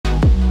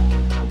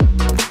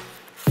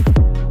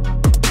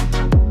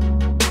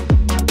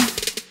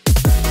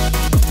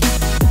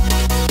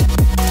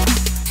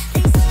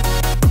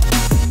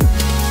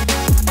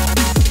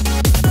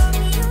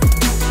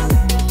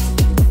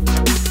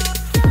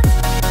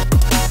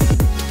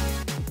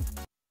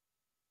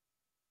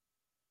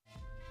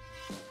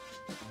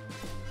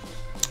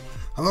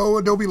Hello,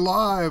 Adobe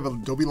Live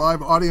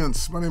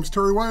audience. My name is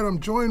Terry White. I'm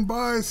joined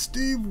by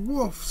Steve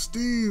Wolf.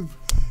 Steve,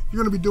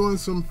 you're going to be doing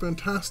some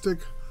fantastic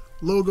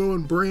logo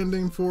and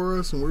branding for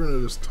us, and we're going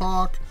to just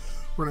talk.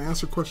 We're going to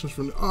answer questions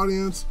from the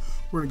audience.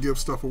 We're going to give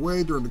stuff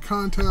away during the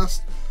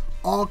contest.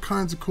 All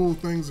kinds of cool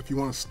things if you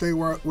want to stay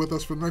with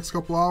us for the next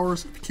couple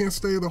hours. If you can't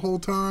stay the whole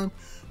time,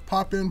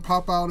 pop in,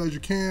 pop out as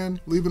you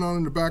can. Leave it on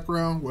in the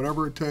background,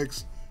 whatever it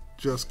takes.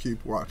 Just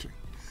keep watching.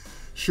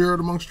 Share it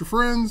amongst your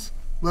friends.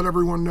 Let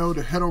everyone know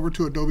to head over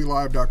to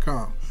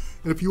adobelive.com.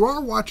 And if you are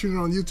watching it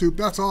on YouTube,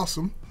 that's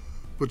awesome.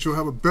 But you'll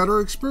have a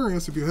better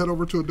experience if you head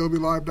over to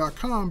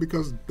adobelive.com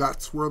because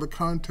that's where the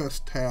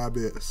contest tab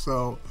is.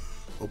 So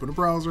open a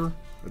browser,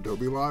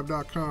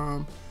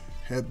 adobelive.com,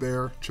 head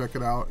there, check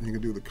it out, and you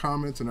can do the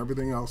comments and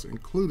everything else,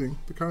 including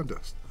the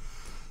contest.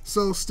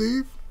 So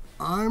Steve,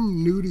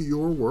 I'm new to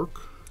your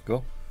work.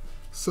 Cool.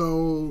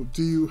 So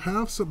do you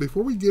have some,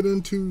 before we get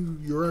into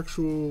your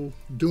actual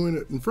doing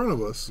it in front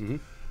of us,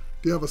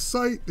 do you have a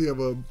site? Do you have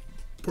a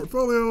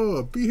portfolio,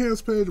 a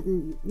Behance page?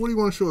 What do you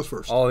want to show us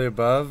first? All the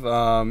above.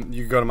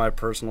 You can go to my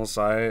personal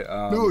site.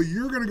 No,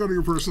 you're going to go to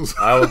your personal site.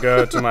 I will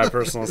go to my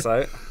personal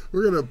site.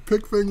 We're going to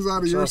pick things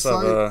out of your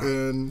site.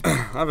 And I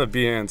have a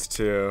Behance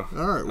too.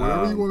 All right,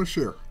 whatever you want to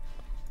share.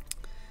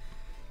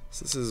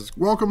 So this is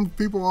welcome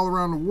people all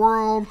around the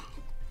world.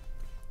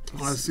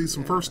 I see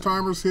some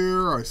first-timers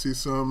here. I see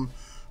some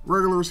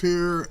regulars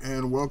here,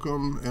 and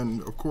welcome.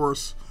 And of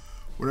course,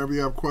 whenever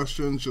you have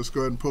questions, just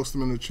go ahead and post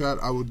them in the chat.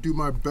 I will do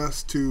my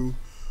best to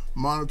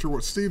monitor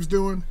what Steve's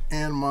doing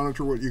and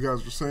monitor what you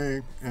guys are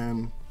saying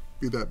and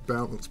be that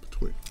balance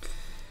between.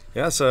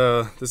 Yeah,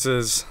 so this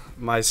is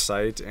my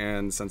site,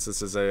 and since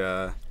this is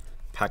a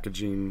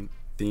packaging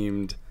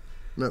themed,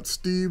 that's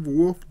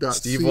stevewolf.co.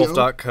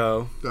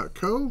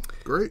 stevewolf.co.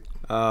 Great.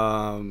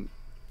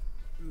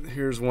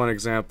 Here's one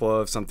example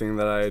of something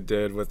that I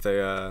did with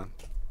a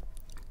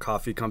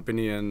coffee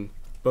company in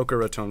Boca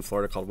Raton,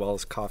 Florida called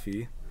Wells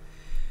Coffee.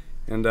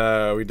 And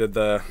we did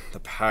the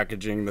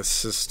packaging, the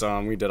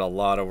system. We did a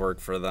lot of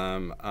work for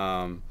them.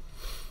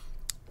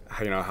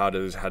 You know, how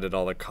did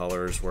all the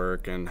colors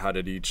work, and how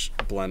did each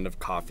blend of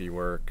coffee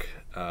work?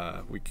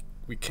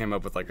 We came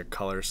up with like a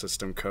color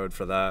system code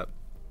for that.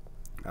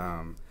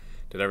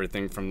 Did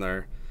everything from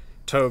their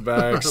tote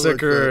bag,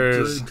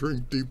 stickers. Like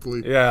drink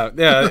deeply. Yeah.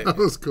 That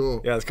was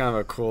cool. Yeah, it's kind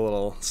of a cool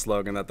little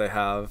slogan that they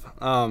have.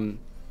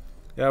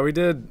 Yeah, we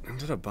did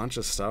a bunch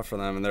of stuff for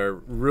them, and they're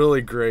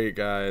really great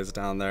guys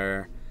down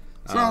there.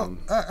 So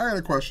I got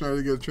a question. I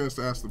didn't get a chance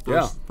to ask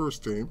the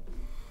first team.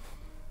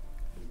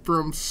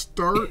 From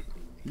start,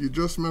 you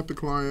just met the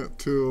client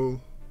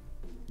till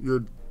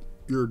you're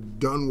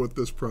done with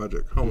this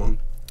project. How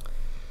long?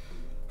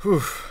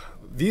 Whew.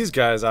 These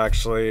guys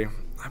actually,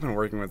 I've been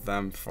working with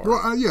them for.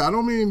 Well, yeah, I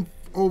don't mean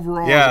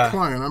overall as a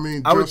client. I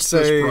mean just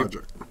this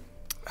project.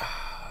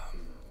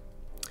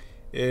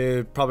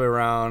 Probably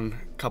around a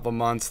couple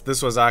months.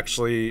 This was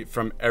actually,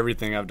 from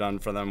everything I've done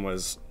for them,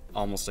 was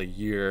almost a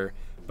year.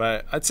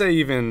 But I'd say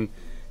even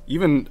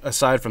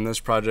aside from this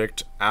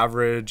project,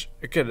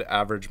 it could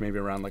average maybe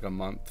around like a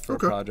month for a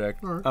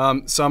project. All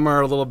right. Some are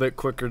a little bit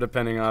quicker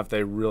depending on if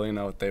they really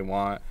know what they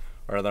want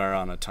or they're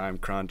on a time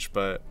crunch.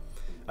 But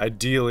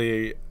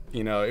ideally,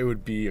 you know, it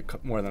would be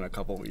more than a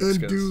couple weeks.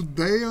 And do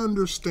they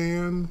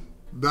understand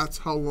that's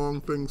how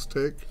long things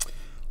take?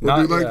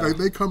 Or like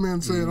they come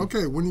in saying,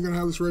 okay, when are you going to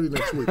have this ready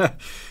next week?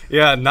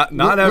 Yeah,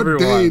 not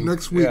everyone. What day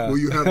next week will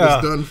you have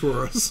this done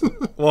for us?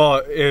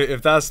 Well,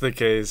 if that's the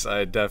case,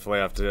 I definitely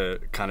have to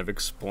kind of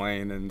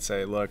explain and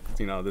say, look,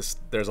 you know,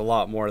 there's a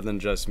lot more than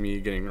just me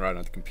getting right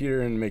on the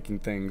computer and making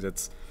things.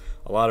 It's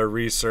a lot of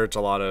research,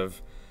 a lot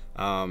of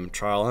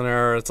trial and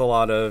error. It's a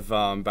lot of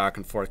back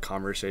and forth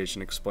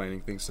conversation,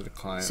 explaining things to the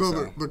client.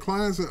 So the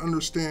clients that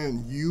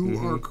understand you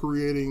are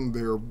creating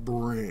their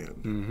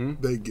brand,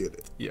 they get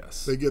it.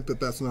 Yes. They get that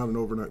that's not an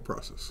overnight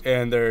process.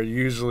 And they're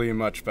usually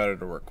much better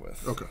to work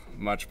with. Okay.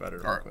 Much better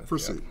to work with.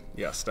 Proceed.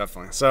 Yeah. Yes,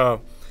 definitely.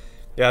 So,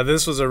 yeah,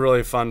 this was a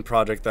really fun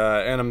project,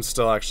 and I'm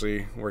still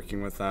actually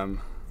working with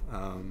them.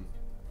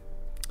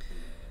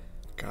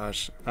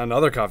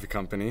 Another coffee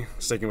company,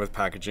 sticking with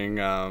packaging.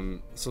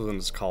 This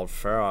one's called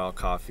Fair Isle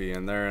Coffee,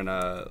 and they're in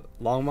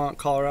Longmont,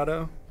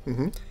 Colorado.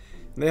 And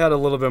they had a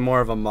little bit more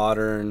of a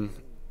modern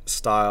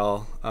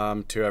style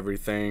to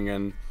everything,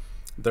 and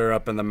they're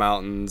up in the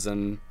mountains.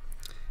 And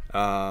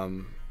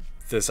the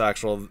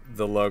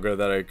logo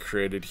that I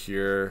created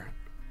here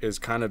is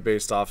kind of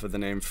based off of the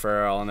name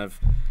Fair Isle. And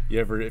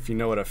if you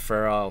know what a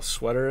Fair Isle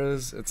sweater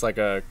is, it's like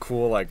a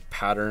cool like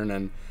pattern,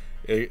 and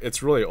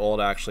it's really old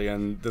actually,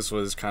 and this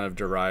was kind of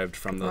derived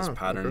from those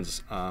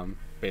patterns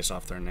based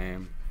off their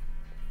name.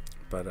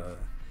 But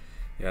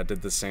yeah, I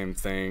did the same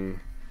thing.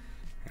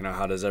 You know,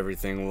 how does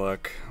everything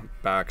look?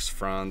 Backs,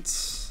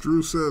 fronts.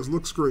 Drew says,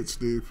 looks great,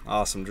 Steve.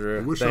 Awesome,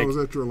 Drew. I wish I was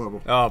at your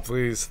level. Oh,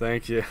 please,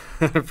 thank you.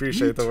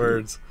 Appreciate the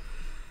words.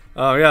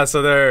 Yeah,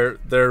 so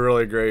they're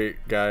really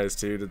great guys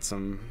too. Did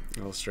some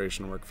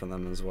illustration work for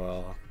them as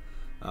well,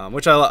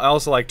 which I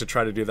also like to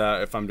try to do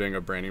that if I'm doing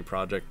a branding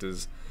project.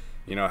 Is,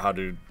 you know, how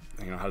do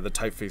the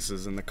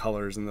typefaces and the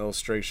colors and the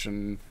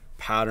illustration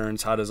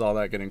patterns, how does all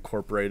that get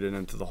incorporated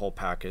into the whole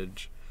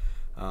package?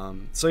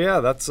 So yeah,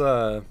 that's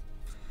I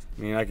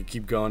mean, I could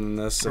keep going in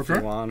this if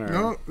you want.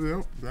 Or...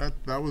 No,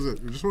 that was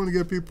it. I just want to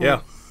give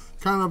people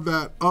kind of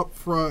that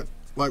upfront,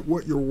 like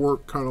what your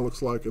work kind of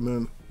looks like, and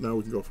then now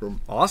we can go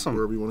from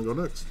wherever you want to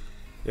go next.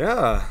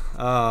 Yeah.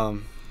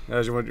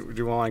 Do you want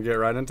to get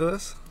right into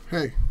this?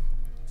 Hey,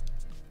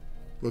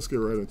 let's get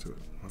right into it.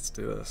 Let's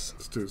do this.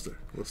 It's Tuesday.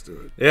 Let's do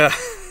it. Yeah.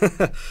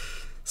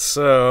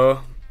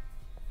 So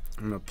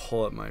I'm going to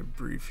pull up my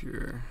brief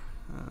here.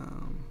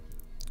 I'm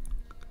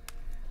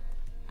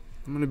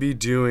going to be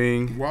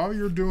doing... While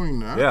you're doing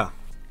that,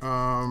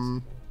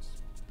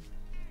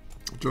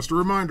 just a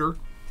reminder,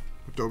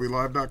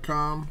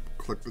 AdobeLive.com,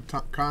 click the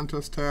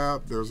contest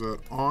tab. There's an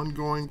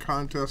ongoing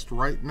contest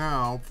right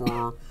now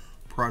for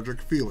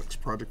Project Felix.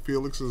 Project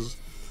Felix is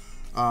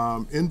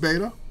in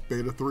beta.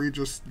 Beta 3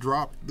 just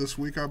dropped this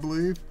week, I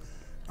believe.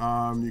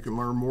 You can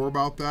learn more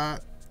about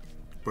that,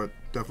 but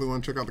definitely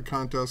want to check out the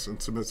contest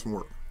and submit some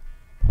work.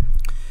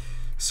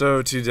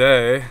 So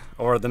today,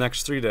 or the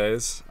next 3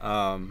 days,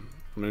 I'm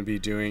going to be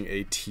doing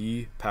a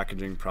tea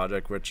packaging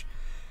project, which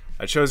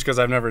I chose because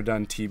I've never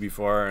done tea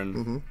before,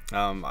 and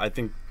I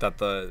think that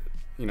the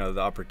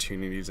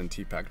opportunities in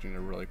tea packaging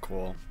are really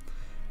cool,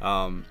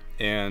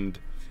 and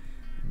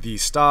the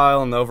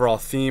style and the overall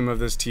theme of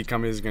this tea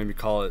company is going to be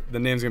the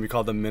name's going to be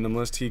called the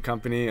Minimalist Tea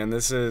Company, and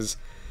this is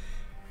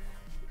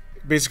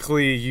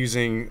basically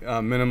using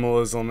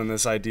minimalism and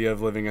this idea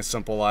of living a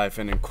simple life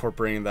and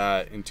incorporating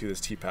that into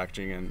this tea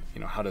packaging,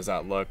 and how does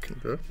that look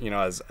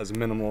as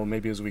minimal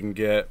maybe as we can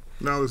get.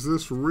 Now, is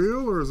this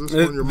real or is this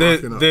one you're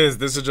mocking up?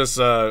 This is just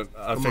a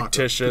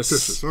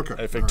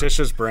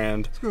fictitious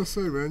brand. I was gonna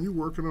say, man, you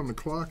working on the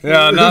clock here?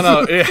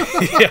 No.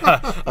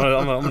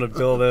 I'm gonna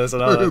build this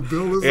and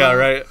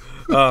right.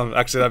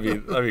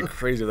 Actually, that'd be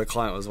crazy if the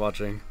client was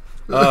watching.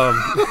 Like,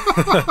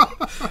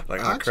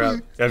 oh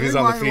crap! Yeah, if he's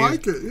on the feed.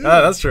 Like it,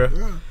 yeah, that's true.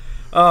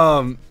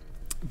 Yeah.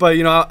 But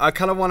I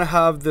kind of want to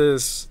have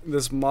this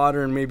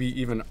modern, maybe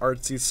even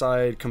artsy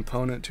side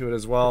component to it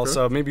as well.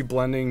 So maybe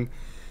blending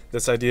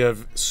this idea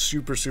of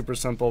super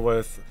simple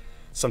with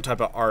some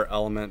type of art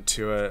element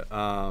to it.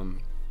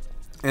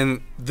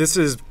 And this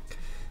is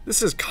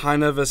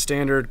kind of a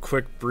standard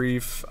quick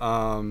brief.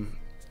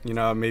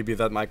 Maybe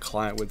that my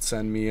client would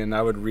send me, and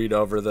I would read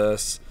over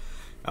this.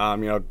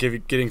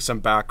 Getting some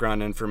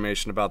background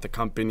information about the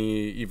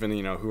company, even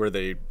who are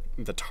the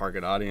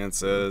target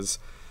audience is,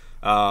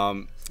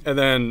 and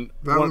then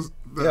hold on,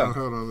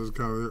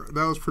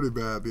 that was pretty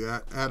bad.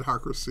 The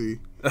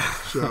adhocracy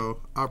show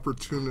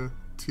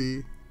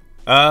opportunity.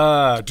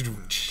 I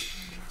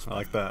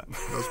like that.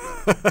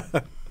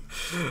 That was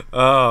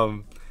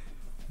bad.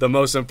 The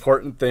most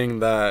important thing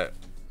that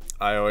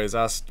I always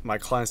ask my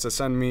clients to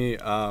send me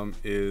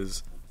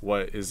is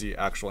what is the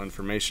actual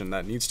information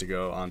that needs to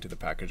go onto the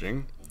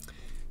packaging.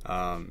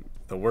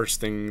 The worst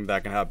thing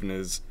that can happen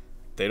is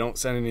they don't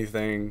send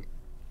anything.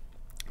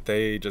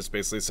 They just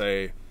basically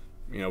say,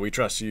 we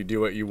trust you, do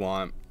what you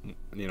want,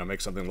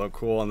 make something look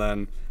cool. And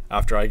then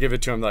after I give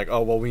it to them, like,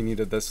 oh, well, we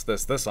needed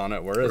this on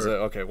it. Where is it?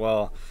 Okay,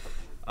 well,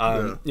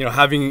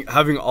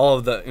 having all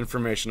of the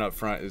information up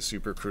front is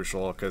super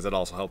crucial, because it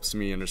also helps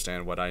me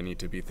understand what I need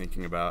to be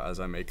thinking about as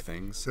I make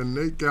things. And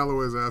Nate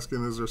Galloway is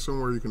asking, is there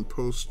somewhere you can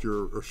post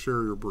or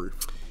share your brief?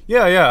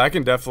 Yeah, I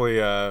can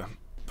definitely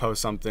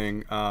post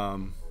something.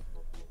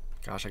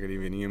 Gosh, I could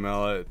even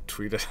email it,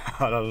 tweet it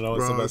out. I don't know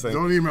what's the best thing.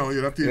 Don't email it.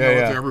 You have to email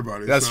it to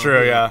everybody. That's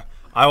true, yeah.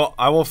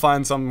 I will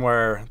find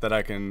somewhere that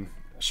I can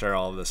share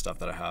all of this stuff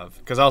that I have,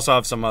 because I also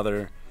have some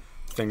other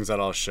things that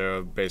I'll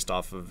show based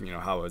off of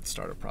how I would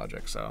start a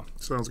project. So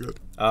sounds good.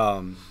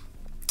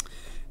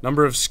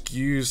 Number of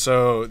SKUs.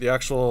 So the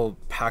actual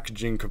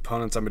packaging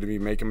components I'm going to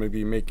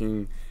be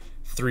making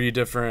 3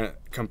 different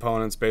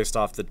components based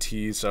off the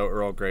tea. So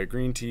Earl Grey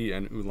green tea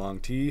and oolong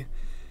tea,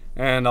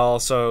 and I'll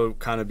also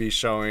kind of be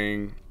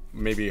showing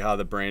maybe how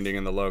the branding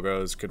and the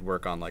logos could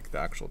work on like the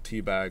actual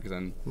tea bags,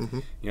 and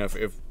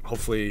if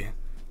hopefully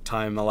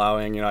time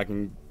allowing, I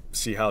can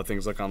see how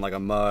things look on like a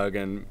mug,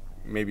 and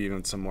maybe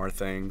even some more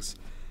things.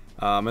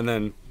 And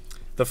then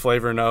the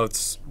flavor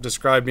notes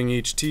describing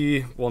each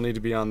tea will need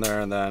to be on there.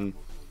 And then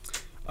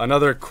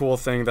another cool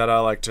thing that I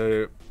like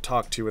to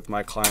talk to with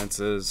my clients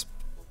is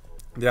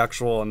the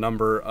actual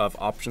number of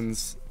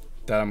options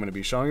that I'm going to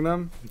be showing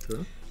them.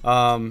 Okay.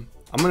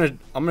 I'm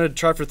gonna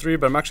try for 3,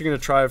 but I'm actually gonna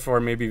try for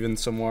maybe even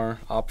some more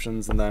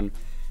options, and then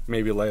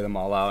maybe lay them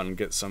all out and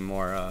get some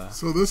more.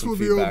 So this will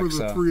be over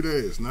the 3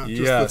 days, not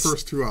just the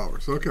first 2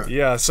 hours. Okay.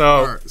 Yeah. So.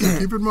 All right. So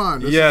keep in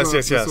mind. This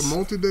is a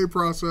multi-day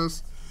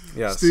process.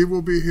 Yes. Steve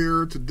will be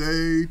here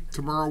today,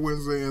 tomorrow,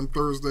 Wednesday, and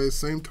Thursday,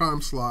 same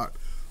time slot.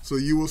 So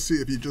you will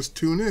see, if you just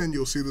tune in,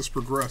 you'll see this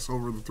progress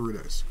over the 3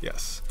 days.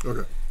 Yes.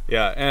 Okay.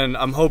 Yeah, and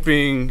I'm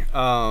hoping.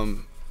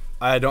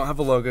 I don't have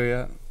a logo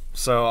yet,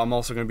 so I'm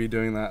also going to be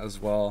doing that as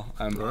well.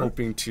 I'm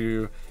hoping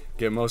to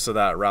get most of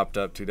that wrapped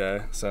up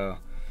today. So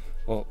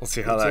we'll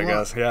see how that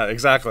goes. Yeah,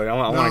 exactly. I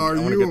want to get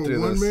through this. Are you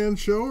a one-man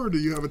show, or do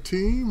you have a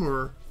team,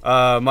 or?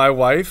 My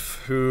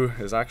wife, who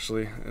is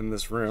actually in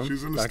this room.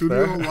 She's in the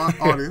studio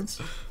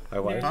audience. my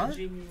wife. Messaging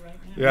you right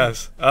now.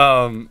 Yes.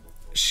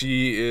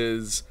 She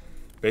is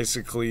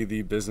basically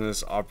the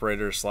business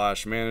operator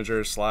slash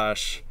manager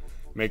slash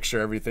make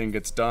sure everything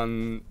gets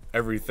done,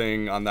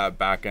 everything on that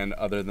back end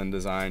other than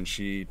design.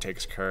 She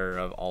takes care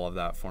of all of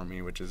that for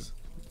me, which is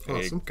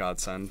awesome. a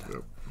godsend.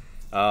 Yep.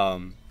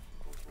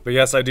 But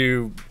yes, I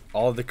do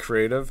all of the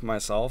creative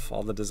myself,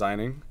 all the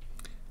designing.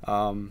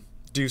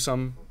 Do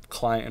some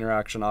client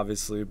interaction,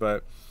 obviously,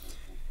 but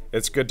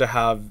it's good to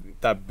have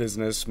that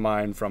business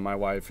mind from my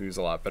wife, who's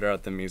a lot better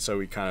at than me, so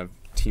we kind of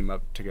team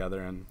up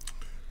together. And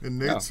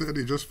Nate said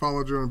he just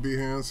followed you on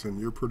Behance, and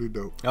you're pretty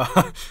dope.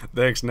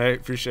 Thanks,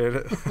 Nate. Appreciate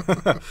it.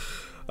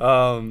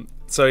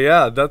 So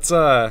yeah, that's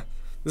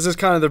this is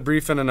kind of the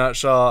brief in a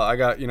nutshell. I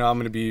got, I'm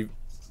going to be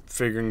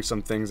figuring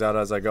some things out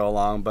as I go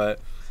along, but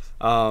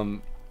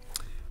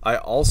I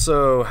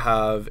also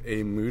have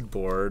a mood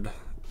board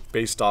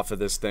based off of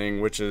this thing,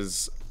 which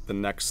is the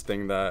next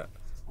thing that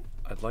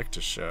I'd like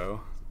to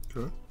show.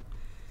 Okay.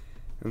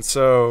 And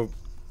so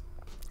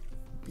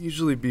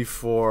usually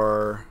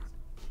before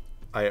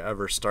I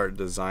ever start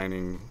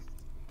designing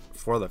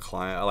for the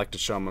client, I like to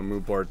show them a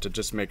mood board to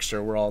just make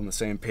sure we're all on the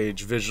same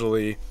page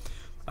visually.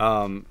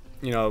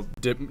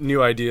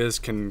 New ideas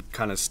can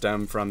kind of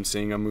stem from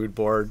seeing a mood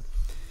board.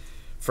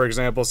 For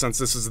example, since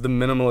this is the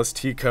minimalist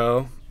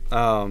Tico,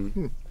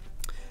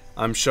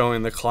 I'm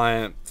showing the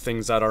client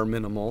things that are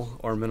minimal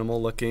or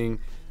minimal looking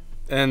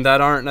and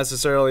that aren't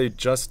necessarily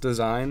just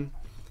design.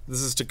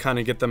 This is to kind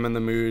of get them in the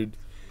mood.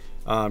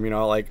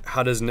 Like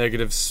how does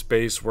negative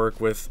space work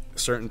with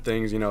certain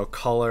things,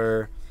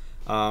 color.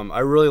 I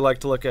really like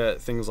to look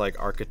at things like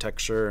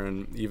architecture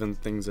and even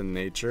things in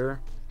nature,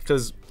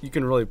 because you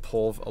can really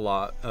pull a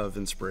lot of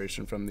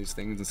inspiration from these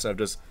things instead of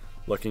just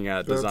looking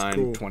at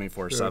design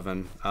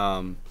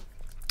 24/7.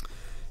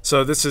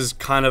 So this is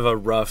kind of a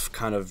rough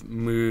kind of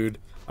mood.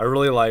 I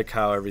really like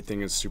how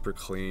everything is super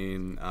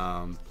clean.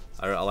 I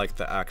like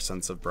the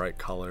accents of bright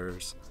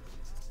colors.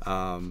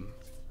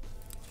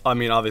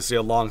 Obviously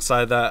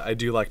alongside that, I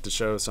do like to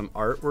show some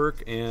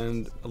artwork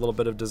and a little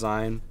bit of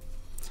design.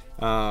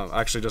 I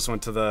actually just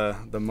went to the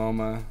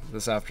MoMA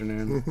this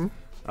afternoon. Mm-hmm.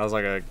 I was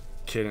like a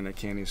kid in a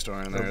candy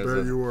store in there. I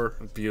bet you were.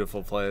 A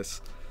beautiful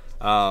place.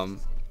 And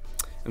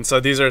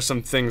so these are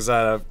some things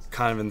that have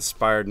kind of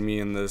inspired me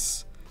in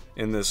this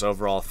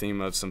overall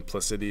theme of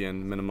simplicity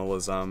and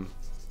minimalism.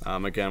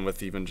 Again,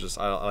 with even just,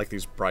 I like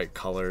these bright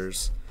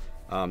colors.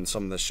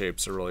 Some of the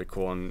shapes are really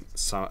cool, and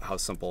how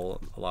simple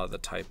a lot of the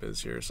type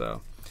is here.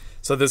 So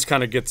this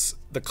kind of gets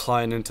the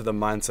client into the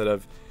mindset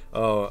of,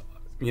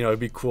 it'd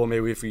be cool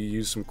maybe if we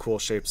use some cool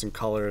shapes and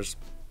colors.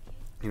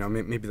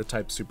 Maybe the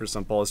type's super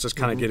simple. It's just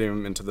kind of getting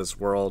them into this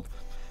world.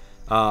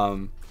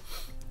 And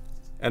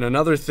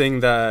another thing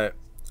that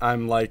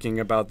I'm liking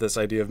about this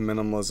idea of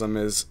minimalism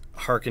is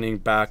hearkening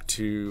back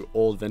to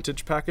old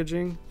vintage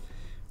packaging,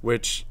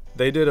 which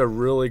they did a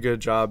really good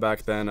job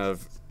back then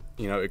of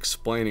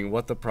explaining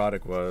what the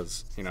product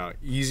was,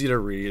 easy to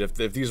read.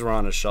 If these were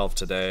on a shelf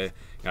today,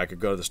 I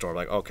could go to the store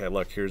like, okay,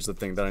 look, here's the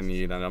thing that I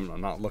need, and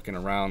I'm not looking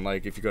around.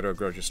 Like if you go to a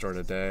grocery store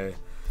today,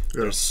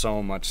 there's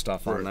so much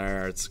stuff on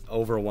there. It's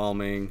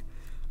overwhelming.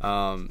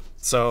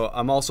 So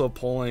I'm also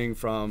pulling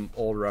from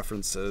old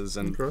references,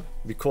 and it'd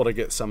be cool to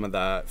get some of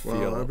that feel.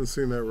 Wow, I haven't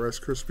seen that Rice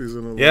Krispies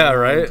in a long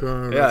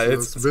time. Yeah,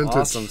 it's vintage.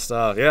 Awesome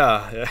stuff.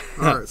 Yeah.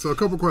 All right, so a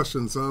couple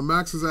questions.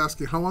 Max is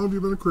asking, how long have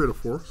you been a creative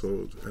for?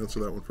 So answer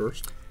that one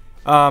first.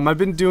 I've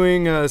been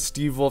doing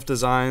Steve Wolf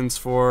designs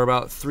for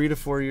about 3 to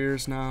 4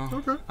 years now.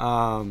 Okay.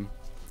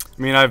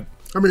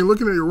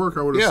 Looking at your work,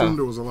 I would assumed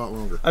it was a lot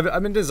longer.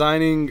 I've been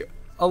designing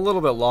a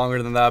little bit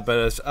longer than that,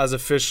 but as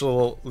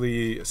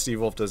officially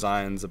Steve Wolf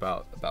Designs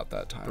about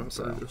that time. About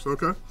 3 years.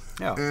 Okay.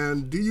 Yeah.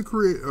 And do you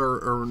create,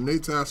 or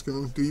Nate's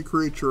asking, do you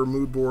create your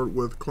mood board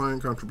with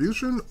client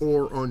contribution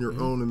or on your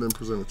own and then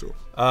present it to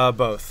them?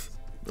 Both.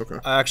 Okay.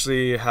 I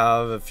actually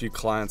have a few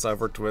clients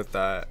I've worked with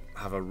that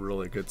have a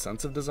really good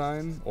sense of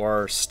design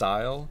or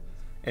style,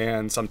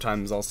 and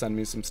sometimes they'll send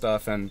me some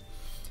stuff, and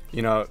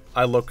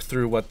I look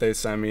through what they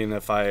send me, and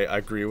if I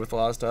agree with a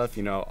lot of stuff,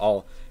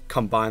 I'll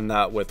combine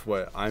that with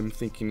what I'm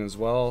thinking as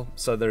well,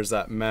 so there's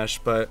that mesh.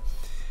 But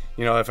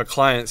if a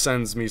client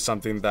sends me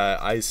something that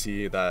I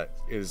see that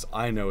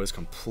I know is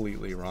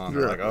completely wrong,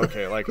 I'm like,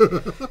 okay,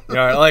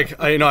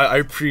 I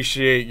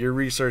appreciate your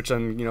research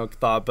and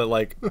thought, but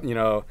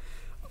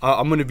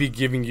I'm going to be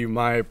giving you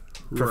my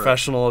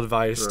professional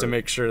advice to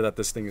make sure that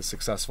this thing is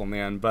successful,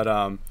 man. But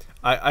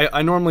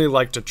I normally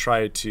like to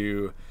try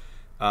to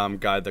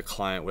guide the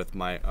client with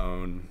my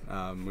own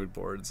mood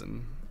boards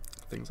and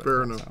things like that.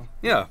 Fair enough. So,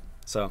 yeah.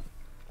 So,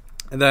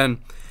 and then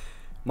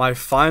my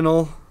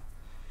final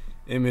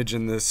image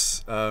in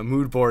this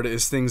mood board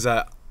is things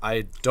that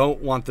I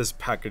don't want this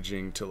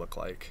packaging to look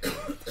like.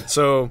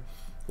 So,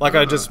 like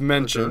I just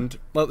mentioned.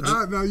 Okay.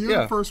 Now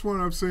you're the first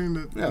one I've seen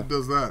that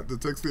does that. That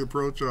takes the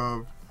approach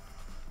of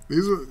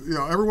these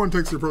are everyone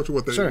takes the approach of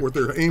what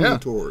they're aiming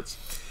towards.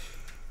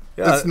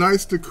 Yeah. It's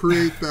nice to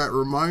create that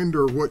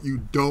reminder of what you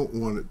don't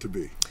want it to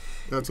be.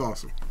 That's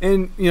awesome.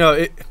 And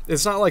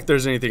it's not like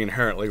there's anything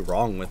inherently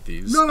wrong with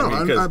these. No,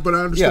 but I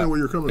understand where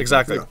you're coming from.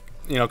 Exactly.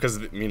 you know, because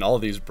I mean, all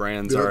these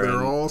brands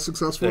they're all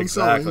successful in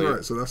selling,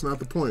 right? So that's not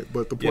the point.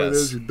 But the point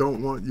is, you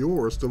don't want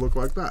yours to look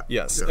like that.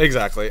 Yes,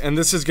 exactly. And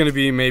this is going to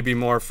be maybe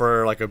more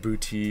for like a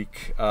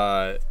boutique,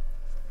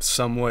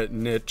 somewhat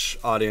niche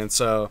audience.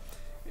 So,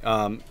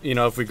 you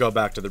know, if we go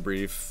back to the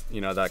brief,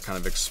 you know, that kind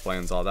of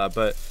explains all that.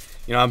 But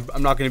you know,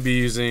 I'm not going to be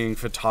using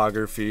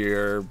photography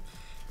or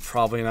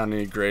probably not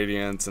any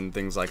gradients and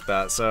things like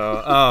that.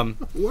 So,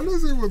 what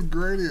is it with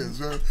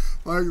gradients?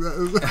 Like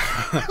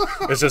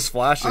that? It's just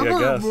flashy, I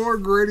guess. More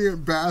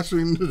gradient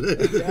bashing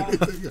today than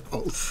anything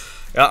else.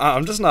 Yeah,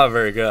 I'm just not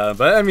very good at it.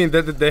 But I mean,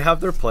 they have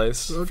their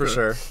place for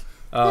sure.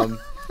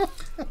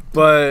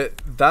 But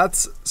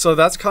that's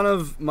kind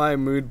of my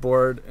mood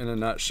board in a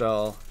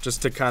nutshell,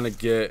 just to kind of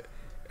get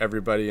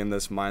everybody in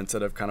this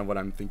mindset of kind of what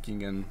I'm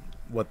thinking and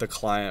what the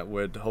client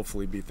would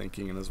hopefully be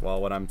thinking and as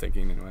well, what I'm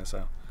thinking anyway.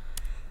 So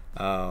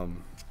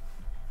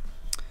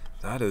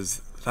that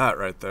is that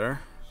right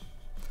there.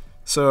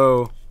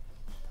 So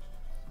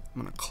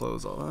I'm gonna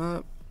close all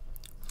that.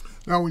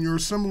 Now, when you're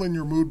assembling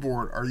your mood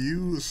board, are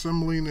you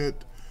assembling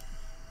it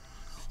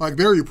like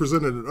there? You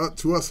presented it up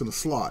to us in a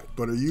slide,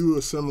 but are you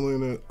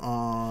assembling it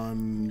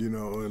on, you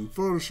know, in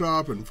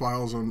Photoshop and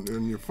files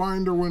in your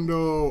Finder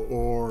window,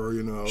 or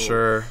you know,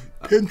 sure,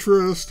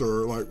 Pinterest,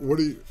 or like what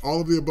do you, all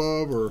of the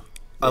above, or?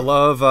 I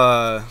love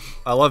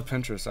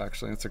Pinterest,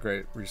 actually. It's a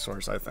great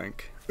resource, I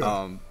think.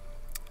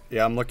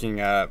 Yeah, I'm looking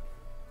at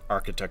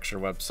architecture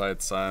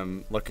websites.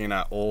 I'm looking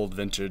at old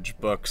vintage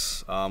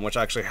books, which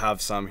I actually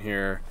have some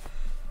here.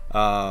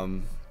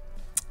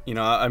 You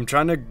know, I'm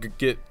trying to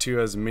get to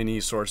as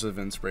many sources of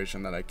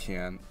inspiration that I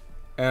can.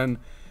 And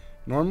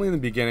normally in the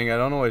beginning, I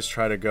don't always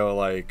try to go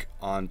like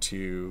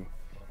onto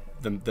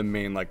the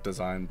main like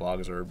design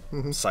blogs or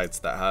sites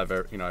that have,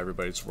 you know,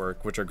 everybody's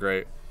work, which are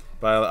great.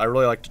 But I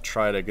really like to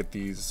try to get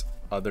these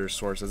other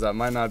sources that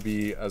might not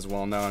be as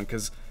well known,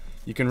 because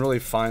you can really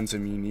find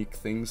some unique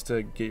things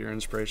to get your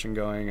inspiration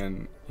going,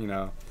 and you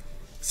know,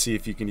 see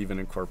if you can even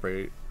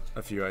incorporate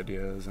a few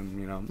ideas and,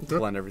 you know,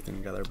 blend everything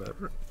together. But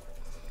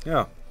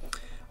yeah,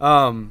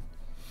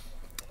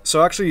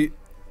 so actually,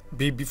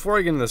 before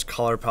I get into this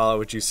color palette,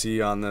 which you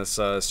see on this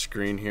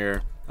screen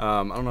here,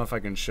 I don't know if I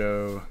can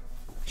show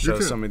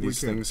some of these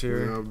things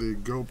here. We have the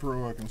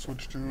GoPro I can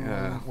switch to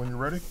when you're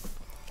ready.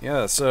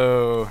 Yeah,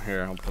 so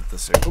here, I'll put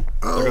this here.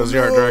 There goes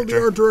the art director.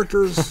 The art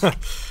director's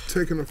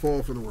taking a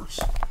fall for the worse.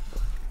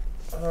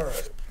 All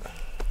right,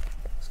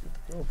 let's get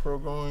the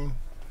GoPro going.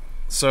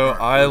 So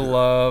I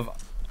love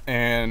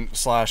and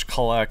 /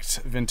 collect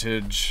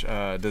vintage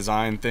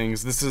design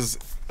things. This is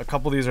a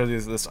couple of these are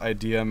this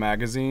Idea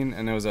magazine,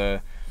 and it was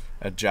a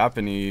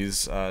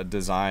Japanese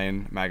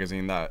design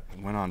magazine that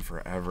went on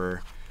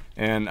forever.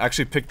 And I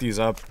actually picked these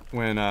up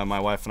when my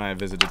wife and I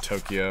visited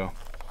Tokyo.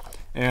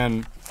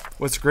 And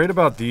what's great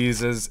about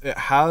these is it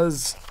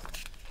has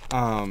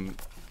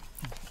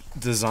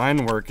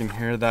design work in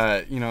here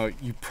that, you know,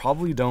 you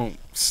probably don't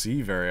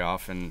see very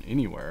often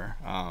anywhere.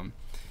 You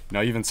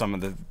know, even some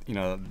of the, you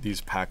know, these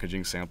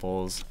packaging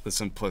samples, the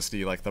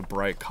simplicity, like the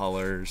bright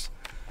colors.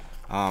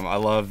 I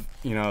love,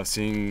 you know,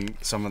 seeing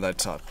some of that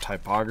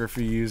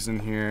typography used in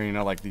here, you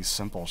know, like these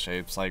simple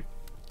shapes. Like,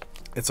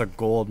 it's a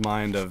gold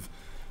mine of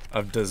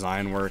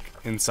design work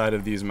inside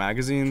of these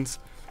magazines.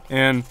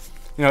 And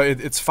you know,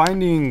 it's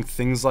finding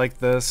things like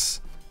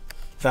this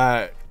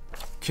that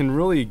can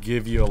really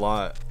give you a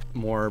lot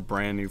more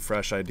brand new,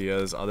 fresh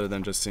ideas other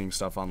than just seeing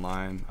stuff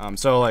online.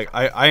 So like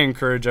I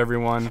encourage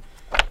everyone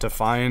to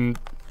find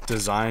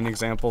design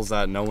examples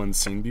that no one's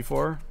seen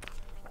before,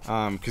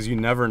 because you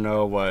never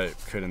know what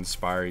could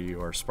inspire you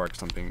or spark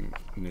something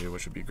new,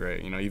 which would be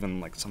great. You know, even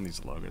like some of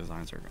these logo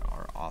designs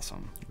are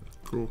awesome.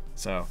 Cool.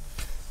 So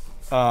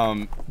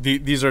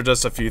these are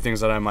just a few things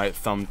that I might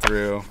thumb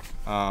through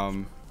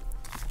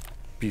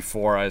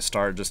before I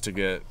start, just to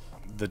get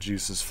the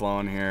juices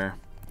flowing here.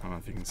 I don't know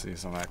if you can see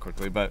some of that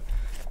quickly, but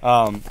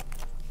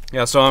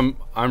yeah, so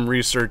I'm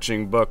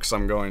researching books.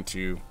 I'm going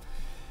to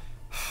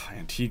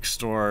antique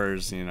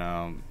stores, you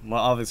know,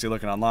 obviously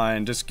looking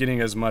online, just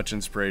getting as much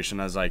inspiration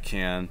as I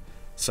can.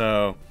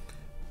 So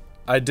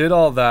I did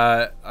all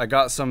that. I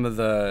got some of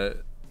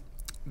the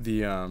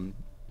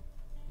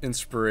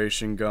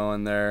inspiration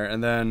going there,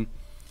 and then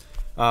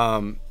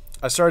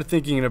I started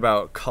thinking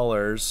about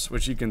colors,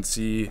 which you can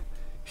see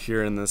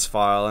here in this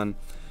file. And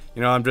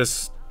you know, I'm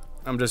just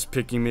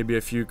picking maybe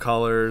a few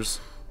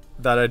colors.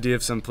 That idea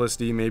of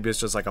simplicity, maybe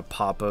it's just like a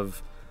pop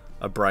of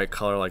a bright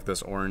color like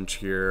this orange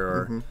here,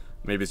 or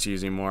maybe it's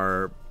using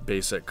more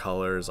basic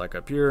colors like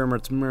up here, or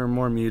it's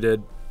more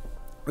muted.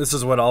 This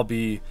is what I'll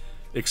be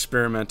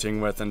experimenting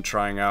with and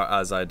trying out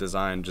as I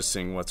design, just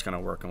seeing what's going to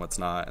work and what's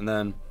not. And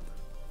then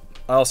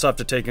I also have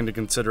to take into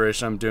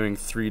consideration I'm doing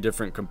 3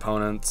 different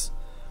components,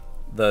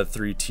 the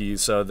 3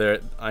 T's, so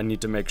I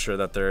need to make sure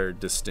that they're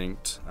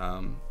distinct,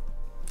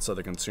 so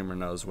the consumer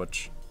knows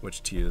which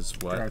T is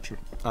what. Gotcha.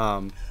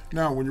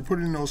 Now, when you're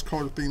putting those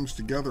color themes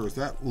together, is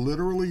that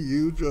literally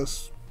you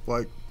just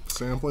like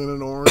sampling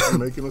an orange and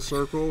making a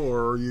circle,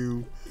 or are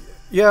you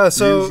Yeah,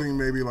 so using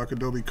maybe like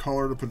Adobe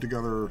Color to put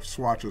together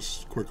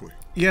swatches quickly.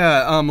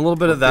 yeah, a little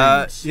bit of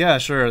that. Themes. Yeah,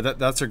 sure.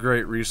 That's a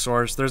great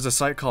resource. There's a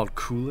site called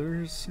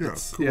Coolers. Yeah,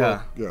 It's- cool.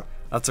 Yeah.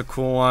 That's a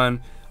cool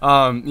one.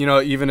 You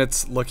know, even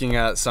it's looking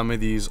at some of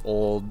these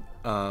old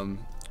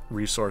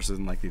resources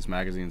in like these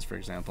magazines, for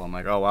example. I'm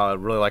like, oh wow, I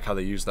really like how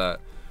they use that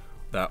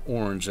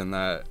orange and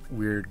that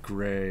weird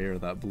gray or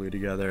that blue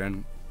together.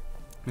 And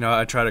you know,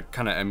 I try to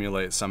kind of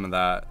emulate some of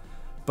that,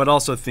 but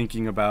also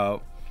thinking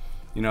about,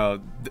 you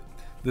know,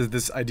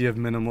 this idea of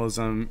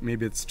minimalism.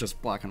 Maybe it's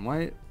just black and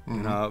white,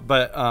 you know,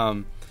 but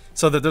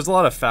so that there's a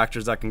lot of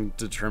factors that can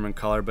determine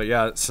color. But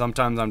yeah,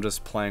 sometimes I'm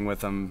just playing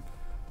with them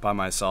by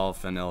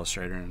myself in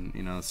Illustrator and,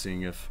 you know,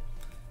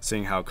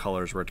 seeing how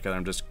colors work together.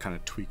 I'm just kind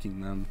of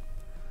tweaking them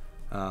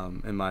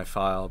in my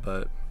file.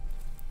 But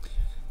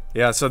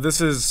yeah, so this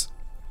is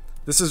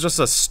just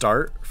a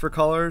start for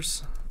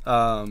colors.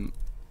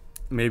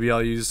 Maybe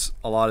I'll use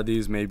a lot of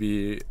these.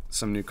 Maybe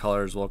some new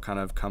colors will kind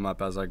of come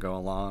up as I go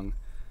along.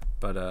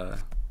 But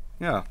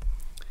yeah.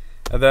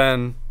 And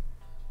then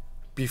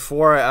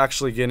before I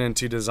actually get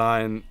into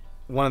design,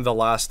 one of the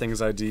last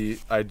things I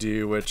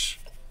do, which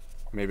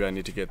maybe I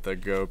need to get the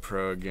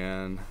GoPro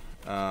again,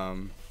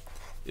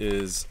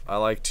 is I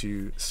like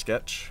to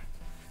sketch.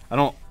 I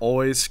don't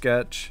always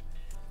sketch.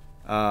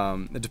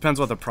 It depends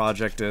what the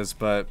project is,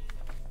 but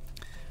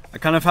I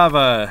kind of have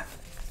I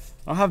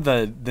don't have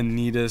the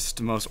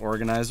neatest, most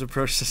organized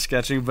approach to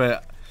sketching,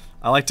 but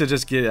I like to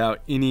just get out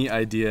any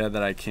idea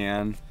that I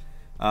can.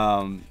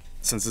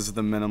 Since this is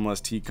the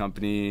Minimalist Tea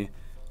Company,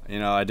 you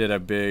know, I did a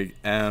big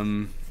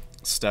M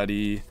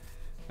study.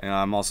 You know,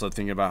 I'm also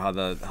thinking about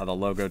how the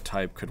logo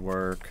type could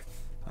work.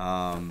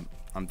 I'm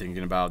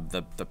thinking about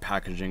the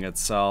packaging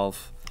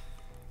itself.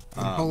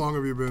 And how long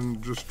have you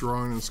been just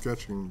drawing and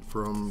sketching?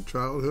 From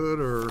childhood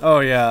or?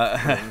 Oh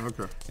yeah.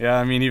 Okay. Yeah,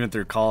 I mean even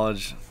through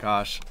college,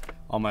 gosh,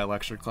 all my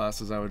lecture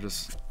classes I would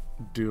just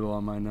doodle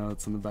on my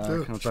notes in the back, Yeah,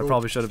 which so I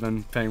probably should have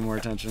been paying more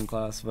attention in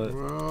class, but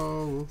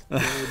well,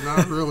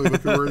 not really.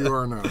 Look at where you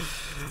are now.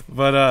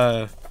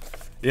 but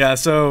yeah,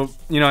 so,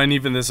 you know, and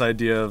even this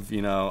idea of,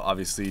 you know,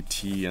 obviously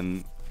tea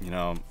and, you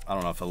know, I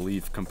don't know if a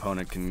leaf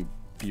component can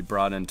be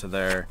brought into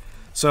there.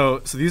 So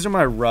these are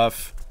my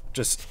rough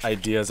just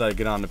ideas I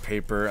get onto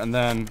paper, and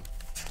then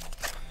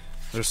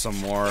there's some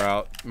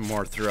more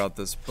throughout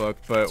this book.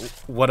 But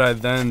what I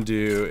then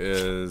do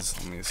is,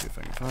 let me see if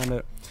I can find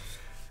it.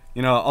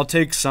 You know, I'll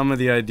take some of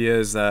the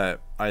ideas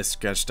that I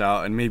sketched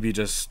out and maybe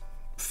just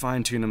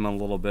fine tune them a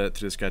little bit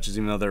through the sketches,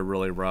 even though they're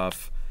really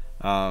rough.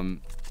 And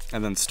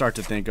then start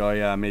to think, oh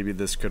yeah, maybe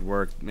this could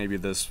work, maybe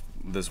this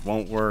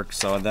won't work.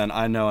 So then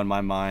I know in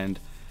my mind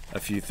a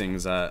few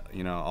things that,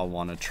 you know, I'll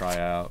want to try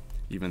out,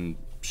 even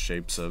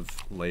shapes of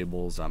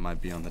labels that might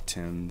be on the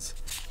tins.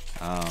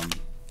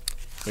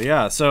 But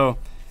yeah, so,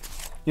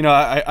 you know,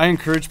 I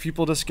encourage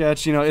people to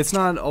sketch. You know, it's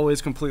not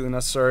always completely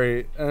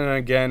necessary, and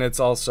again, it's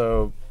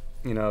also,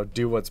 you know,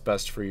 do what's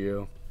best for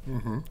you.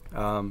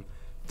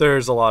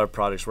 There's a lot of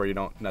projects where you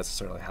don't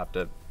necessarily have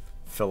to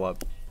fill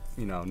up,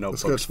 you know,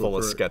 notebooks full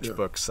of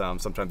sketchbooks. Yeah.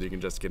 Sometimes you can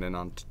just get in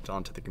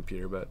onto the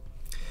computer. But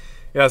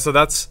yeah, so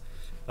that's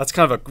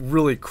kind of a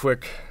really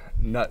quick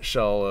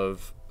nutshell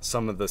of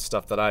some of the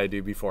stuff that I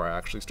do before I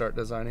actually start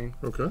designing.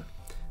 Okay.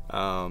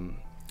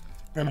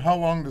 And how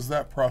long does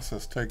that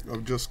process take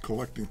of just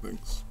collecting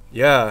things?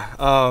 Yeah.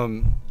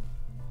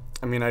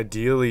 I mean,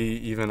 ideally,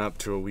 even up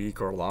to a week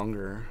or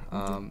longer.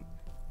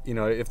 You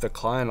know, if the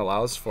client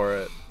allows for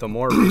it, the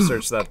more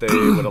research that they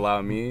would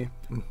allow me,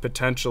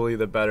 potentially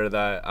the better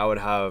that I would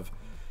have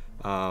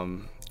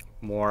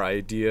more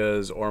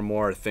ideas or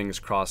more things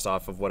crossed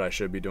off of what I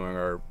should be doing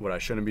or what I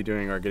shouldn't be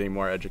doing, or getting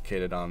more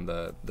educated on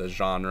the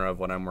genre of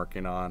what I'm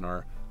working on,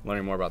 or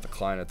learning more about the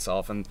client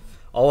itself. And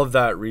all of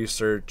that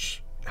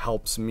research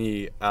helps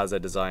me as I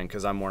design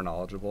because I'm more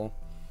knowledgeable.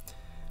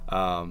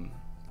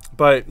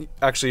 But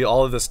actually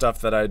all of the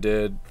stuff that I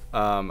did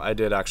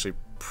actually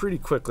pretty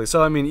quickly.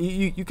 So I mean,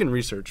 you can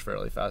research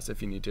fairly fast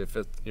if you need to,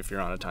 if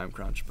you're on a time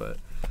crunch. But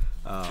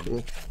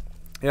Cool.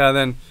 yeah,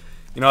 then,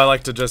 you know, I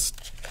like to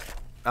just,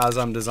 as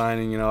I'm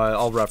designing, you know,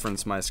 I'll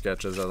reference my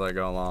sketches as I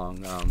go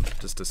along,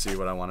 just to see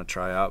what I want to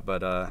try out.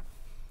 But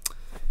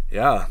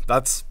yeah,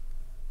 that's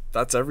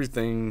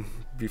everything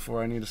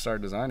before I need to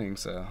start designing.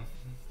 So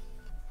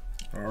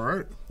All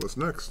right. What's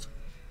next?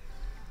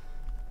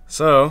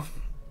 so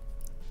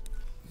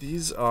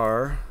these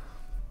are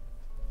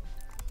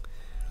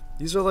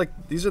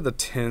the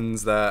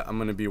tins that I'm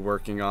going to be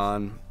working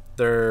on.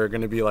 They're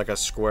going to be like a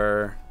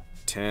square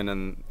tin,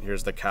 and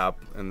here's the cap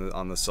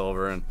on the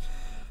silver. And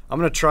I'm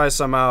going to try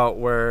some out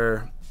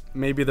where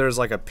maybe there's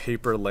like a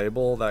paper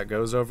label that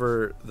goes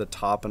over the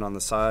top and on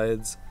the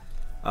sides.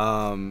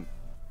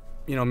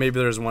 You know, maybe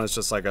there's one that's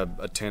just like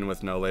a tin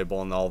with no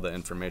label, and all the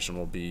information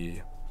will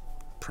be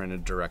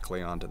printed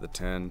directly onto the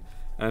tin.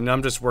 And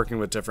I'm just working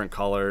with different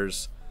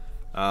colors.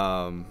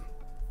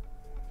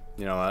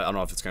 You know, I don't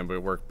know if it's going to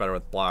work better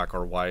with black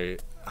or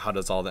white. How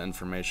does all the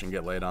information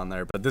get laid on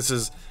there? But this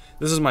is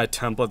my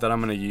template that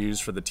I'm going to use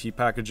for the tea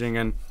packaging.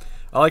 And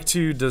I like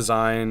to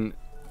design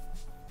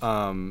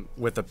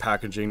with the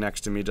packaging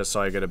next to me just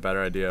so I get a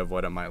better idea of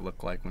what it might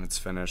look like when it's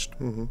finished.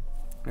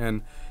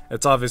 And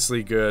it's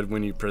obviously good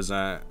when you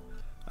present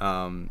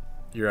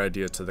your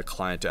idea to the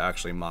client to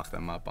actually mock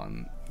them up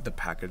on the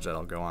package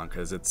that'll go on,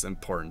 because it's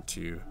important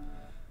to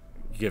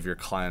give your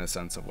client a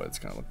sense of what it's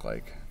going to look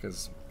like,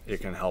 because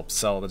it can help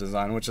sell the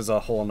design, which is a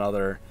whole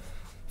nother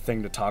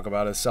thing to talk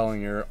about, is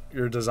selling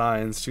your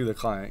designs to the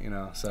client, you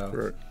know. So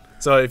Right.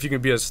 so if you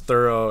can be as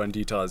thorough and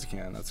detailed as you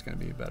can, that's going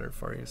to be better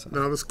for you. So.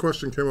 Now, this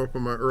question came up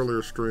on my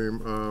earlier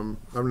stream.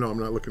 I'm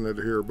not looking at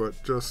it here,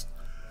 but just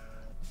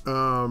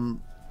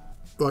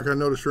like I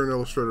noticed you're in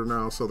Illustrator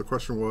now, so the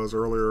question was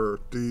earlier,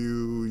 do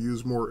you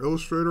use more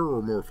Illustrator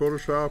or more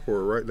Photoshop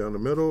or right down the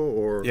middle?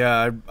 Or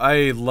Yeah,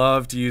 I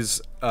love to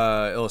use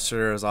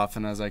Illustrator as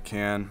often as I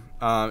can.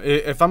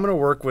 If I'm going to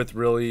work with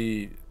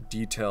really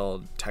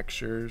detailed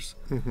textures,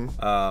 you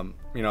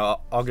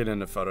know, I'll get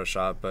into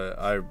Photoshop, but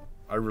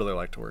I really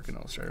like to work in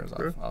Illustrator as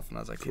often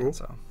as I can. Cool.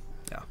 So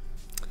yeah,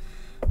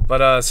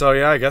 but so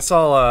yeah, I guess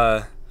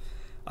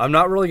I'm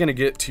not really going to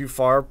get too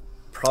far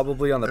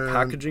probably on the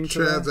packaging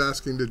today. Chad's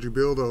asking, did you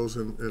build those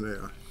in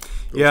AI?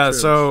 Yeah,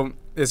 chins. so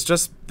there's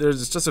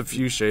just a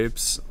few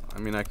shapes. I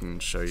mean, I can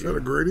show you. Is that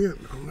a gradient?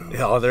 Oh, no.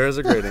 Yeah, there is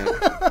a gradient.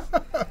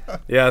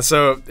 Yeah,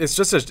 so it's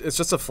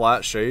just a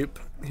flat shape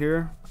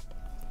here,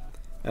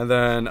 and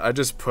then I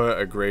just put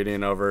a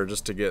gradient over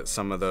just to get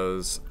some of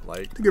those,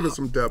 like, To give it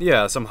some depth.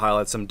 yeah, some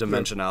highlights, some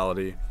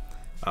dimensionality.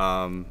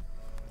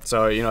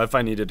 So you know, if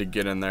I needed to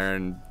get in there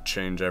and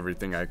change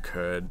everything, I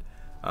could.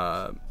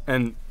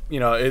 And you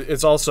know,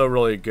 it's also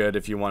really good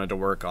if you wanted to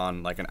work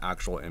on like an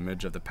actual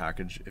image of the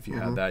package. If you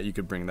had that, you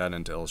could bring that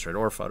into Illustrator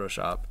or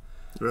Photoshop.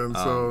 And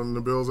so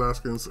Nabil's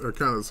asking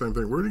kind of the same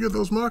thing. Where did you get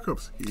those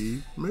mock-ups?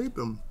 He made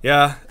them.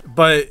 Yeah,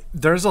 but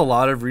there's a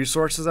lot of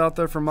resources out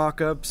there for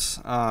mock-ups.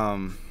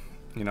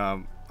 You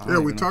know. Yeah,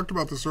 we talked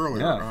about this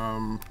earlier.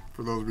 Yeah.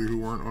 For those of you who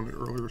weren't on the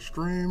earlier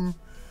stream, let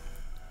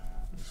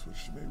me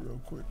switch to me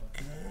real quick.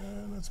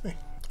 And that's me.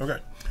 Okay.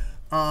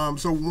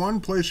 So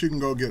one place you can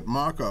go get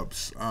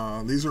mock-ups.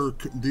 These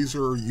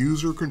are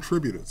user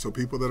contributed. So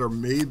people that have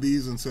made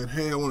these and said,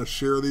 "Hey, I want to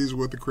share these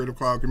with the Creative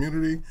Cloud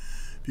community."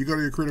 If you go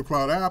to your Creative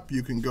Cloud app,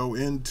 you can go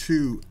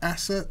into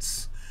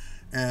Assets.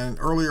 And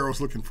earlier I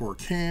was looking for a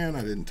can.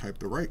 I didn't type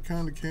the right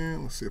kind of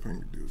can. Let's see if I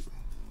can do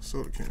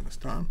soda can this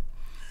time.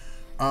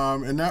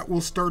 And that will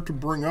start to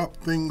bring up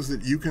things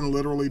that you can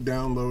literally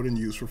download and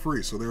use for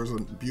free. So there's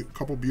a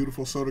couple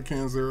beautiful soda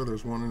cans there.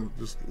 There's one in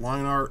just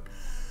line art.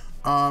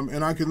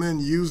 And I can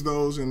then use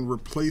those and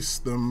replace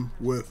them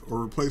with,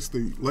 or replace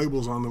the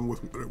labels on them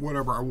with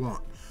whatever I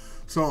want.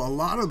 So a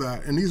lot of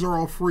that, and these are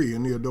all free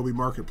in the Adobe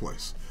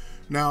Marketplace.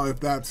 Now, if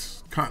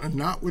that's kind of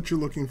not what you're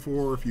looking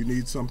for, if you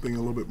need something a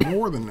little bit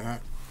more than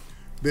that,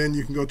 then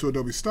you can go to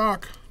Adobe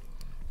Stock.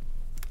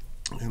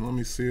 And let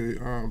me see,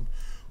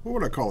 what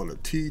would I call it, a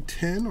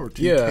T10 or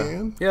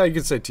T10? Yeah, you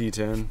could say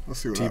T10.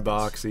 Let's see what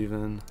T-box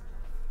even.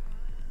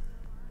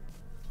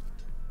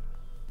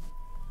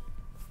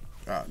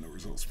 No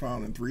results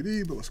found in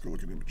 3D, but let's go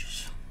look at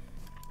images.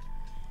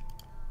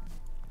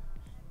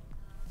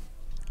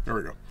 There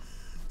we go.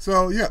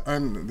 So yeah,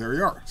 and there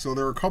you are. So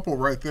there are a couple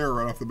right there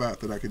right off the bat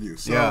that I could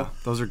use. So, Yeah,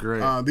 those are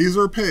great. these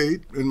are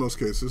paid in most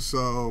cases.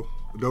 So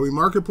Adobe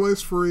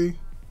Marketplace free,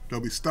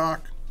 Adobe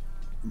Stock,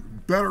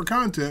 better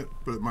content,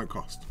 but it might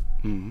cost.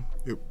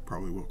 It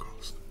probably will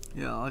cost.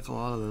 Yeah, I like a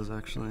lot of those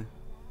actually.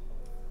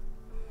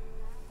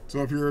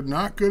 So if you're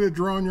not good at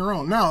drawing your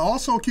own, now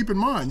also keep in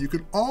mind you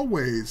could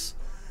always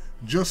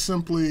just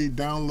simply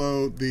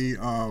download the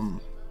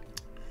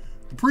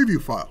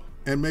preview file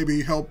and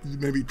maybe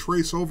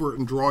trace over it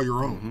and draw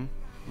your own.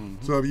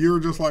 So if you're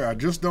just like, I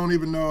just don't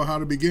even know how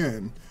to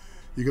begin,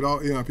 you could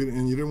all, you know,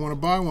 and you didn't want to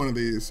buy one of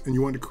these and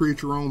you want to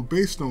create your own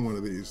based on one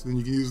of these, then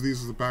you can use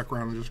these as a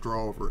background and just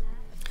draw over it.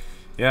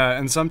 Yeah,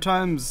 and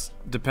sometimes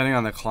depending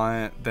on the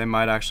client, they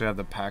might actually have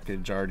the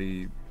package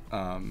already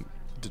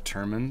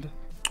determined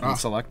and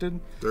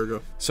selected. There you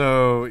go.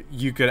 So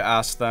you could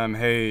ask them,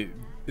 hey,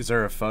 is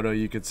there a photo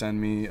you could send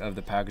me of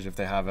the package if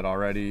they have it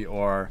already?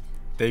 Or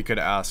they could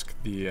ask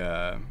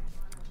the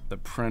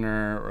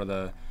printer or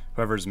the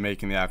whoever's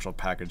making the actual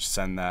package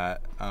send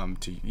that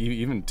to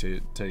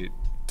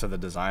the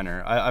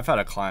designer. I've had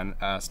a client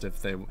asked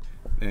if they,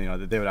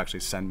 that they would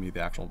actually send me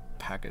the actual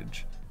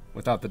package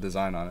without the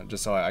design on it,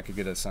 just so I could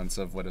get a sense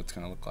of what it's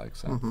going to look like.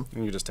 So you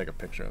can just take a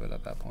picture of it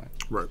at that point.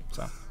 Right.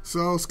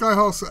 So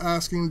Skyhawk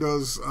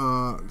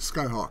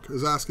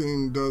is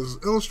asking, does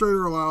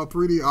Illustrator allow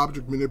 3D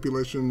object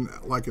manipulation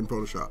like in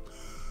Photoshop?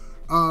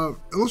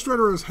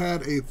 Illustrator has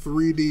had a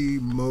 3D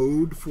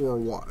mode for a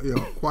while,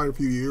 quite a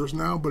few years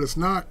now, but it's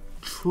not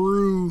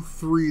true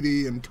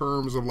 3D in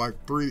terms of like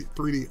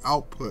 3D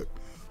output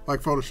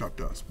like Photoshop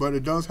does. But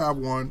it does have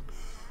one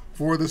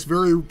for this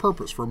very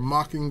purpose, for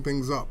mocking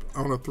things up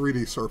on a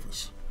 3D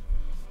surface.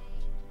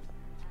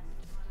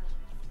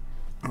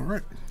 All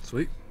right.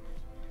 Sweet.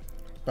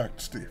 Back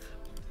to Steve.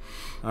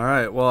 All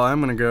right. Well,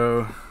 I'm going to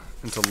go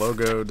into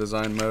logo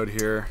design mode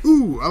here.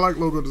 Ooh, I like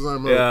logo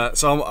design mode. Yeah,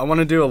 so I want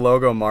to do a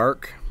logo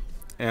mark,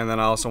 and then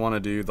I also want to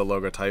do the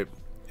logo type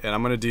and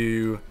I'm gonna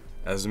do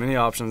as many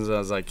options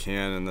as I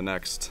can in the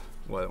next,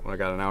 I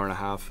got an hour and a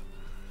half.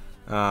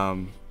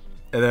 And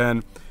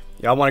then,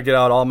 yeah, I want to get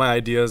out all my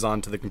ideas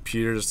onto the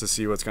computer just to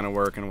see what's gonna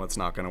work and what's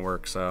not gonna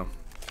work. So,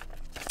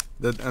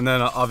 and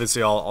then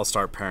obviously I'll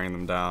start paring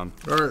them down.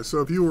 All right,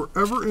 so if you were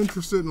ever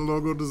interested in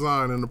logo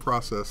design in the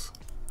process,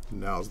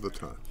 now's the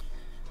time.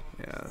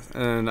 Yeah,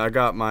 and I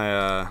got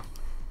my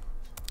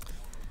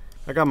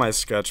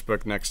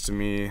sketchbook next to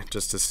me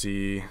just to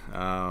see,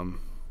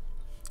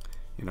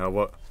 you know,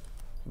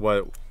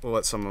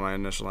 what some of my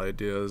initial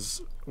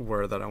ideas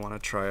were that I want to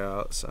try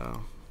out.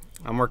 So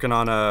I'm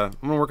gonna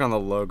work on the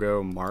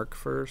logo mark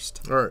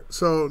first. All right,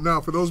 so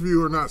now for those of you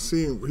who are not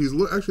seeing, he's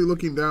actually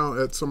looking down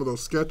at some of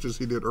those sketches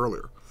he did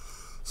earlier.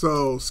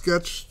 So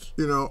sketched,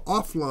 you know,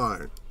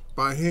 offline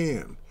by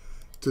hand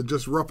to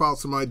just rough out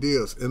some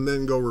ideas and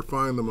then go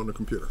refine them on the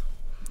computer.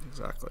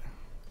 Exactly.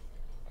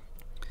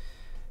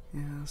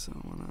 Yeah, so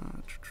I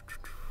wanna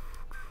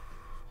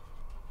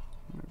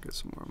get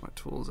some more of my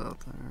tools out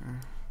there.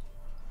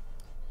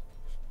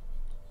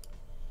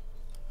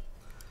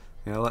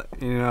 Yeah,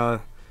 you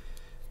know,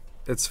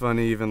 it's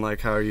funny even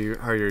like how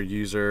your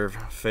user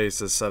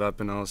face is set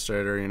up in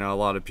Illustrator. You know, a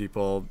lot of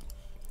people,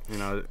 you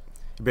know,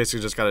 you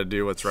basically just got to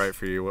do what's right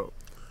for you,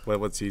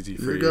 what's easy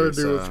for you. You got to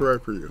do what's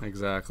right for you.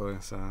 Exactly.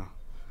 So.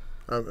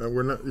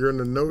 We're not. You're in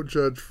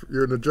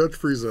the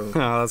judge-free zone.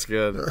 Oh, that's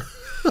good.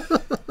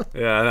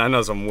 Yeah, I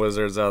know some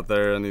wizards out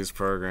there in these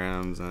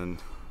programs, and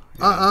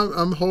yeah.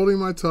 I'm holding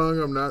my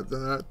tongue. I'm not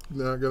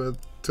gonna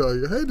tell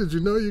you, hey, did you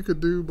know you could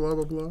do blah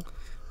blah blah.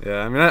 Yeah,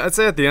 I mean, I'd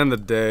say at the end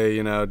of the day,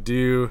 you know,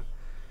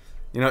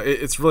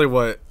 it's really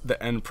what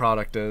the end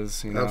product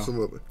is. You know?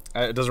 Absolutely.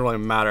 It doesn't really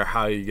matter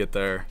how you get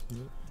there.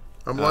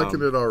 I'm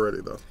liking it already,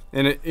 though.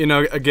 And you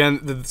know,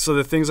 again, so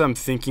the things I'm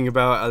thinking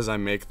about as I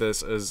make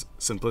this is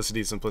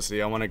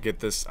simplicity. I want to get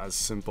this as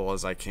simple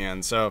as I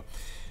can. So,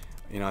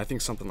 you know, I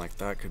think something like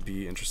that could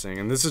be interesting.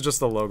 And this is just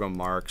the logo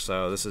mark,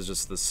 so this is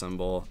just the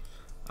symbol.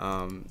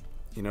 You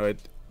know,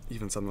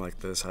 even something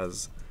like this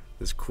has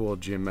this cool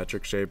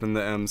geometric shape, and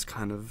the M's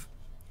kind of,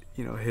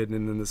 you know,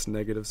 hidden in this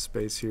negative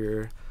space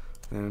here.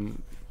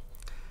 And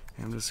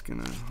I'm just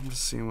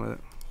seeing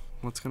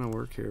what's gonna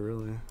work here,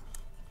 really.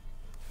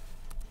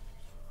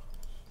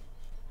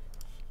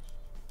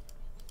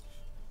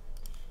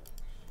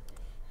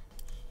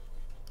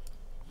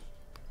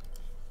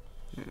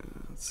 Yeah,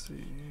 let's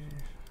see.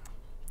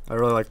 I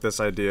really like this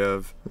idea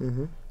of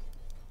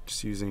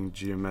just using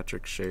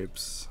geometric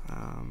shapes.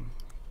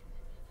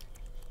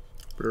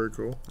 Very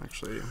cool.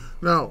 Actually.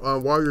 Now,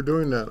 while you're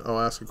doing that, I'll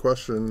ask a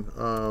question.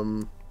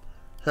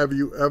 Have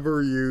you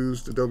ever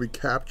used Adobe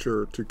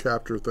Capture to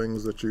capture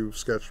things that you've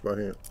sketched by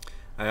hand?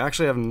 I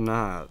actually have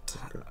not.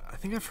 Okay. I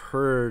think I've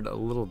heard a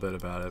little bit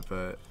about it,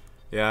 but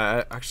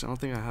yeah, I don't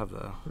think I have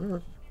though. All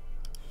right.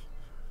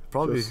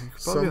 Probably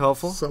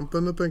helpful.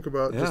 Something to think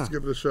about, Yeah. just to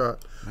give it a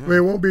shot. Yeah. I mean,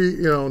 it won't be,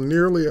 you know,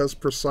 nearly as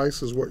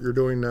precise as what you're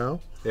doing now.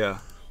 Yeah.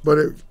 But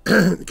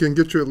it can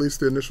get you at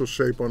least the initial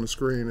shape on the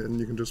screen, and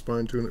you can just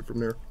fine tune it from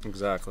there.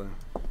 Exactly.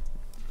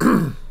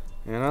 And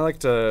I like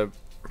to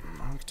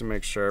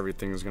make sure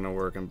everything's gonna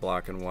work in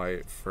black and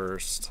white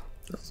first.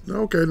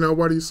 Okay, now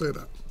why do you say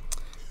that?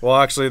 Well,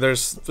 actually,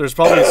 there's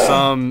probably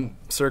some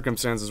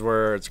circumstances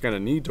where it's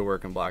gonna need to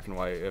work in black and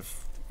white.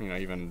 If you know,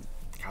 even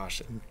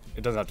gosh,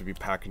 it doesn't have to be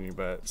packaging,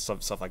 but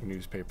stuff like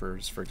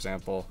newspapers, for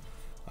example,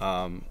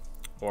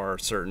 or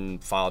certain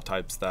file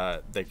types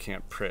that they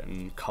can't print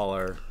in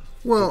color.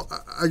 Well,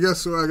 I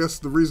guess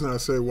the reason I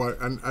say why,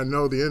 I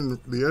know the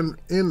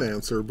end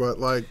answer, but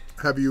like,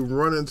 have you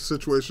run into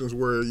situations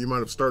where you might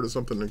have started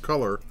something in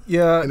color,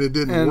 yeah, and it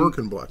didn't work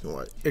in black and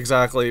white?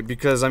 Exactly,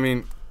 because I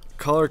mean,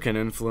 color can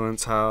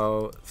influence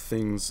how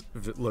things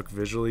look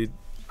visually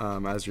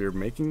as you're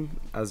making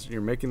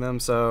them.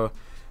 So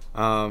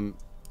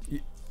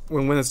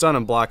when it's done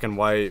in black and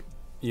white,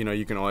 you know,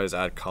 you can always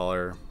add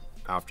color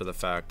after the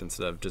fact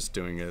instead of just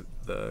doing it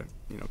the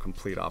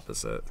complete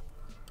opposite.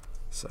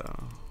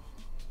 So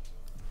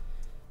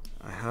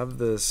I have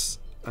this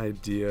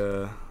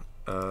idea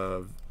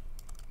of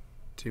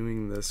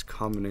doing this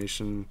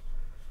combination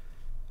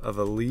of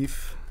a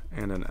leaf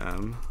and an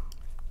M.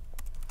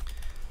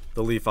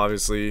 The leaf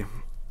obviously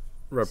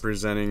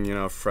representing, you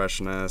know,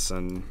 freshness,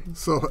 and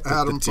so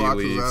Adam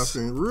Fox is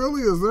asking,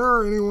 really, is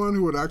there anyone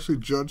who would actually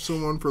judge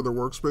someone for their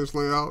workspace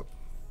layout?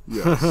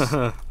 Yes.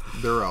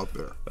 They're out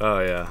there. Oh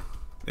yeah.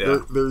 Yeah.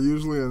 They're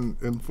usually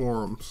in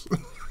forums.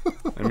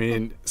 I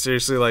mean,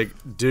 seriously, like,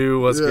 do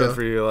what's good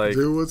for you. Like,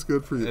 do what's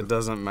good for you. It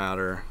doesn't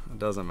matter. It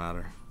doesn't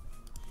matter.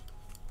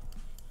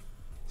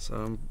 So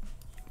I'm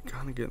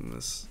kind of getting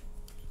this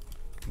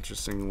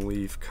interesting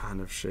leaf kind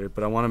of shape,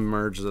 but I want to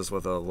merge this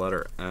with a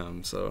letter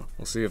M. So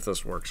we'll see if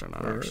this works or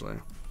not. All actually,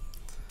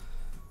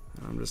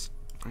 right.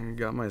 I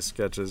got my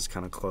sketches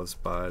kind of close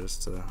by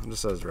just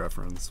as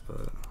reference,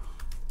 but.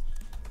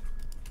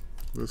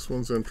 This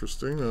one's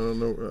interesting. I don't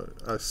know.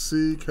 I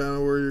see kind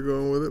of where you're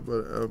going with it,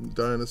 but I'm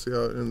dying to see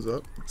how it ends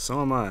up.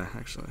 So am I,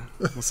 actually.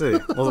 We'll see.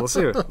 We'll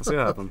see. We'll see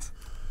what happens.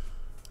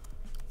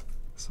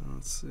 So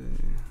let's see.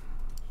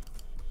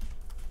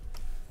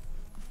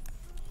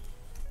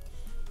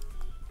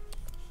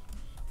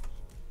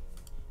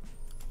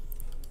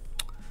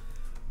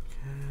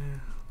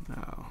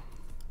 Now,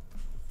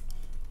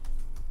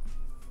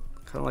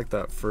 kind of like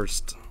that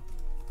first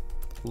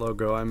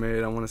logo I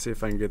made, I want to see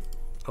if I can get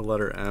a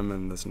letter M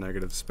in this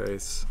negative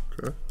space.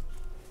 Okay.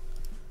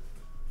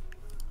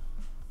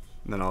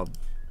 And then I'll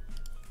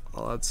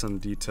add some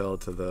detail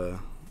to the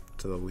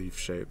leaf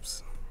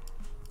shapes.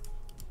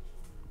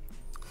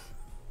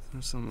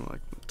 There's something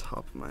like the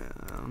top of my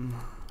M.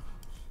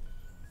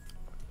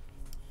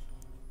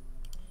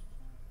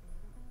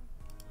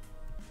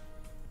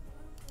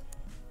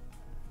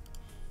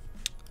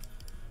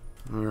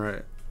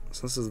 Alright,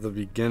 so this is the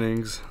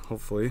beginnings,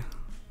 hopefully.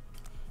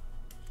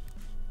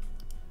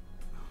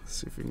 Let's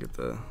see if we can get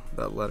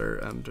that letter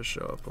M to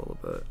show up a little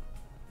bit.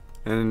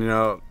 And you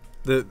know,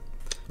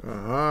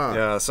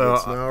 yeah, so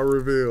it's now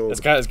revealed.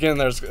 It's getting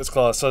there, it's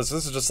close. So this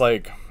is just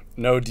like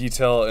no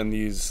detail in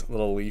these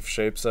little leaf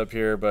shapes up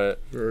here,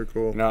 but very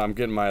cool. You know, I'm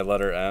getting my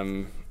letter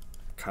M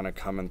kind of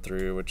coming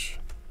through, which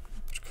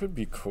could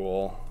be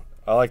cool.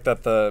 I like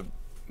that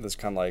this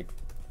kind of like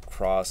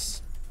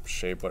cross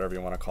shape, whatever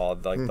you want to call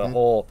it, like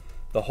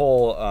the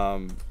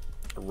whole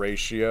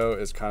ratio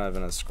is kind of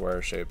in a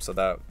square shape, so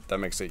that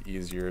makes it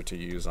easier to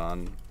use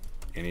on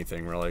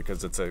anything really,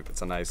 because it's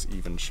a nice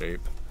even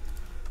shape.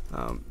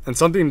 And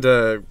something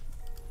that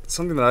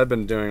I've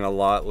been doing a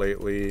lot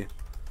lately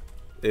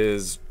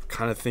is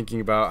kind of thinking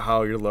about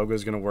how your logo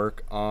is going to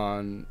work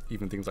on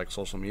even things like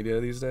social media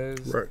these days.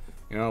 Right.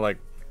 You know, like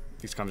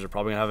these companies are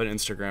probably going to have an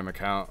Instagram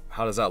account.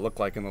 How does that look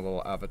like in the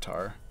little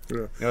avatar? Yeah.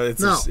 You know, it's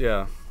now, just,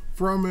 yeah.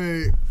 From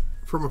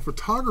a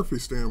photography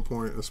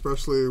standpoint,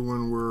 especially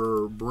when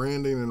we're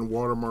branding and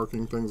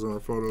watermarking things on our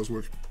photos,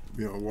 which,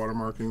 you know,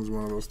 watermarking is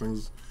one of those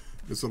things,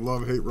 it's a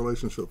love-hate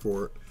relationship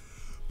for it.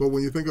 But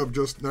when you think of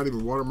just not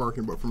even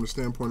watermarking, but from the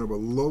standpoint of a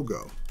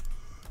logo,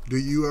 do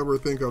you ever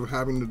think of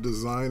having to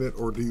design it,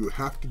 or do you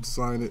have to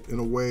design it in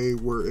a way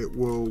where it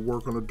will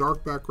work on a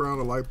dark background,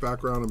 a light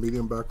background, a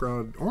medium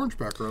background, an orange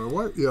background, a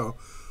white, you know,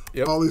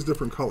 Yep. all these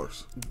different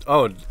colors?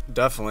 Oh,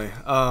 definitely.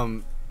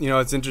 You know,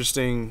 it's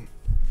interesting.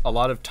 A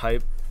lot of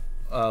type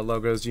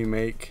logos you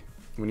make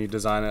when you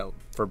design it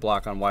for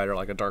black on white or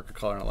like a darker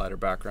color and a lighter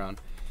background,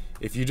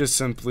 if you just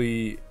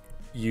simply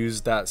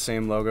use that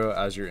same logo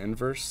as your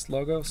inverse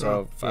logo,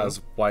 so as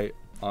white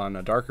on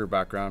a darker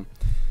background,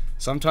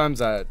 sometimes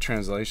that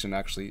translation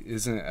actually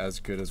isn't as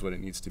good as what it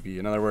needs to be.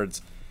 In other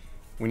words,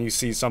 when you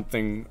see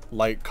something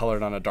light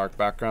colored on a dark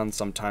background,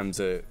 sometimes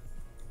it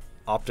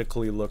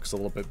optically looks a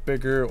little bit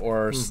bigger,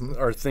 or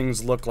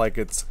things look like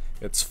it's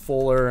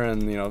fuller,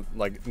 and you know,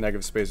 like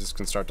negative spaces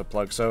can start to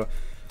plug. So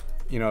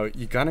you know,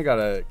 you kind of got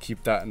to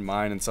keep that in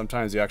mind, and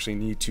sometimes you actually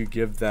need to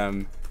give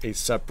them a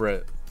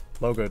separate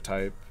logo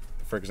type,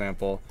 for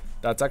example,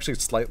 that's actually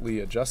slightly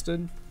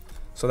adjusted,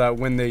 so that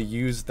when they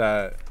use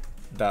that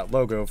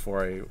logo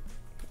for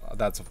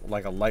that's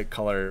like a light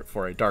color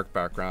for a dark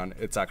background,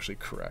 it's actually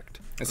correct,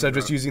 instead of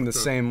just using the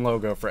same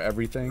logo for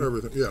everything.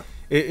 Yeah.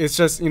 It's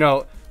just, you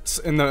know,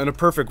 in a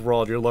perfect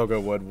world, your logo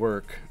would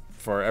work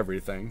for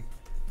everything.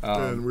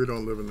 And we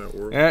don't live in that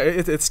world. Yeah,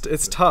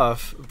 it's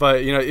tough,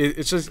 but you know,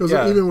 it's just, because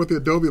even with the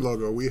Adobe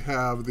logo, we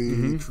have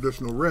the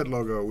traditional red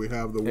logo, we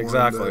have the one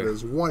that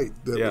is white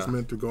that is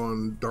meant to go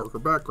on darker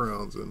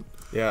backgrounds, and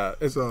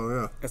it's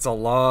a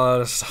lot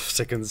of stuff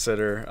to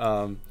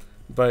consider.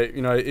 But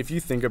you know, if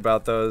you think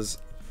about those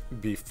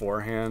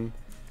beforehand,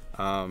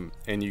 and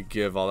you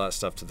give all that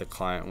stuff to the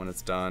client when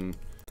it's done,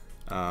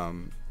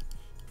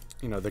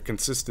 you know, the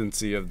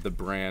consistency of the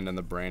brand and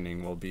the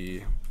branding will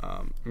be,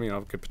 you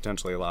know, could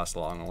potentially last a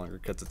lot longer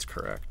because it's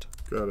correct.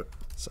 Got it.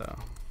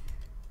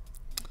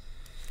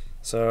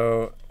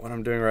 So what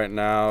I'm doing right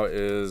now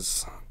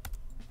is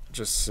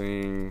just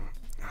seeing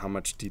how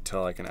much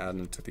detail I can add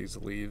into these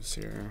leaves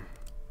here.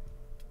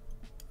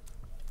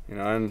 You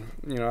know, and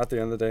you know, at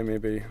the end of the day,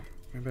 maybe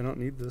I don't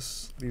need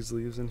these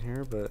leaves in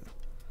here, but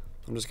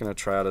I'm just gonna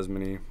try out as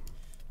many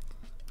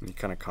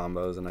kind of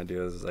combos and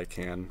ideas as I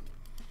can.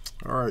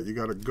 All right, you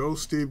got a Go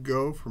Steve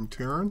Go from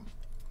Taryn.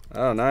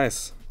 Oh,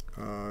 nice.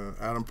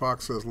 Adam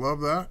Fox says,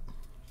 love that.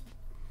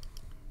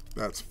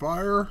 That's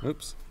fire.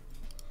 Oops.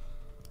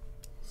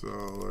 So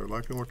they're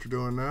liking what you're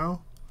doing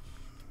now.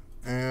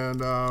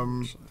 And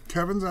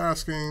Kevin's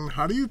asking,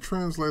 how do you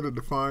translate a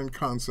defined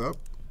concept,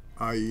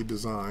 i.e.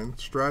 design,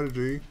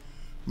 strategy,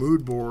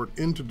 mood board,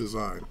 into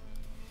design?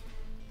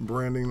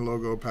 Branding,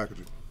 logo,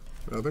 packaging.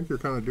 And I think you're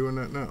kind of doing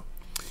that now.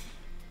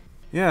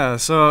 Yeah,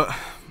 so,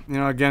 you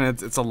know, again,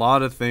 it's a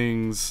lot of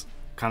things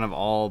kind of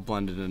all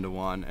blended into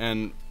one.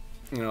 And,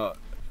 you know,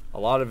 a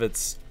lot of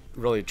it's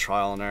really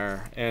trial and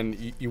error.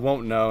 And you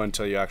won't know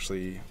until you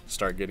actually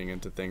start getting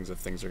into things if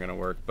things are going to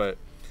work. But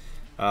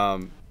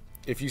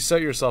if you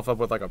set yourself up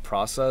with like a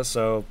process,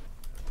 so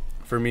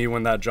for me,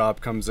 when that job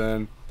comes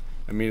in,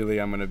 immediately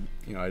I'm going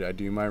to, you know, I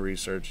do my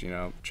research, you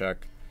know,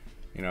 check,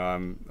 you know,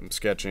 I'm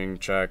sketching,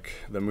 check,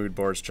 the mood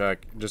boards,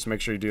 check. Just make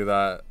sure you do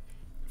that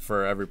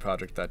for every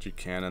project that you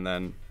can, and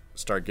then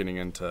start getting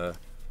into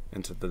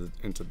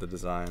the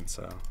design.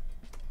 So.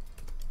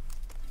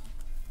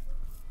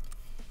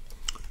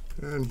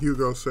 And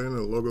Hugo's saying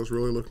the logo's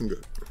really looking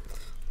good.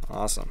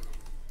 Awesome.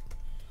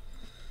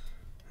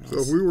 So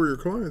if we were your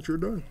clients, you're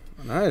done.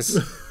 Nice.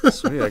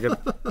 Sweet. I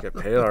get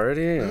paid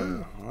already.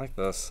 Yeah. I like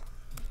this.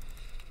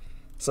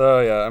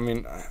 So yeah, I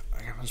mean,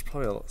 there's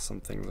probably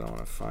some things I want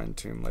to fine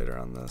tune later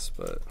on this,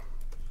 but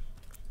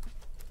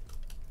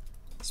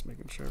just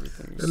making sure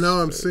everything's. And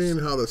now I'm seeing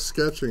how the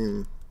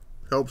sketching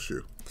helps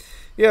you.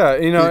 Yeah,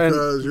 you know,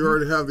 because you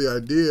already have the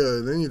idea,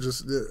 and then you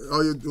just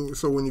all you do.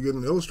 So when you get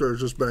an Illustrator,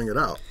 just bang it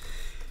out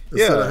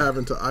instead of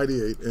having to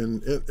ideate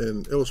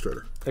in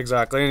Illustrator.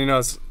 Exactly, and you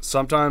know,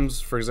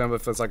 sometimes, for example,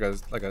 if it's like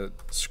a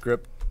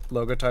script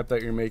logo type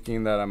that you're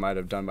making that I might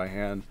have done by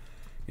hand,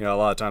 you know, a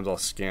lot of times I'll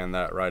scan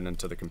that right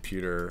into the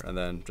computer and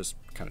then just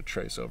kind of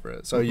trace over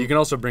it. So you can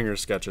also bring your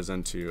sketches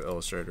into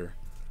Illustrator,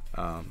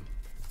 and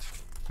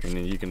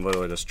you can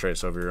literally just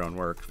trace over your own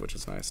work, which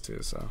is nice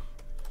too. So.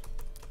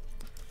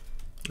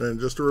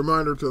 And just a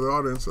reminder to the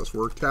audience, that's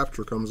where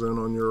Capture comes in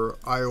on your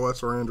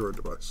iOS or Android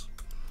device.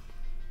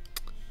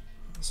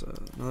 So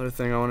another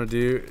thing I want to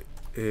do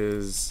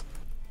is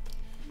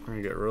we're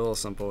going to get real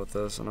simple with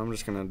this, and I'm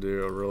just going to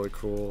do a really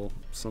cool,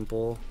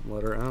 simple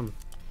letter M.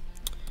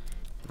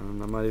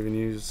 And I might even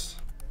use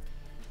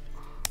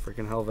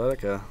freaking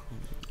Helvetica.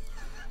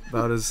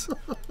 About as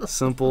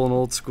simple and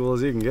old school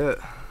as you can get.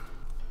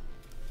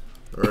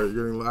 All right, you're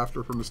getting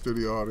laughter from the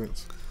studio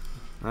audience.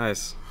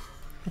 Nice.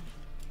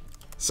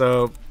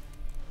 So,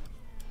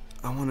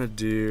 I want to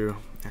do,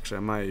 actually I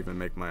might even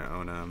make my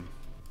own M.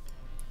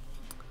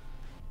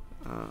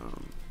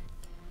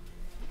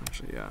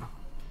 Actually, yeah.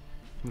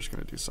 I'm just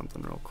going to do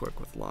something real quick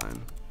with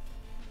line.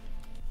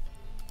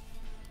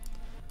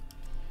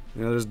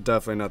 You know, there's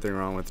definitely nothing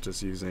wrong with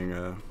just using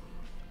a,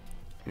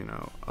 you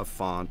know, a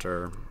font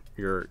or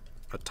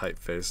a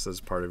typeface as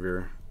part of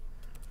your...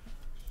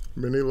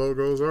 Many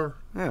logos are.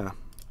 Yeah.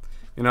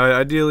 You know,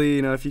 ideally,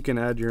 you know, if you can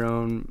add your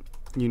own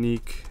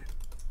unique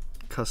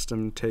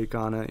custom take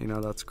on it, you know,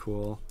 that's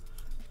cool.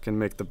 Can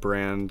make the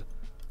brand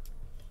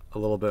a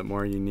little bit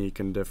more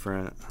unique and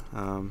different.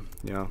 You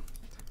know,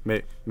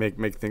 make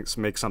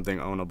something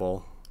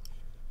ownable.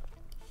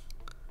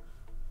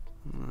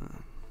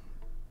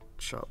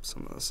 Chop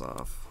some of this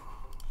off.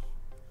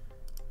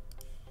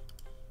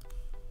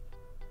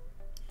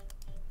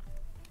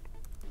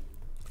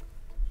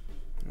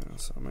 Yeah,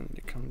 so I'm gonna need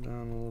to come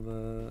down a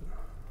little bit.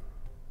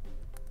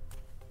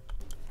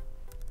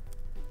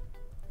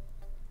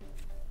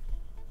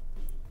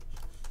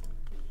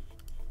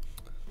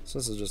 So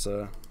this is just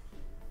a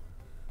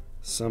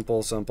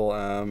simple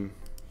M.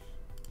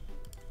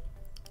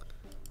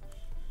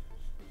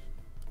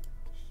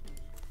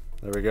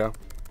 There we go.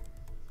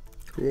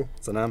 Cool.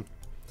 It's an M.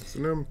 It's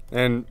an M.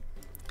 And,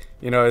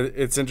 you know,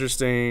 it's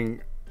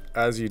interesting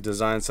as you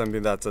design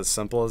something that's as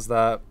simple as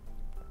that,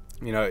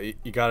 you know,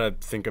 you got to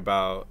think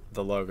about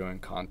the logo in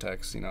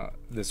context. You know,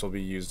 this will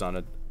be used on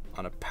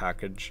a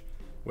package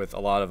with a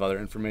lot of other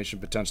information,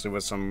 potentially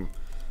with some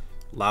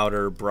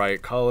louder,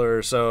 bright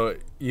color. So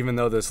even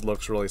though this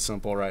looks really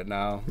simple right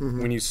now,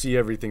 when you see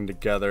everything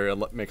together,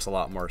 it makes a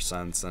lot more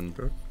sense. And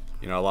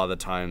you know, a lot of the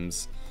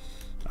times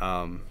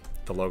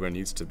the logo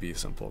needs to be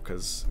simple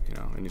because, you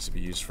know, it needs to be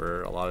used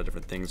for a lot of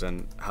different things.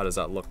 And how does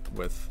that look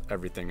with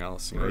everything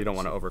else? You know, you don't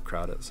want to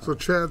overcrowd it. So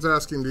Chad's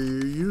asking, do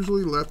you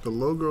usually let the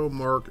logo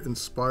mark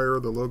inspire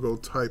the logo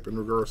type in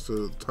regards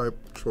to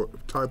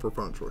type or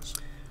font choice?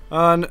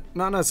 Not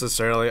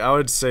necessarily. I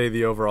would say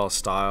the overall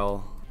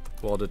style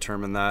will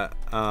determine that.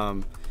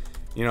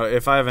 You know,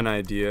 if I have an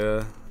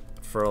idea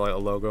for like a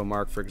logo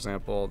mark, for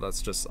example,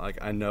 that's just like,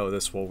 I know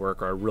this will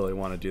work, or I really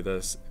want to do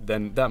this,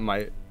 then that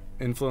might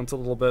influence a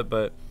little bit.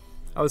 But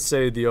I would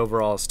say the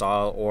overall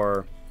style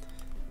or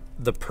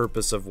the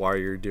purpose of why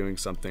you're doing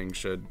something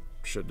should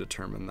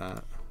determine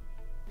that.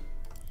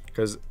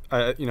 Because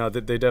you know,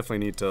 they definitely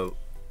need to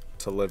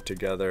live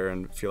together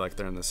and feel like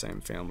they're in the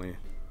same family.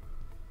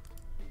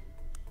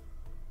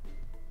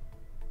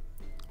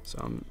 So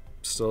I'm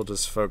still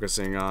just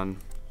focusing on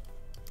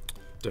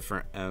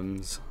different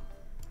M's.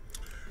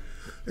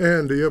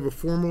 And do you have a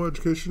formal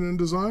education in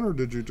design, or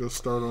did you just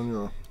start on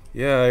your own?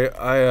 Yeah,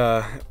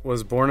 I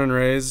was born and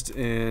raised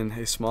in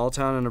a small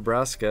town in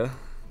Nebraska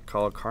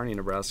called Kearney,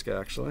 Nebraska,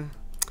 actually.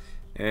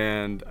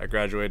 And I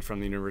graduated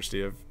from the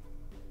University of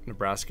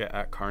Nebraska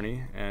at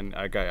Kearney, and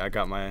I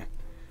got my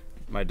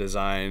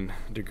design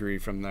degree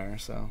from there.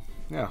 So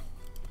yeah,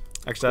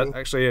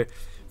 actually,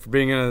 for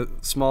being in a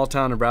small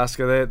town,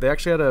 Nebraska, they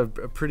actually had a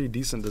pretty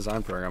decent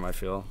design program, I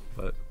feel.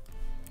 But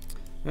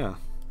yeah,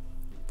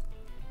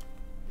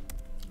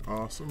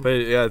 awesome. But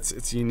yeah,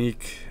 it's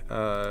unique.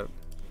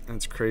 And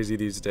it's crazy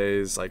these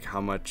days, like how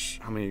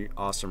many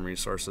awesome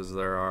resources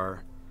there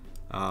are.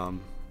 You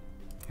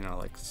know,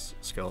 like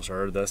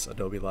Skillshare, or this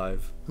Adobe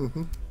Live,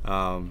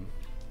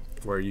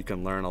 where you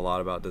can learn a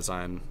lot about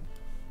design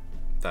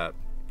that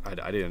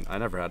I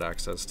never had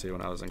access to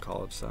when I was in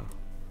college. So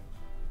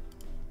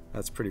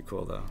that's pretty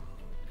cool, though.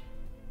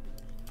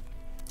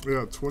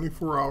 Yeah,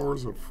 24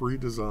 hours of free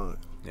design.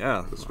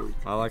 Yeah, this week.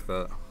 I like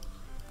that.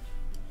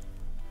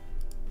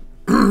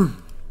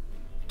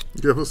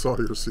 Give us all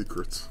your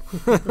secrets.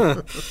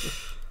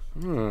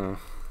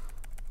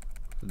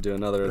 Do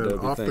another Adobe and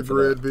Off thing the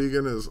Grid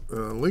Vegan is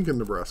Lincoln,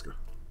 Nebraska.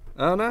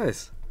 Oh,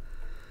 nice.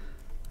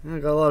 Yeah, I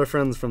got a lot of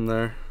friends from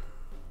there.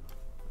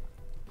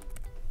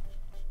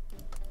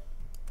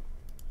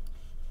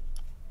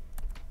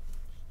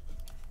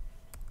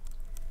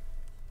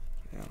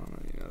 Yeah, I don't know,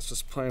 you know, it's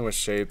just playing with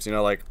shapes, you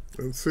know, like.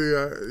 And see,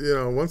 you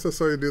know, once I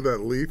saw you do that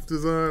leaf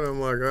design, I'm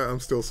like, I'm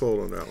still sold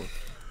on that one.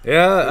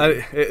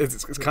 Yeah,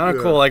 it's kind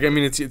of cool. Like, I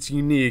mean, it's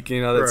unique,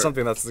 you know, that's Right.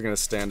 something that's going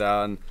to stand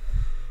out. And,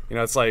 you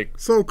know, it's like.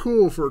 So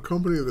cool for a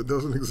company that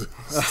doesn't exist.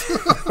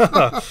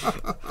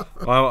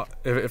 Well,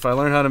 if I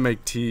learn how to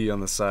make tea on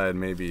the side,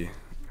 maybe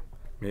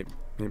I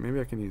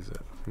can use it.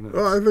 Who knows?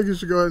 Well, I think you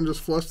should go ahead and just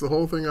flush the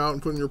whole thing out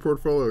and put in your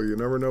portfolio. You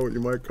never know what you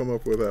might come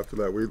up with after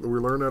that. We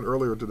learned that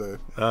earlier today.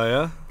 Oh,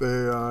 yeah?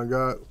 They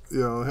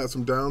had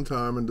some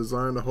downtime and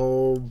designed a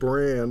whole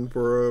brand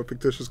for a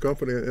fictitious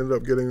company and ended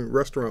up getting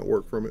restaurant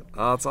work from it.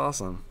 Oh, that's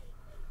awesome.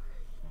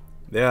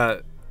 Yeah,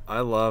 I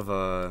love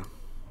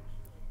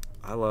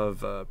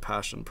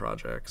passion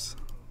projects.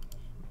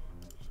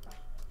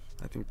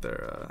 I think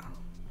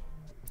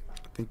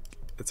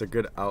it's a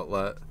good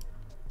outlet.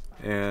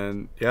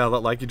 And yeah,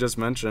 like you just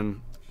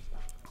mentioned,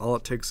 all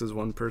it takes is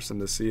one person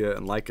to see it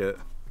and like it,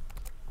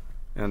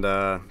 and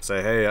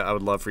say, hey, I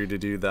would love for you to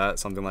do that,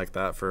 something like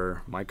that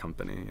for my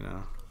company, you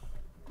know.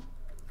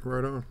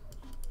 Right on.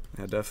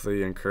 Yeah,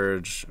 definitely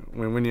encourage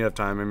when you have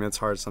time. I mean, it's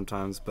hard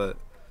sometimes, but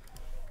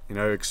you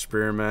know,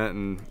 experiment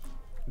and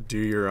do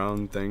your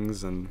own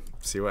things and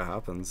see what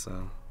happens.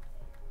 So,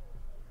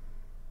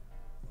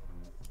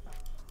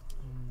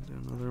 do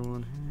another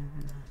one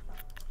here.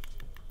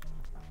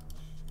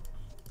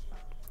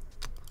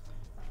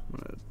 I'm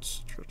gonna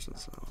stretch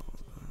this out a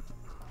little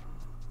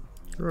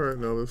bit. All right,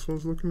 now this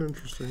one's looking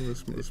interesting.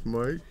 This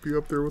might be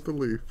up there with the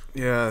leaf.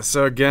 Yeah.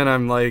 So again,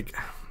 I'm like,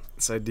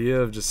 this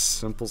idea of just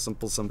simple.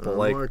 I'm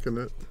like, liking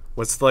it.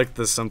 what's like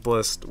the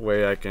simplest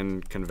way I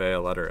can convey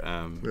a letter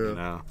M? Yeah. You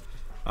know,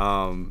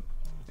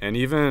 and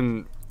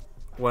even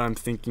what I'm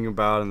thinking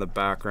about in the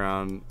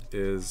background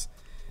is,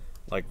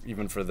 like,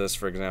 even for this,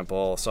 for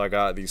example. So I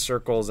got these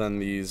circles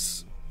and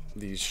these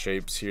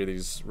shapes here,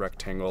 these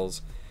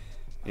rectangles.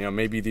 You know,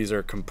 maybe these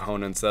are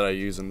components that I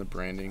use in the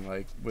branding,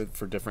 like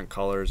for different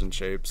colors and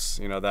shapes.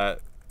 You know,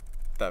 that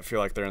feel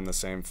like they're in the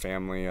same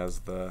family as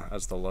the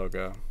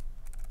logo.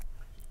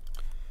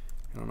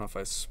 I don't know if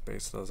I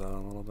space those out a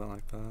little bit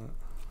like that.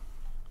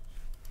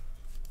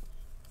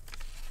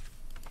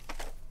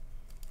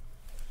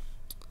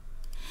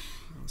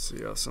 Let's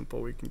see how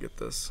simple we can get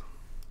this.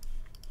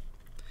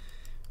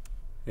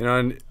 You know,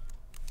 and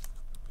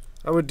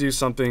I would do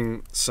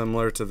something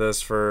similar to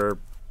this for,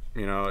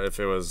 you know, if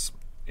it was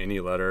any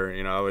letter.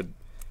 You know,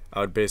 I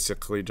would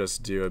basically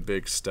just do a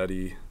big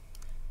study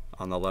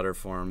on the letter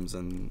forms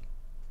and,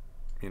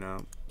 you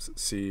know,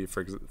 see,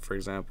 for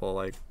example,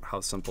 like,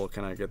 how simple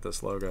can I get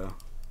this logo?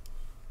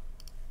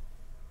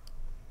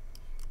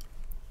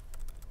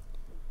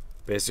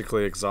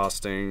 Basically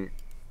exhausting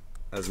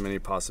as many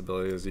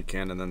possibilities as you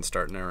can and then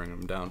start narrowing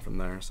them down from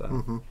there. So,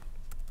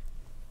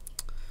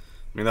 I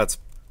mean, that's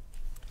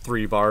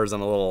 3 bars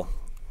and a little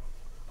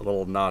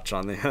notch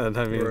on the end.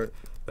 I mean,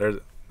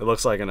 it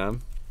looks like an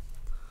M.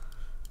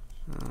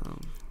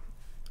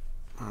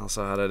 I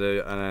also had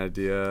an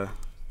idea.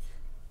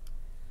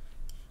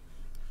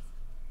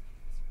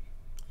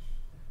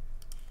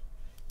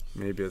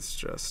 Maybe it's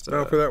just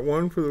now for that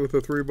one with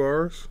the 3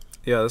 bars.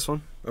 Yeah, this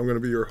one. I'm going to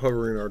be your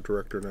hovering art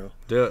director now.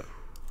 Do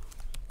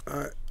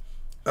it.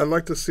 I'd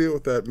like to see it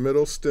with that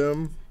middle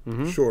stem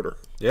shorter.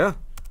 Yeah,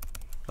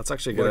 that's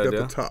actually a good idea.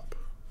 Like at the top.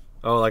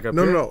 Oh, like up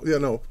no, here? No, yeah,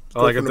 no.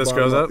 Oh, like if this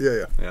goes up?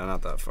 Yeah. Yeah,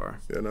 not that far.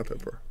 Yeah, not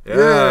that far. Yeah,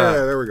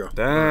 there we go.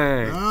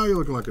 Dang. Now you're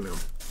looking like an M.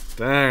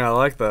 Dang, I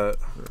like that.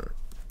 Right.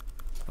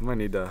 I might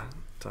need to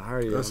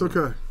hire you. That's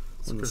okay.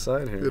 On the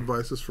side here. The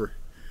advice is free.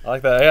 I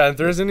like that. Yeah, if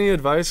there's any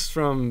advice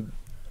from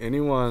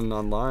anyone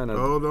online,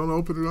 don't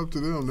open it up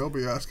to them. They'll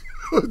be asking.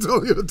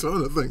 Tell you a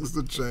ton of things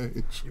to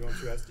change. You want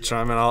to ask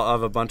chime in. I'll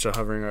have a bunch of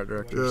hovering art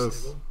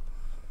directors. Yes.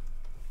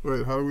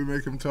 Wait, how do we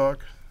make him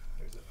talk?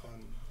 There's it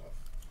on.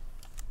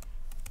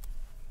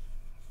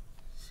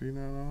 See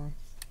that on?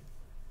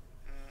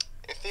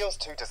 It feels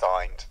too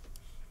designed.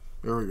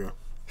 There we go.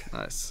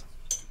 Nice.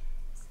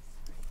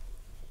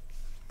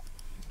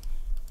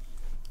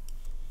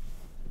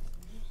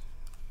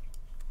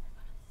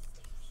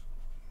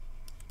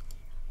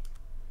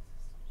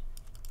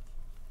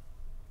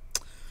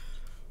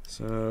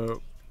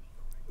 So,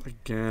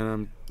 again,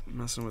 I'm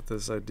messing with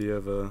this idea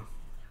of a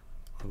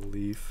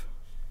leaf.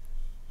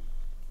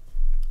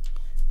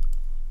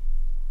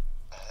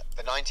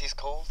 The 90s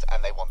called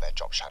and they want their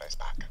job shadows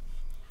back.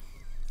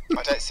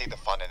 I don't see the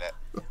fun in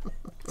it.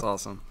 It's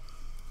awesome.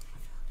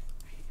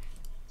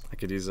 I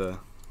could use a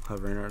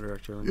hovering art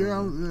director. Yeah,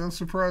 I'm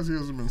surprised he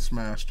hasn't been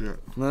smashed yet.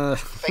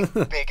 Think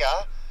bigger,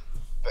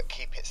 but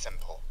keep it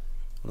simple.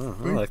 Oh,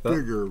 I Think like that.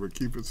 bigger, but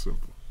keep it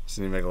simple. Just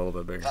need to make it a little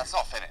bit bigger. That's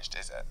not finished,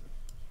 is it?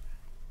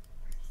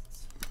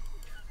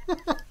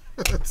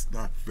 That's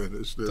not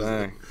finished, is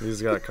Dang, you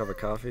just got a cup of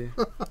coffee?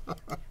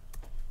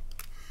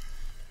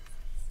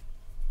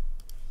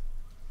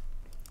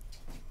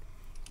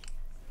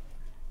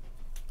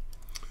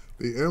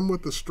 The M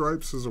with the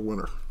stripes is a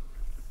winner.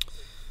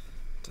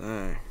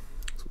 Dang.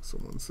 That's what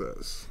someone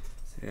says.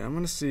 Yeah, I'm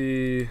gonna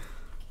see.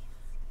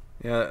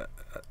 Yeah,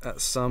 at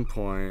some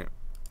point,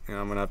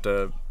 I'm gonna have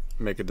to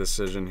make a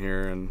decision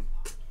here, and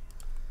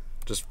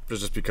just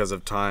because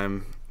of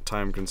time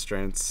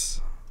constraints.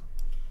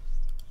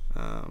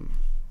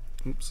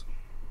 Oops.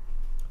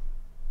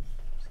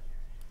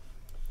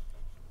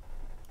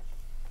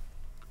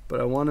 But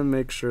I want to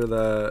make sure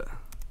that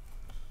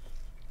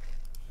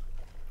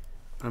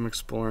I'm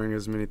exploring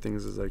as many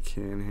things as I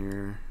can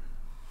here.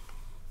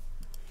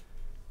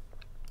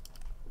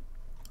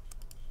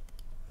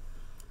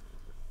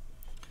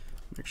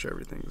 Make sure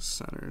everything's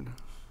centered.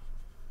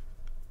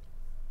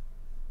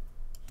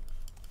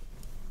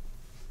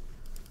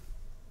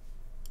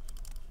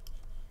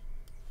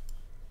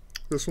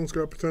 This one's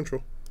got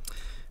potential.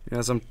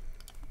 Yeah, so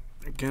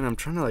I'm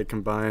trying to like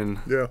combine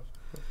Yeah.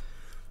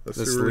 Let's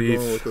this see where leaf, you're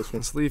going with this one.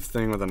 this leaf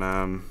thing with an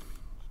M.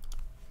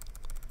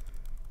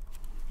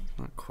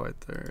 Not quite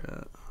there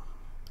yet.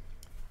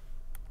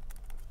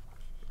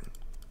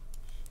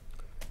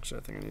 Actually,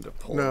 I think I need to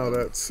pull Now it in.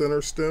 that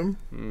center stem.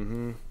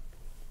 Mm-hmm.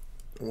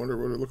 I wonder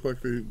what it looked like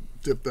if you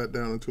dip that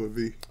down into a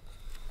V.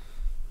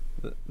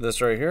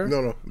 This right here?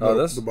 No. Oh,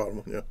 this? The bottom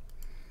one, yeah.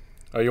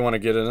 Oh, you want to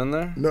get it in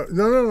there? No.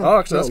 Oh,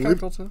 actually, that's No, kind of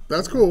cool too.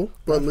 That's cool,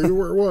 but leave it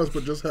where it was,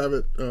 but just have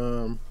it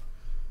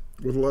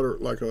with a letter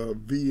like a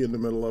V in the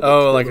middle of it.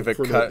 Oh, like if it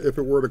cut. If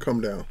it were to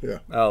come down, yeah.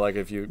 Oh, like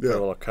if you put a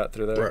little cut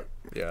through there? Right.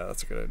 Yeah,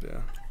 that's a good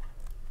idea.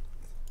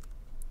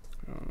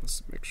 Oh,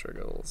 let's make sure I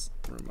got a little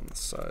room on the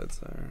sides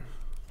there.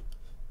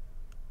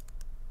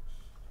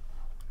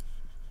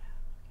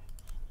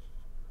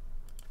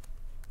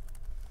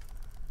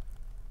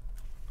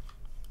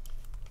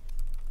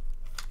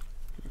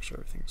 Make sure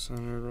everything's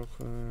centered real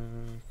quick.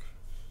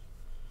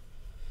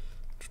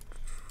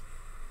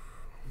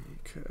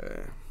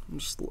 Okay,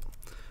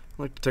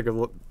 I like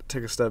to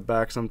take a step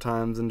back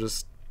sometimes and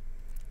just,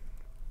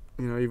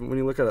 even when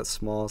you look at it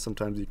small,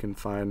 sometimes you can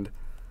find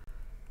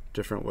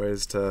different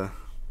ways to,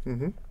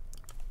 even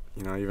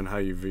how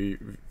you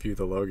view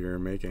the logo you're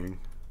making.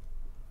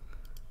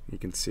 You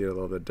can see it a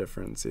little bit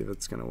different and see if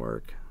it's gonna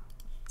work.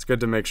 It's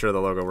good to make sure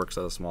the logo works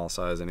at a small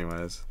size,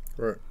 anyways.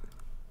 Right.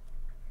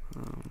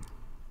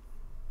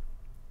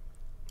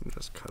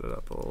 Just cut it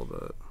up a little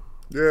bit.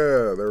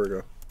 Yeah, there we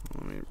go.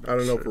 I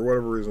don't know, for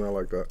whatever reason I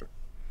like that.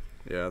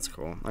 Yeah, that's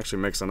cool. Actually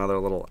makes another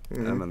little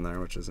M in there,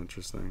 which is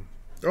interesting.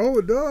 Oh,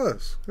 it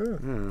does. Yeah.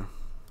 Yeah.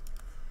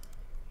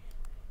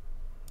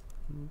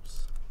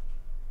 Oops.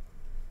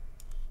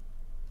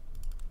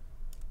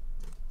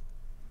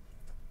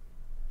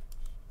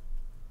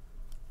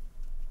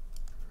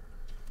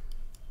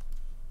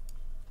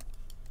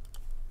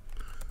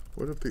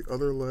 What if the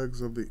other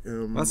legs of the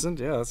M That's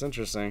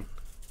interesting.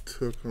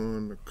 took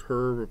on the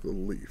curve of the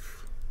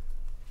leaf?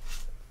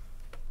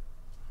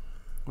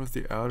 What if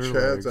the outer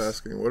Chad's legs?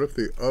 asking, what if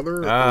the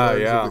other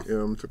legs yeah. of the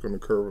M took on the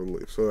curve of the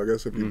leaf? So I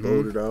guess if you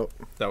bowed it out.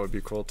 That would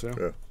be cool too.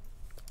 Yeah.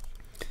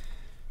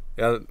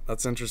 Yeah,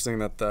 that's interesting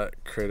that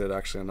created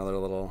actually a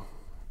little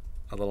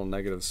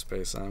negative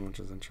space on, which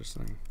is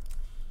interesting.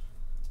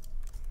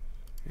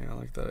 Yeah, I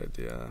like that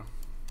idea.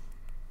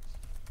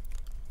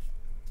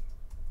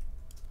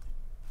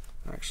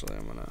 Actually,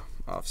 I'm gonna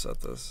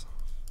offset this.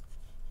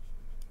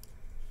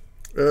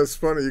 Yeah, it's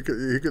funny. You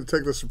could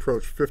take this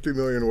approach 50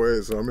 million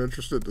ways. So I'm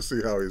interested to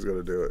see how he's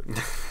going to do it.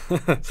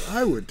 So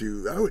I would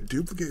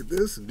duplicate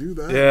this and do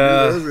that.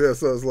 Yeah. And do this. Yeah.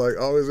 So it's like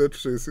always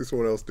interesting to see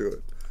someone else do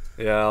it.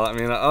 Yeah, I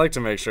mean, I like to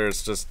make sure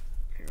it's just,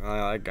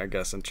 I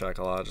guess, and check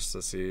a lot just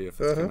to see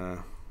if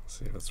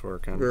it's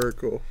working. Very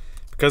cool.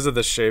 Because of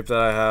the shape that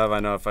I have,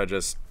 I know if I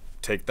just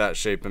take that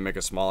shape and make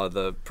it smaller,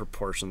 the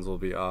proportions will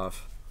be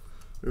off.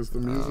 Is the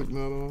music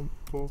not on,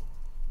 Paul?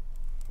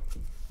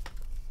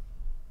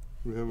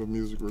 We have a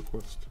music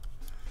request.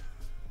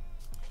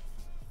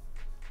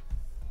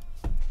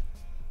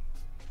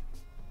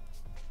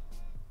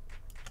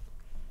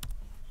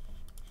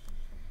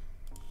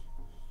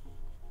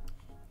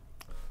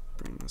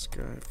 Bring this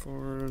guy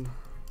forward.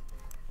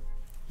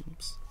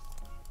 Oops.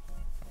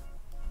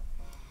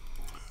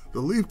 The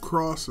leaf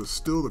cross is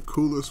still the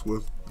coolest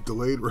with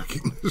delayed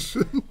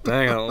recognition.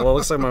 Dang it. Well, it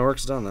looks like my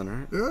work's done then,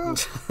 right? Yeah.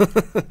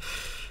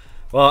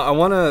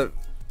 Well,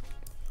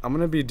 I'm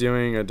gonna be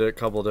doing a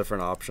couple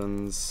different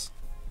options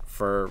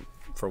for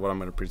what I'm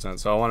gonna present.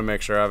 So I want to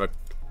make sure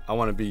I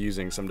want to be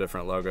using some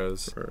different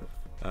logos. Right.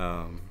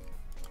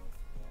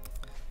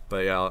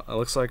 But yeah, it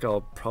looks like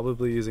I'll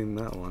probably be using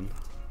that one.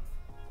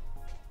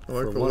 I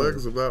like the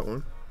legs of that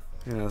one.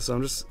 Yeah, so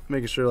I'm just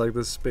making sure like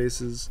this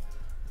space is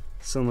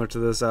similar to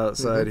this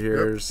outside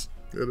here. Yep.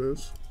 It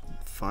is.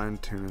 Fine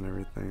tuning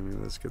everything.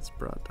 Maybe this gets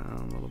brought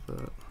down a little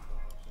bit.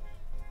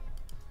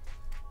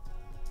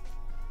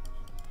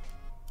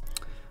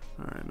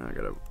 Alright, now I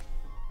gotta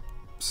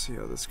see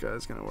how this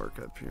guy's gonna work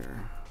up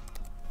here.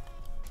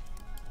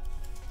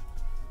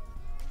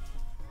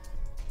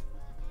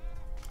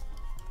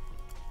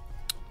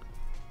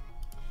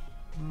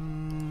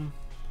 I'm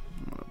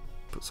gonna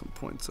put some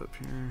points up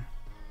here.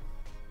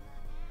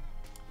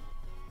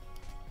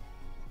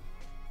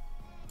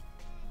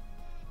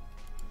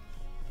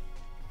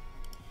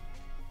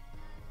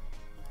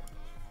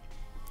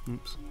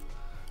 Oops.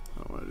 I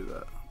don't want to do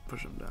that.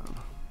 Push them down.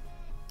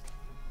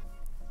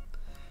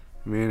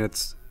 I mean,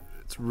 it's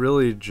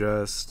really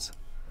just,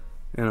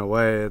 in a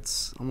way,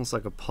 it's almost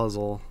like a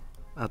puzzle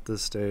at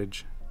this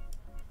stage.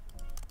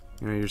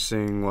 You know, you're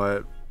seeing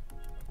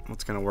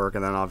what's going to work,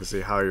 and then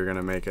obviously how you're going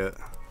to make it.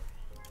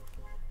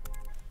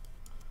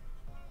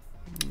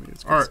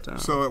 All right,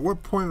 so at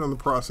what point in the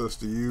process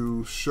do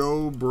you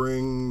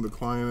bring the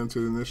client into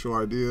the initial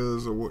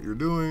ideas of what you're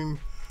doing,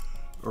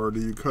 or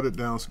do you cut it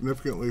down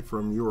significantly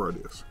from your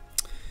ideas?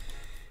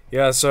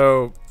 Yeah,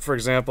 so for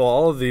example,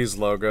 all of these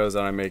logos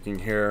that I'm making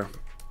here,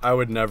 I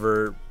would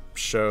never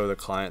show the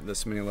client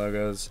this many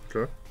logos.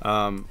 Okay.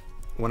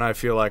 When I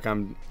feel like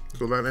I'm...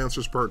 So that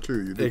answers part 2.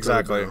 You did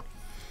exactly. cut it down.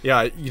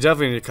 Yeah, you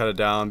definitely need to cut it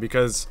down,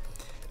 because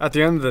at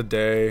the end of the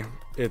day,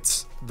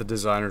 it's the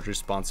designer's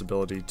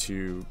responsibility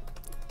to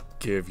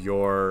give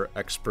your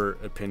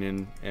expert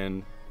opinion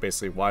and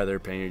basically why they're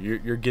paying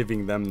you. You're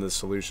giving them the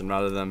solution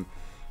rather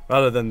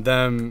than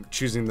them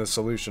choosing the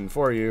solution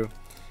for you.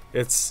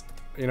 It's,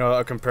 you know,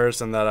 a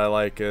comparison that I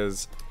like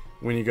is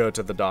when you go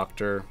to the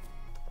doctor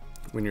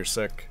when you're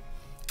sick,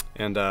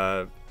 and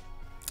the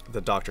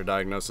doctor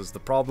diagnoses the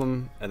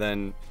problem, and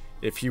then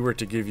if he were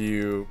to give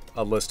you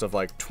a list of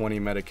like 20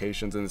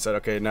 medications and said,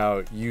 okay,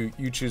 now you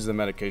choose the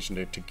medication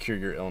to cure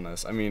your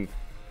illness, I mean,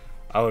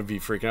 I would be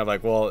freaking out,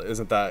 like, well,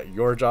 isn't that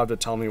your job to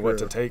tell me what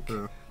to take?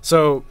 Yeah.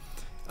 So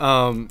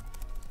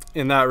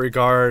in that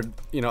regard,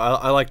 you know,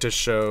 I like to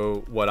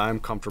show what I'm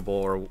comfortable,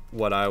 or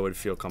what I would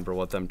feel comfortable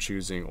with them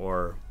choosing,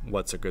 or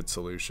what's a good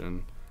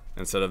solution,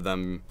 instead of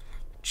them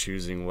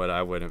choosing what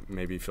I wouldn't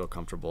maybe feel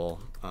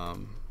comfortable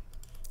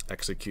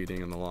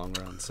executing in the long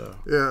run. So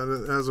yeah,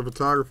 as a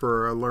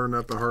photographer, I learned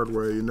that the hard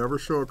way. You never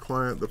show a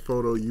client the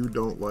photo you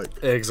don't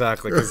like.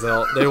 Exactly, because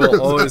they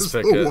will always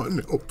pick it. One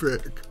they'll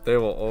pick. They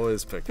will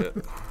always pick it.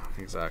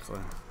 Exactly.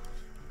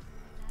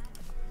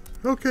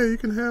 Okay, you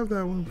can have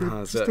that one,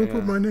 but just don't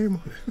put my name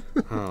on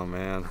it. Oh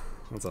man,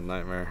 that's a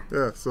nightmare.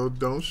 Yeah, so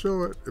don't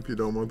show it if you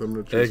don't want them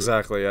to choose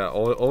exactly, yeah.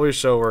 Always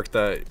show work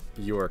that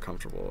you are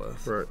comfortable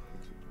with. Right.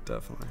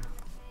 Definitely.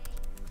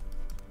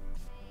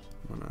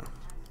 I'm gonna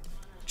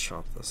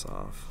chop this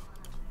off.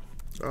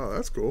 Oh,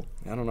 that's cool.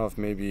 I don't know if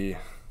maybe...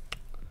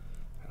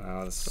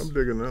 I'm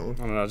digging that one.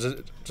 I don't know,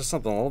 just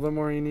something a little bit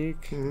more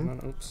unique.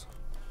 Mm-hmm. Oops.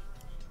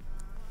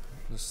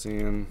 Just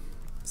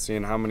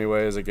seeing how many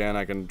ways, again,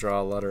 I can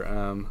draw a letter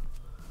M.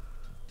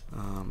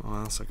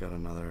 I also got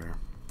another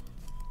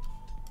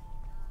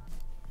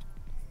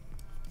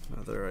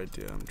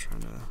idea I'm trying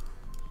to...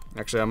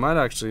 Actually, I might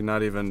actually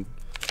not even...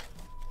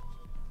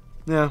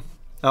 Yeah,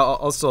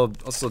 I'll still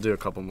do a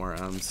couple more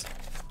M's.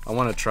 I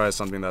want to try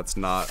something that's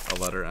not a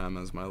letter M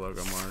as my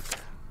logo mark.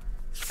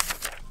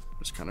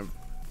 Just kind of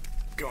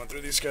going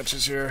through these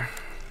sketches here.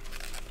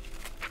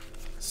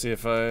 See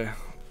if I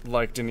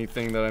liked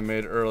anything that I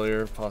made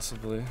earlier,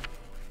 possibly.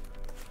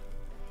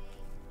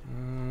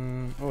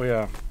 Oh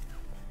yeah,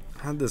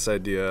 I had this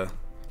idea.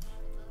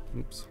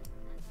 Oops.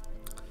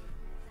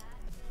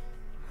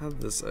 Had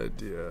this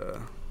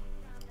idea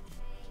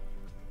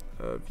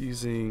of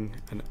using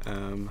an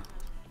M.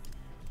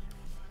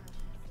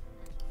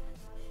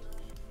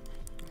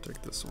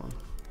 Take this one.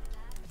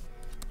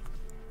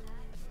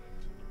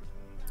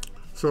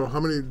 So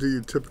how many do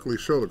you typically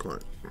show the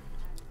client?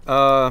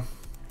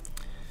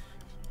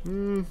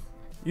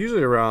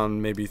 Usually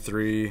around maybe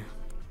 3. You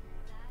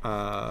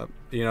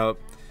know,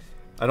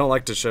 I don't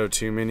like to show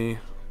too many,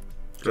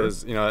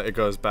 because you know, it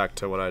goes back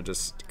to what I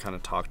just kind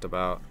of talked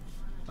about.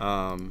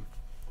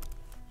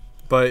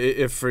 But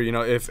if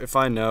if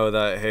I know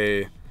that,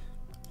 hey,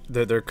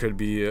 that there could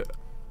be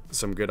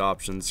some good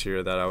options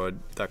here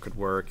that could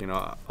work, you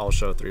know, I'll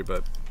show 3.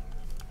 But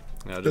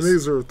you know, and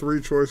these are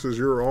 3 choices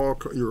you're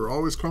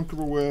always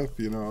comfortable with.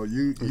 You know,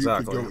 you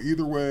exactly. could go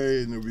either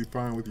way and it'll be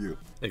fine with you.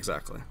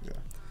 Exactly. Yeah.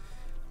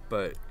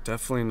 But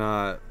definitely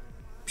not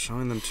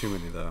showing them too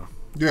many, though.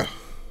 Yeah.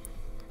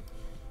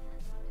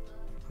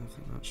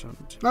 Definitely not showing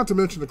them too. Not to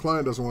mention the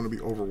client doesn't want to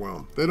be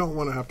overwhelmed. They don't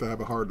want to have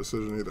a hard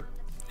decision either.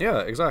 Yeah.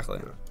 Exactly.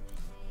 Yeah.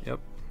 Yep.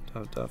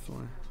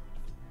 Definitely.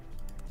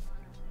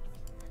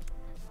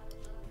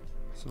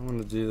 So I'm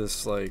gonna do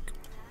this like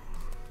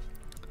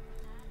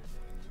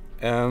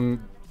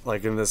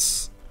like in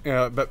this, you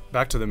know,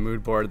 back to the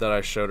mood board that I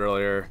showed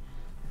earlier.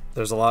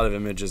 There's a lot of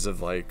images of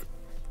like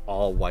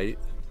all white,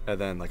 and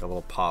then like a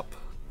little pop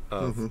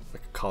of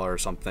like a color or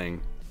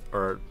something,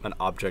 or an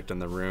object in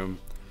the room.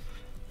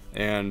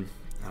 And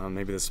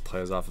maybe this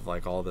plays off of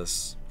like all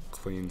this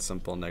clean,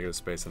 simple negative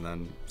space, and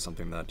then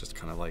something that just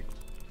kind of like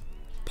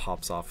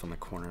pops off in the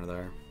corner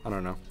there. I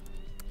don't know.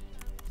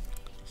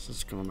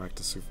 Just going back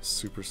to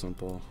super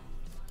simple.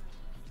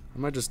 I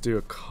might just do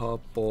a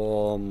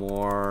couple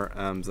more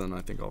M's, and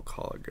I think I'll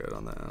call it good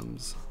on the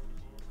M's.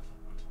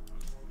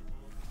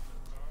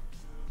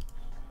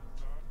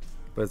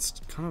 But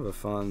it's kind of a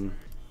fun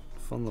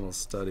little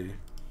study.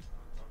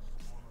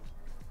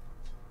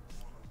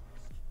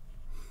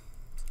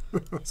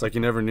 It's like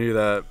you never knew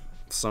that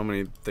so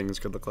many things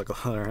could look like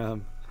a letter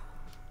M.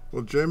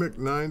 Well,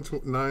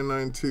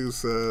 JMick992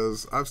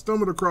 says, I've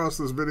stumbled across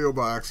this video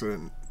by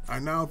accident. I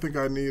now think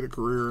I need a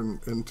career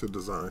into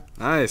design.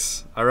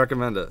 Nice. I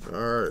recommend it. All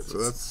right, so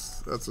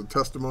that's a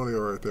testimonial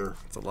right there.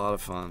 It's a lot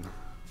of fun.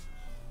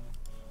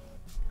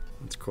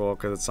 It's cool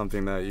because it's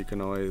something that you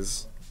can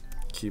always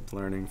keep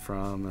learning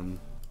from and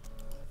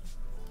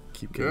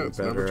keep getting it's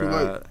never better too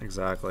late. at.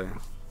 Exactly.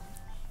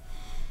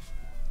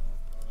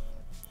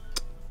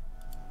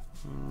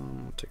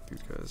 We'll take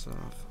these guys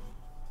off.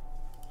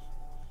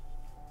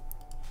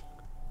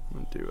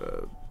 I'm gonna do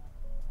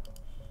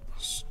a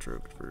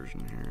stroked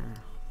version here.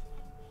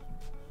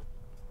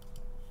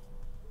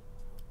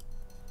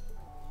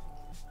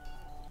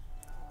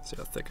 See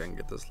how thick I can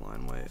get this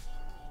line weight.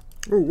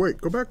 Oh wait,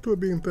 go back to it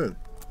being thin.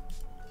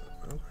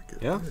 I like it.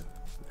 Yeah?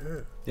 Yeah.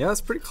 Yeah,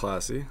 it's pretty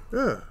classy.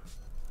 Yeah.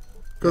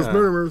 Because Yeah.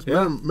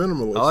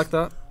 minimalist. I like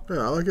that. Yeah,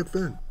 I like it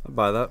thin. I'd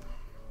buy that.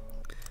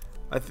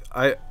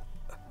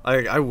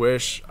 I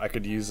wish I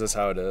could use this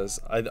how it is.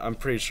 I'm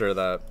pretty sure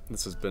that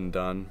this has been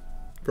done.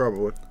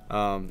 Probably.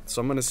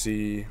 So I'm gonna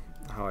see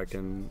how I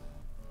can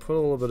put a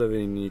little bit of a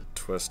unique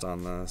twist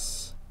on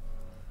this.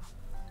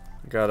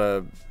 I got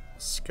a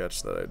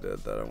sketch that I did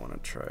that I want to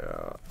try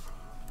out.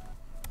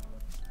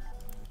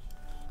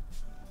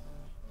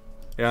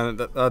 Yeah,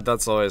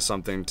 that's always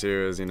something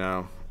too, is, you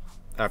know,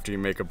 after you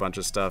make a bunch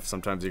of stuff,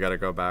 sometimes you got to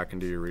go back and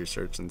do your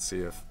research and see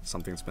if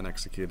something's been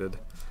executed.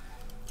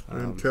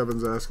 And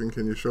Kevin's asking,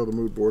 can you show the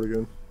mood board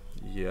again?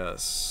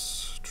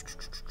 Yes.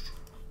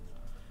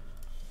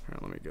 Here,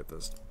 let me get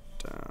this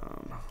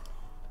down.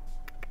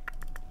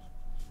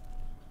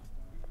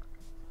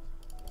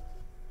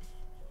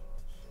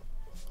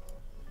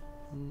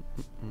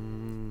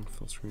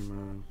 Full screen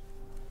mode.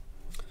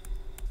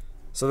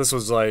 So this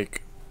was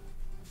like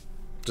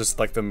just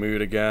like the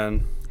mood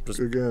again. Just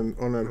Again,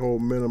 on that whole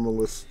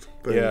minimalist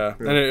thing. yeah.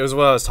 And it was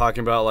what I was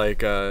talking about, like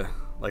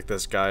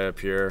this guy up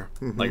here.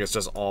 Like it's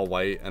just all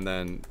white, and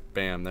then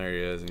bam, there he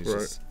is, and he's Right.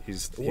 just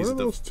he's What are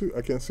those two?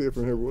 I can't see it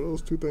from here. But what are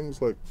those two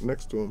things like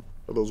next to him?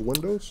 Are those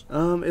windows?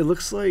 It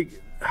looks like,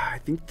 I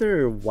think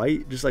they're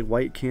white, just like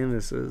white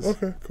canvases.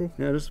 Okay, cool.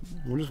 Yeah,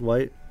 we're just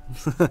white.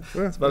 Yeah,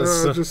 It's about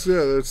as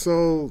they're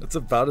so. It's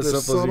about as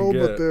They're simple as you subtle,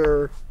 can but get.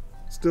 they're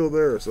still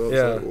there. So it's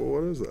Yeah. like, well,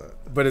 what is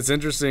that? But it's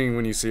interesting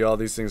when you see all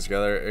these things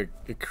together.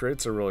 It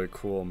creates a really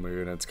cool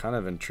mood. It's kind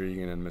of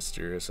intriguing and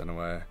mysterious in a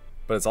way,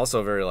 but it's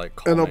also very like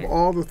calming. And of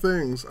all the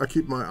things,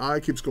 my eye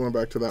keeps going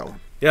back to that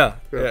one. Yeah.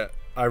 Yeah.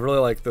 I really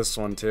like this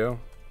one too.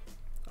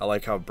 I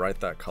like how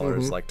bright that color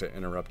is, like to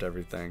interrupt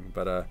everything.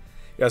 But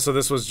yeah. So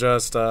this was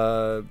just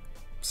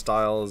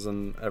styles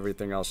and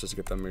everything else just to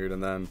get the mood,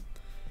 and then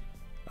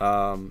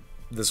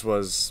this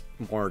was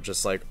more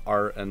just like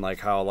art and like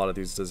how a lot of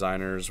these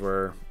designers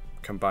were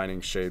combining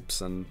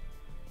shapes and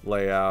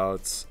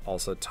layouts,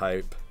 also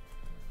type.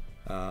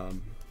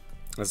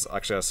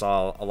 Actually, I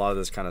saw a lot of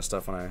this kind of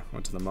stuff when I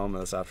went to the MoMA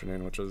this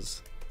afternoon, which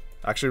was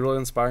actually really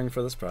inspiring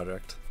for this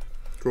project.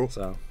 Cool.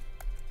 So,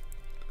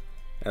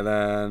 and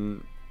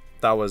then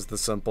that was the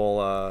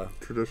simple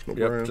Traditional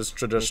yep, brand. just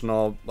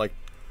traditional, like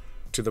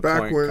to the Back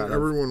point when kind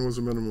everyone was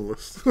a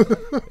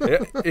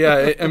minimalist.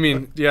 yeah, I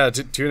mean, yeah,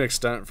 to an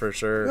extent for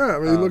sure. Yeah, I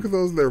mean, you look at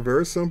those; they're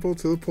very simple,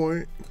 to the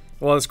point.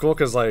 Well, it's cool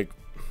because like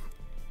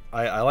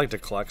I like to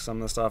collect some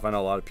of the stuff. I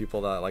know a lot of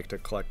people that like to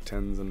collect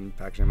tins and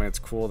packaging. I mean, it's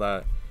cool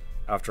that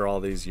after all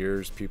these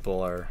years,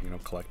 people are, you know,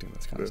 collecting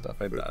this kind of stuff.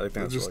 I think I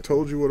that's just really cool.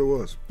 told you what it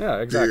was. Yeah,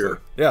 exactly. Beer.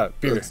 Yeah,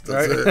 beer. That's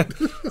right? it.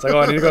 It's like, oh,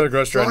 I need to go to the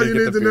grocery All store. I you need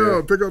to need get to the beer.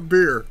 know: pick up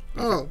beer.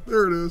 Oh,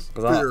 there it is.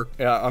 'Cause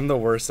Beer. I'm the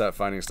worst at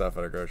finding stuff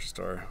at a grocery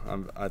store.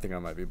 I think I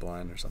might be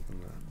blind or something.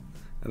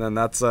 And then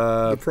that's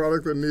The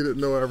product that needed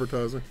no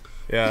advertising.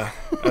 yeah,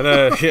 and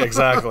then yeah,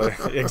 exactly,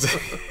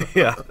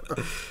 yeah.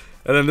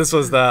 And then this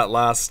was that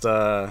last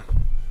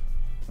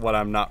what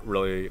I'm not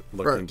really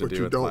looking Right, to what do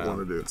you with don't my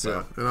want to own. do. So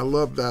Yeah, and I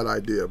love that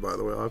idea. By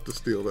the way, I'll have to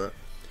steal that.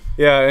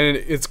 yeah, and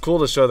it's cool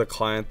to show the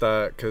client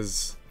that,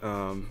 because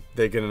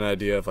they get an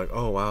idea of like,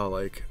 oh wow,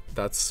 like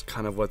that's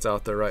kind of what's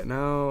out there right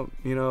now.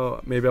 You know,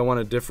 maybe I want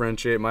to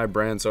differentiate my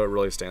brand so it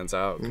really stands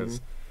out,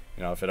 because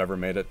you know, if it ever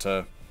made it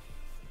to,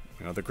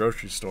 you know, the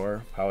grocery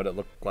store, how would it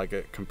look like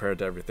it compared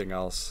to everything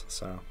else?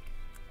 So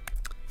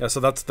yeah, so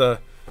that's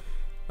the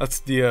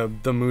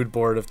mood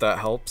board, if that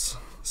helps,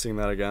 seeing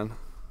that again.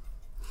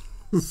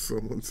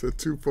 Someone said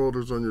 2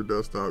 folders on your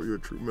desktop. You're a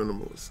true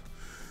minimalist.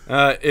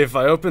 If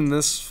I open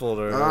this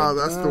folder,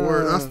 That's the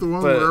word. That's the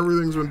one but- where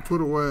everything's been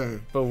put away.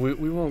 but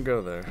we won't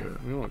go there.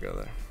 We won't go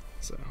there.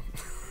 So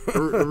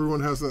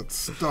Everyone has that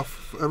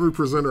stuff. Every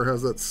presenter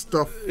has that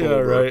stuff yeah,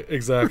 folder, right,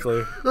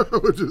 exactly.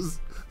 which is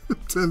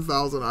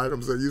 10,000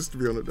 items that used to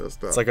be on a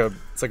desktop.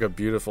 It's like a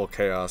beautiful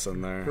chaos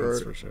in there.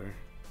 That's Right. for sure.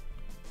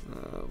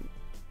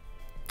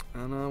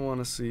 And I want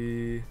to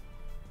see.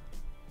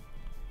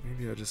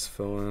 Maybe I just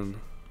fill in.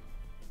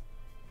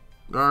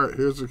 All right,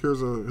 here's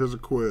a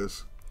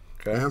quiz.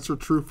 Okay. Answer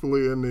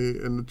truthfully in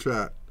the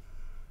chat.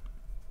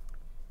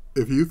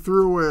 If you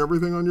threw away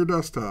everything on your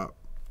desktop,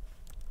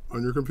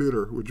 on your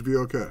computer, would you be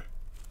okay?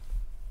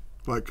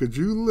 Like, could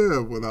you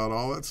live without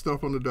all that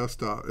stuff on the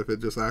desktop if it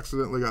just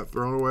accidentally got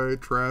thrown away,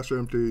 trash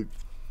emptied?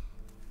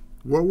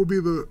 What would be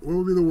the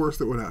worst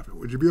that would happen?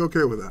 Would you be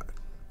okay with that?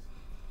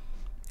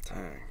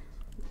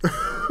 Dang.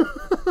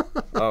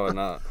 Oh,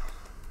 not.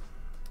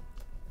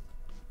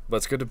 But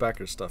it's good to back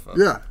your stuff up.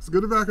 Yeah, it's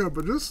good to back up,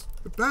 but just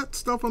if that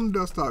stuff on the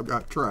desktop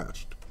got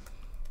trashed,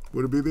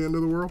 would it be the end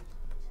of the world?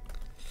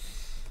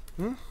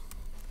 Huh?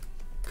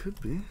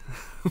 Could be.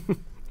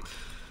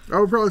 I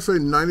would probably say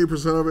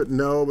 90% of it,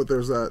 no, but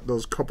there's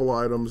those couple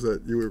items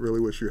that you would really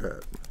wish you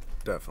had.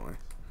 Definitely.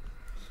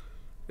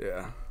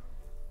 Yeah.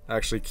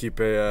 Actually keep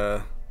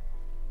a,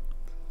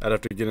 I'd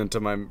have to get into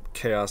my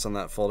chaos on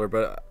that folder,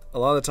 but a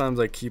lot of the times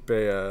I keep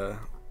a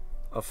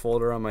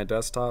folder on my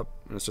desktop,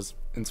 and it's just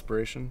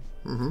inspiration.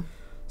 Mm-hmm.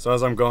 So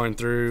as I'm going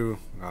through,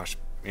 gosh,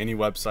 any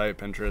website,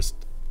 Pinterest,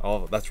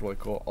 oh, that's really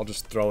cool. I'll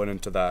just throw it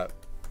into that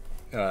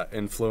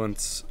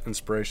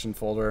inspiration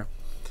folder.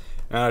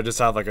 And I just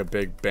have like a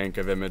big bank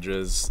of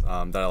images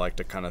that I like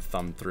to kind of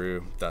thumb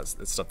through.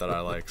 It's stuff that I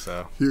like.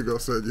 So Hugo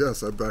said,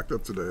 yes, I backed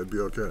up today. It'd be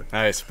okay.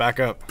 nice, back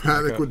up.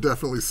 Panic would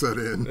definitely set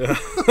in. Yeah.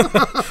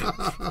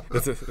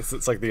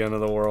 it's like the end of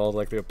the world,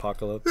 like the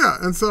apocalypse. Yeah,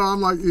 and so I'm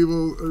like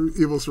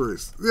evil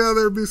Cerise. Yeah,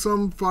 there'd be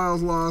some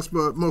files lost,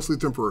 but mostly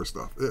temporary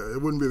stuff. Yeah,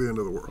 it wouldn't be the end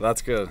of the world.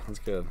 That's good. That's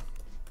good.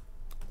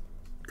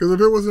 Because if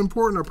it was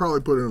important, I'd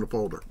probably put it in a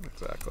folder.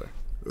 Exactly.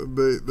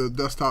 The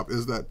desktop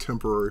is that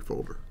temporary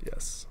folder.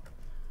 Yes.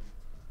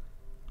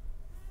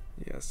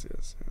 Yes,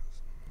 yes, yes.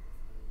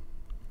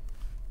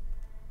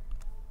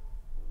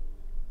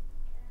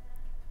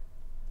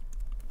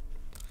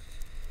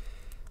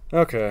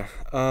 Okay.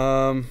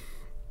 I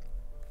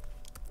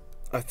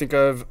think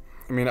I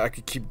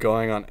could keep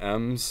going on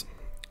M's.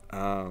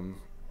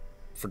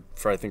 For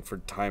I think for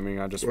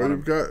timing, I just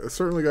want to.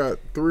 Certainly got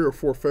 3 or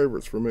 4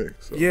 favorites for me.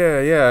 So.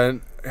 Yeah,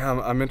 and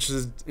I'm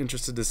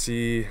interested to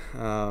see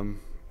a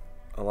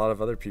lot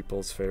of other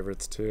people's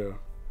favorites too.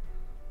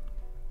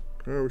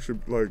 Yeah, we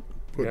should put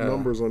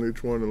numbers on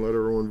each one and let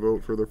everyone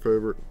vote for their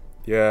favorite.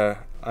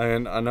 Yeah, I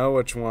know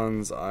which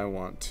ones I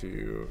want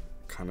to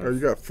kind of. Oh, you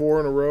got 4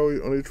 in a row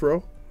on each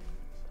row?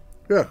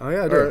 Yeah. Oh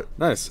yeah, I do. All right.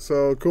 Nice.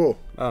 So cool.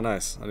 Oh,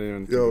 nice. I didn't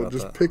even think about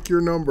just that. pick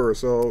your number.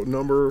 So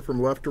number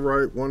from left to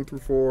right, 1 through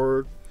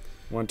 4.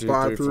 1, 2,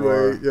 5 3, through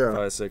 4, 8, yeah.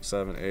 5, 6,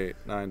 7, 8,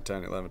 9,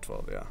 10, 11,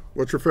 12, yeah.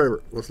 What's your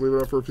favorite? Let's leave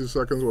it up for a few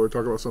seconds while we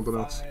talk about something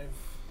else. 5.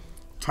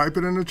 Type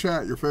it in the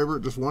chat. Your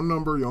favorite, just one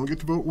number. You only get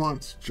to vote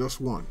once.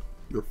 Just one.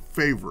 Your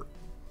favorite.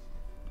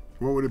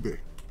 What would it be?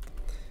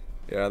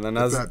 Yeah, and then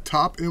If that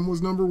top M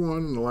was number 1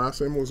 and the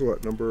last M was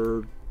what?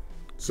 Number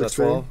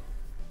 16? 12,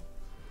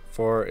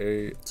 4,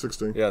 8,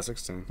 16. yeah,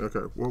 16. Okay.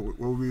 What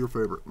would be your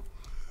favorite?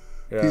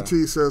 Yeah.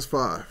 PT says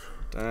 5.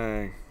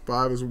 Dang.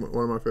 5 is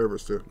one of my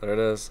favorites too. There it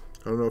is.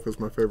 I don't know if it's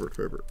my favorite.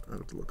 I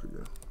have to look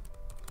again.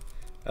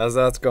 As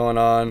that's going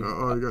on,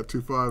 Oh, you got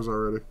 2 5s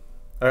already.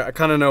 I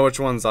kind of know which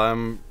ones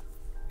I'm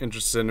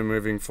interested in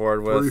moving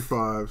forward with. 3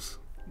 5s.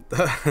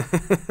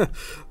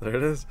 There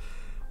it is.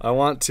 I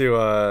want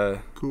to.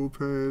 Cool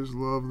page,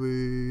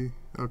 lovely.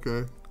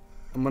 Okay.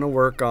 I'm gonna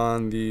work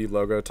on the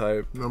logo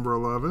type Number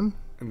 11.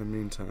 in the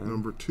meantime.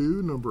 Number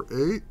 2. Number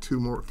 8. 3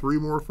 more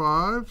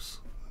 5s.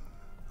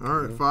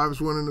 All right,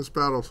 5's winning this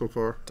battle so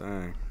far.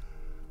 Dang.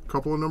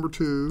 Couple of number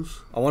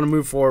 2s. I want to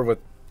move forward with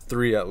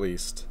 3 at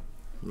least.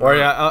 Or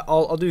yeah,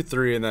 I'll do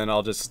 3 and then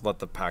I'll just let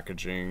the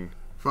packaging.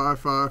 5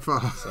 5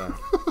 5. So.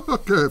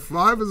 Okay,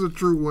 5 is a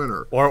true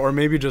winner. Or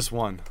maybe just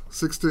 1.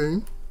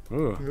 16.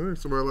 Ooh. Yeah,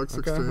 somebody likes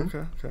 16.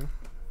 Okay.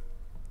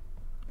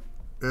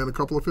 And a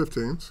couple of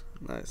 15s.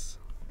 Nice.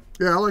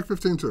 Yeah, I like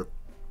 15 too.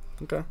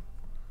 Okay.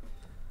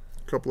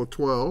 A couple of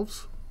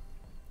 12s.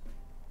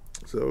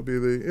 So it would be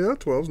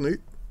 12's neat.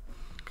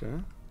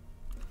 Okay.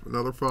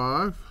 Another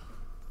 5.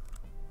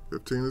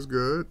 15 is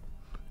good.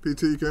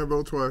 PT, you can't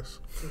vote twice.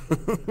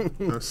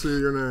 I see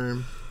your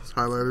name. It's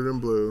highlighted in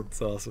blue.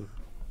 That's awesome.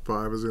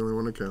 5 is the only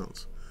one that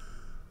counts.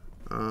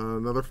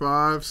 Another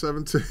 5,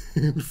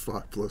 17.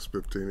 5 plus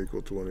 15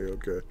 equal 20.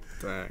 Okay.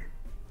 Dang.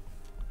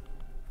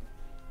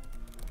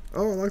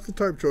 Oh, I like the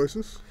type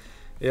choices.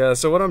 Yeah,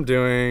 so what I'm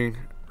doing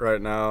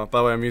right now, by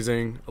the way, I'm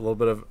using a little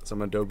bit of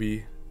some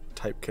Adobe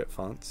Typekit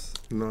fonts.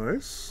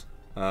 Nice.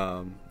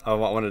 I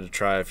wanted to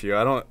try a few.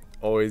 I don't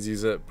always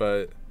use it,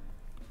 but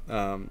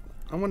I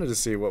wanted to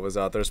see what was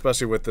out there,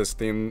 especially with this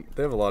theme.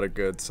 They have a lot of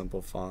good,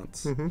 simple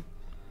fonts. Mm-hmm.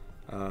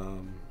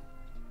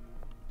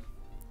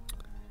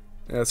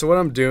 Yeah, so what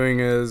I'm doing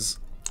is...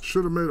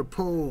 Should have made a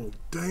poll.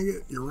 Dang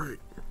it, you're right.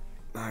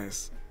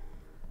 Nice.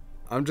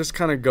 I'm just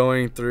kind of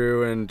going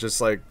through and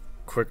just like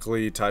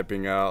quickly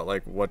typing out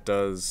like what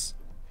does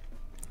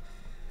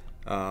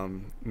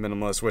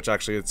minimalist, which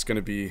actually it's going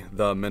to be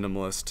the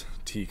Minimalist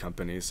Tea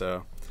Company.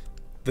 So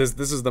this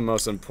is the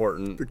most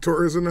important.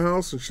 Victoria's in the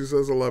house and she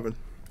says 11.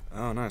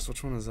 Oh, nice.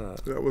 Which one is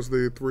that? That was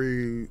the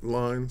 3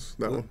 lines.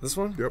 That one. This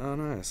one? Yep. Oh,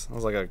 nice. That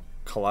was like a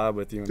collab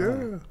with you and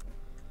Yeah.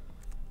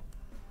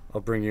 I'll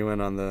bring you in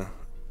on the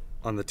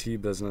tea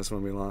business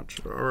when we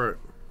launch. All right.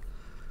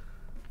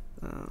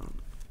 I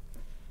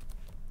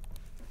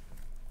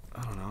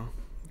don't know.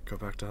 Go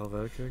back to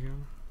Helvetica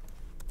again.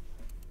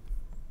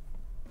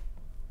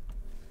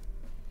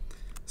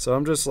 So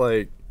I'm just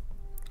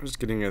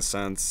getting a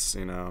sense,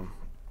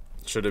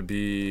 should it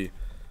be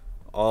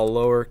all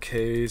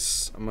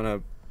lowercase? I'm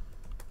gonna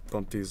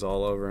bump these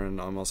all over, and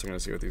I'm also going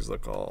to see what these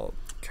look all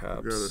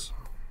caps.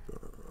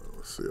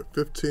 Let's see, a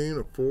 15,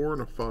 a 4,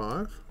 and a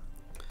 5.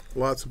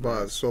 Lots of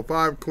buys. So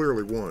 5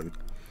 clearly won.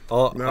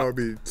 Now it would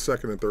be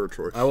second and third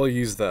choice. I will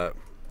use that.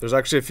 There's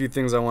actually a few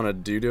things I want to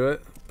do to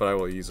it, but I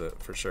will use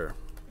it for sure.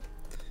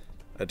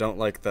 I don't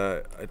like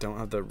that. I don't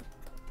have the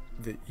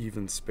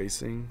even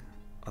spacing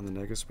on the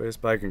negative space,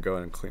 but I can go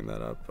ahead and clean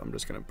that up. I'm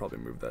just going to probably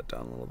move that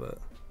down a little bit.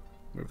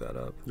 Move that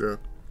up. Yeah.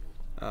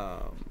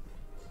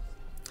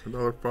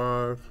 Another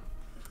 5.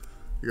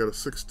 You got a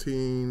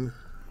 16.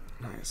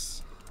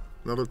 Nice.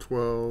 Another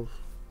 12.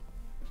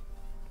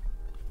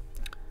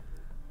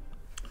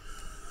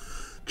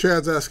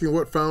 Chad's asking,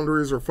 what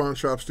foundries or font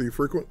shops do you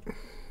frequent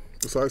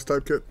besides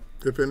Typekit,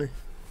 if any?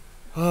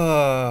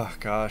 Oh,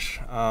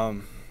 gosh. A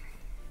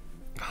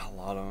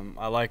lot of them.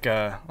 I like,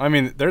 I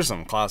mean, there's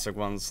some classic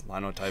ones.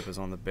 Linotype is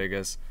one of the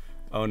biggest.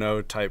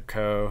 Ono,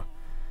 Typeco.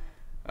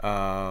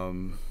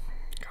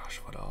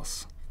 Gosh, what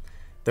else?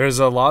 There's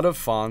a lot of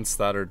fonts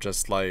that are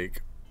just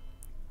like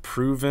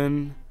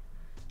proven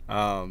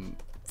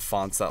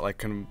fonts that like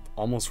can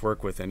almost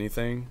work with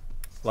anything.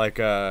 Like,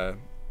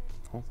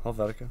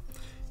 Helvetica.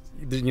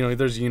 You know,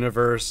 there's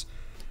Universe,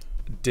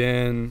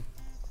 Din.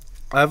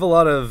 I have a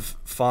lot of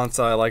fonts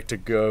that I like to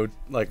go,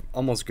 like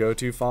almost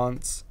go-to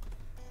fonts.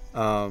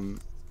 I'll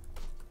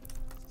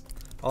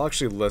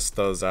actually list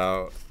those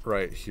out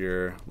right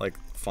here, like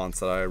fonts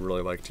that I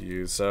really like to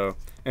use. So,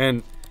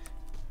 and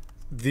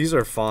these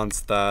are fonts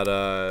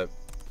that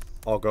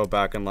I'll go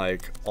back and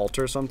like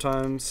alter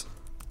sometimes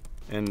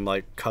and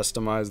like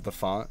customize the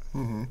font.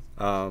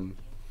 Let's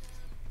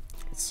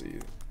see.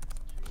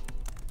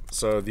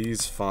 So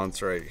these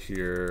fonts right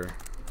here,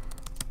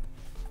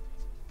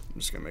 I'm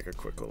just gonna make a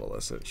quick little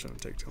list. It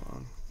shouldn't take too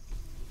long.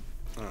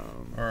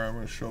 All right, I'm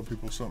going to show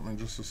people something in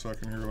just a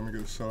second here. Let me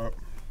get it set up.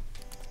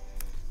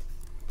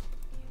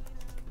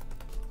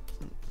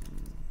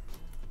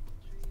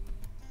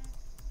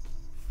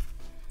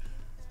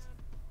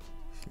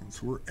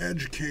 Since we're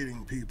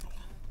educating people,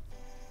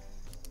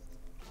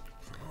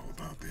 it's all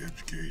about the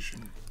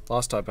education.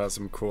 Lost Type has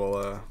some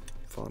cool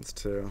fonts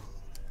too.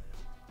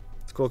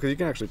 It's cool because you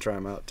can actually try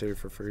them out too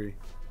for free.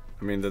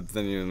 I mean,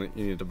 then you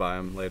need to buy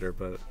them later,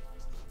 but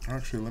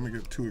actually, let me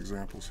get 2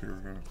 examples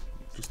here.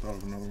 I just thought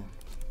of another one.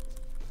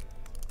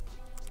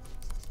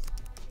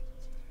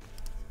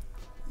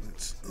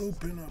 Let's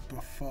open up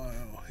a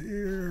file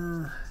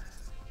here.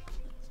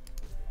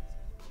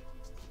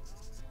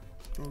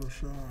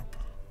 Photoshop.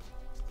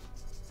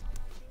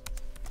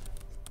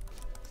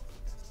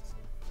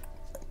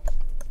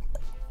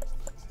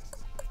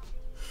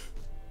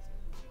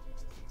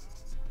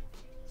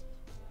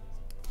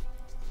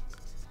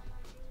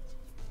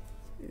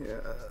 yeah,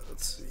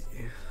 let's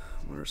see.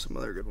 What are some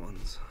other good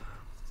ones?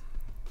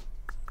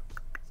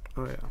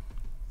 Oh yeah.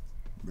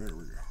 There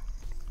we go.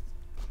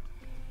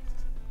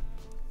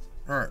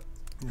 All right,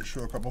 let me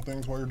show a couple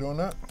things while you're doing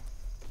that.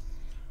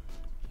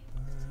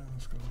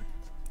 Let's go.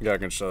 Yeah, I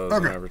can show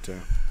those whenever too.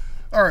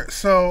 All right,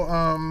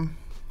 so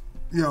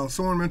you know,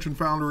 someone mentioned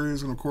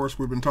foundries, and of course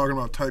we've been talking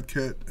about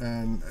Typekit.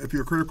 And if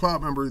you're a Creative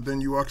Cloud member, then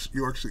you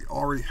actually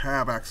already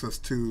have access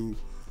to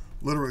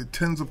literally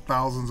tens of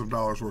thousands of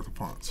dollars worth of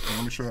fonts. And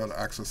let me show you how to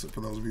access it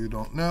for those of you who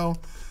don't know.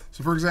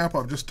 So for example,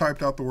 I've just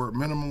typed out the word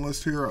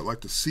minimalist here. I'd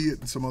like to see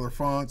it in some other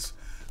fonts,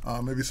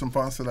 maybe some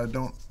fonts that I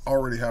don't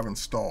already have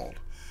installed.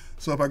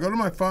 So if I go to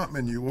my font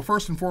menu, well,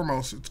 first and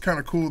foremost, it's kind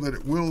of cool that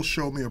it will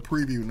show me a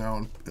preview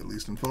now, at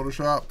least in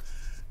Photoshop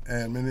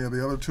and many of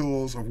the other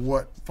tools, of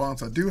what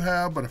fonts I do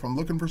have. But if I'm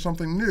looking for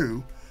something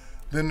new,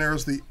 then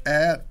there's the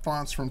Add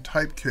Fonts from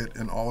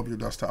Typekit in all of your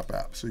desktop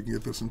apps. So you can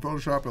get this in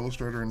Photoshop,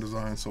 Illustrator,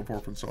 InDesign, so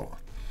forth and so on.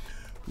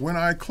 When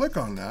I click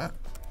on that,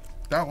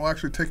 that will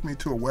actually take me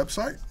to a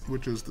website,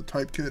 which is the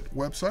Typekit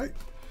website.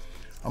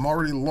 I'm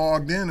already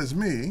logged in as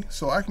me,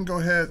 so I can go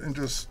ahead and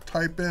just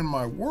type in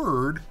my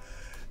word.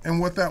 And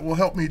what that will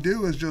help me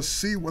do is just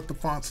see what the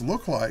fonts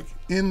look like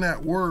in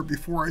that word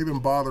before I even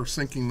bother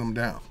syncing them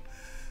down.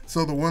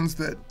 So the ones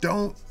that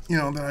don't, you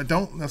know, that I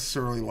don't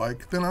necessarily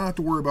like, then I don't have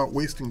to worry about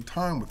wasting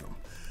time with them.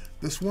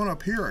 This one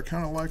up here, I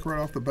kind of like right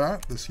off the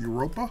bat, this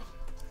Europa.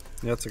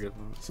 Yeah, that's a good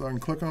one. So I can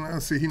click on that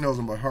and see he knows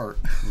them by heart.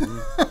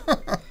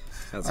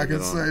 That's I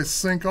can say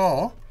sync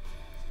all,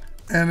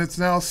 and it's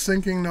now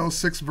syncing those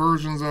 6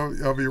 versions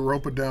of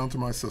Europa down to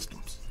my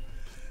systems.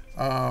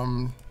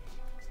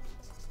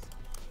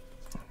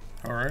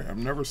 All right, I've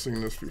never seen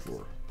this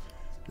before.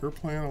 Your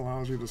plan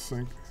allows you to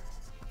sync.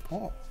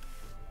 Paul,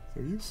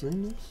 have you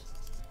seen this?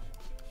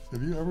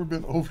 Have you ever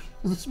been over?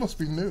 This must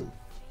be new.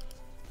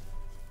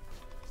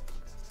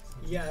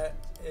 Yeah,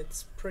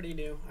 it's pretty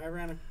new. I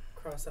ran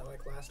across that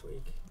like last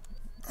week.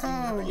 So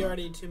you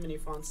already too many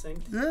fonts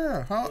synced?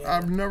 Yeah, Yeah.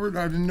 I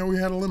didn't know we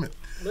had a limit.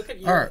 Look at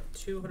you, All right.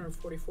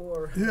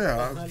 244.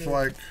 Yeah, it's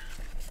like,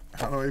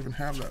 how do I even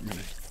have that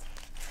many?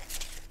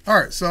 All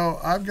right, so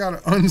I've got to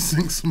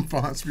unsync some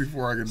fonts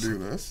before I can do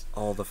this.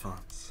 All the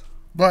fonts.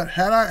 But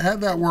had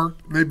that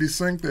worked, they'd be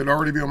synced, they'd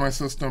already be on my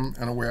system,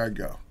 and away I'd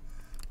go.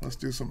 Let's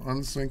do some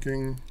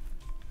unsyncing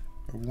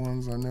of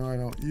ones I know I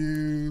don't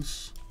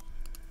use.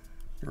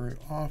 very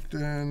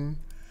often.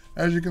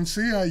 As you can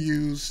see, I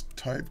use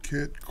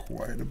Typekit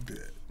quite a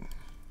bit.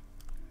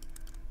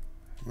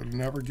 Would have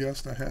never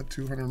guessed I had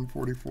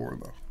 244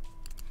 though.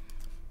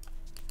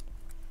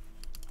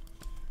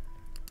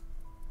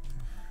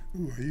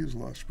 Ooh, I use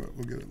Lush, but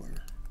we'll get it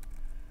later.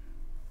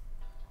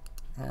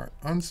 All right,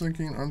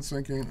 unsyncing,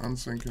 unsyncing,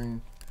 unsyncing,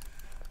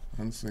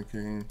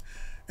 unsyncing.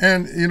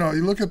 And you know,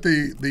 you look at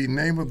the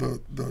name of the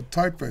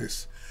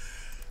typeface,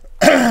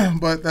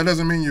 but that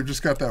doesn't mean you've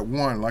just got that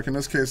one. Like in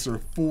this case, there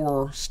are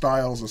 4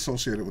 styles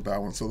associated with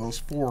that one. So those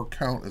 4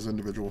 count as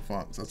individual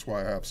fonts. That's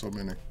why I have so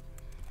many.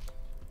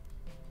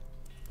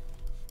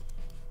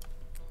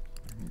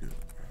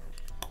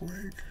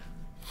 Quake.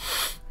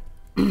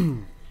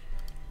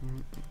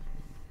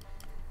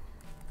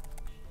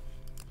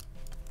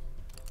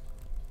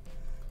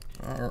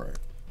 All right.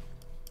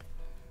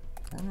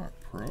 We're not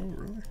Pro,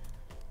 really?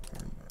 I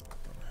thought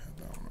I had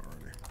that one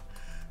already.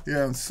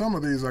 Yeah, and some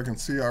of these I can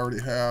see I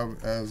already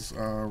have as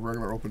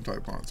regular open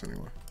type fonts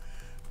anyway.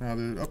 Now,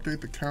 did it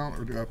update the count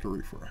or do I have to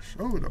refresh?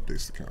 Oh, it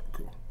updates the count.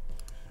 Cool.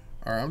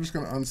 All right, I'm just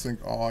going to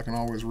unsync all. I can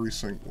always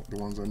resync the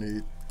ones I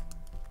need.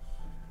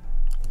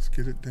 Let's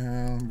get it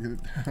down, get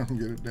it down,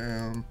 get it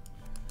down.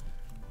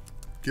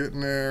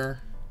 Getting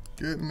there,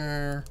 getting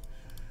there.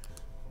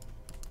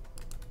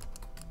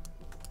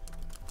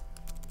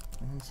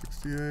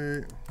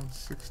 168,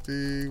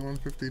 160,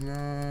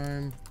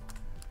 159.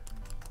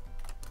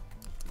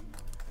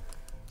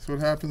 That's what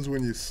happens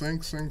when you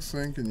sync, sync,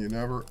 sync, and you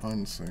never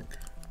unsync.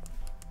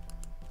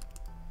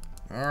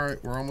 All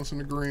right, we're almost in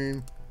the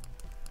green.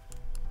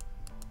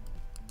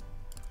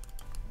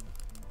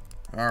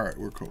 All right,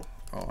 we're cool.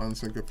 I'll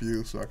unsync a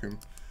few so I can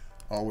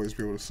always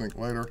be able to sync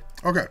later.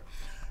 Okay,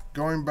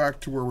 going back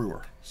to where we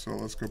were. So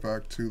let's go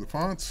back to the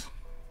fonts.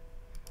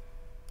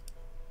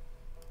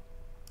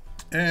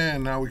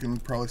 And now we can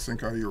probably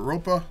sync out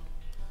Europa.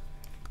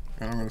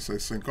 And I'm going to say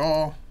sync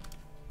all.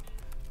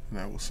 And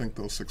that will sync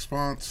those 6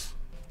 fonts.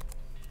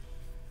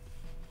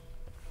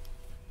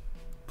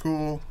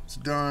 Cool, it's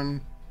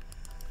done.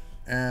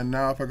 And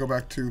now if I go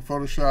back to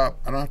Photoshop,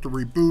 I don't have to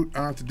reboot. I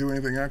don't have to do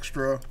anything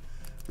extra.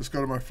 Just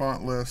go to my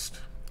font list.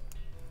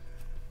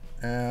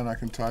 And I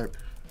can type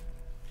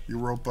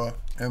Europa,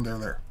 and they're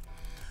there.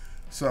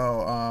 So,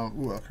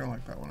 ooh, I kind of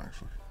like that one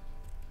actually.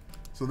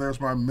 So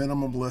there's my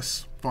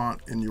minimalist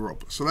font in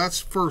Europa. So that's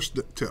first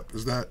tip,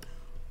 is that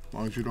as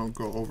long as you don't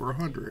go over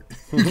 100,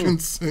 you can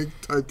sync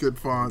Typekit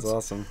fonts. That's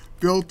awesome.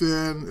 Built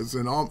in, it's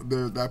in all,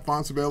 that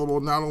font's available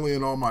not only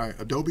in all my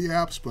Adobe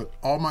apps, but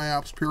all my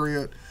apps,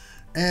 period.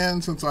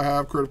 And since I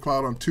have Creative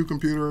Cloud on 2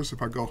 computers,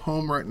 if I go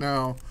home right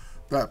now,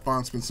 that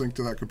font's been synced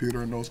to that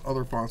computer, and those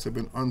other fonts have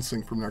been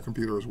unsynced from that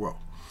computer as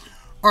well.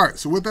 All right,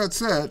 so with that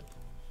said,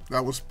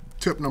 that was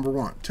tip number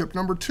 1. Tip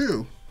number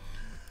 2,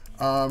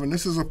 and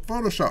this is a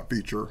Photoshop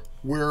feature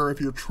where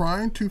if you're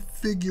trying to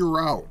figure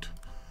out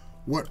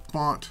what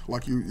font,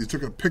 like you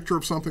took a picture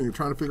of something, you're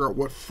trying to figure out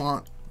what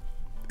font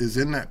is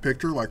in that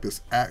picture, like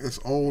this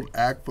old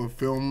Agfa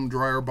film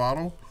dryer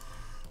bottle.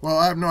 Well,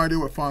 I have no idea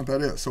what font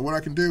that is. So what I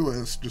can do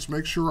is just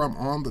make sure I'm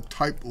on the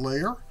type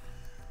layer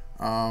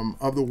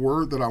of the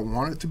word that I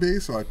want it to be.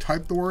 So I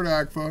type the word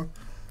Agfa.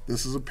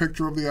 This is a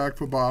picture of the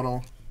Agfa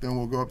bottle. Then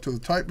we'll go up to the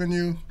type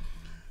menu,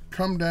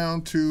 come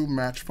down to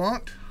match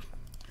font,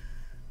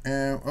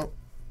 and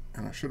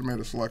and I should have made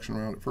a selection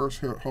around it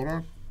first. Here, hold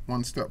on,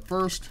 one step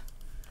first.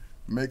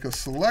 Make a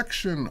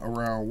selection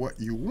around what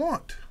you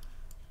want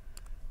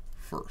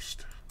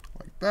first,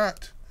 like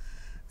that.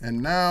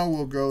 And now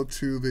we'll go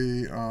to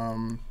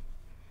the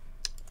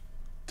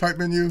type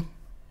menu,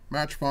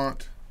 match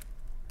font.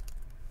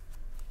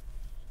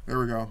 There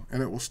we go.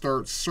 And it will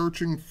start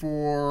searching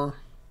for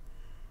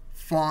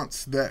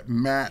fonts that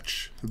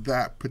match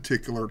that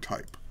particular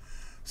type.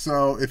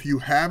 So if you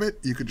have it,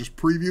 you could just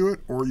preview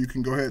it, or you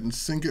can go ahead and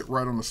sync it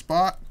right on the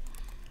spot.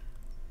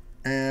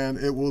 And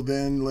it will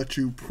then let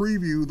you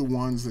preview the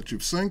ones that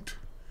you've synced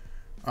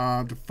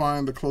to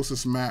find the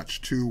closest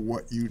match to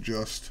what you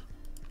just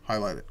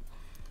highlighted.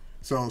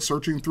 So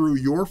searching through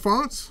your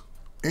fonts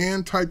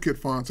and Typekit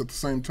fonts at the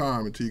same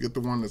time until you get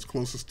the one that's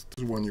closest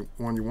to the one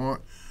you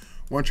want.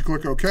 Once you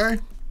click OK,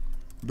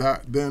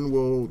 that then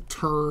will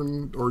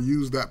turn or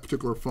use that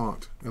particular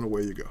font, and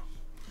away you go.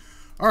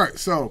 All right,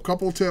 so a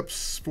couple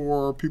tips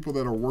for people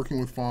that are working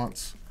with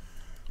fonts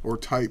or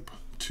type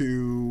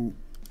to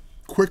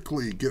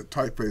quickly get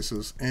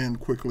typefaces and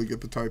quickly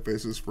get the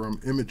typefaces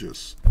from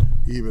images,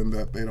 even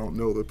that they don't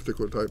know the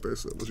particular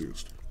typeface that was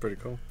used. Pretty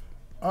cool.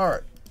 All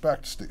right,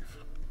 back to Steve.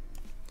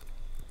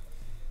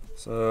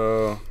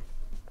 So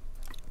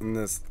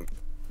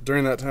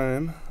during that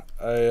time,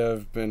 I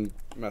have been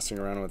messing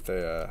around with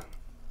a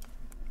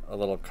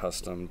little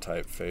custom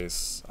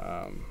typeface,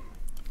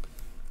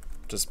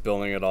 just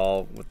building it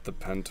all with the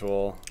pen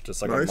tool,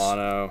 just like Nice. a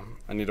mono.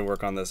 I need to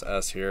work on this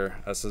S here.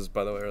 S's,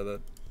 by the way, are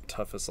the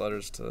toughest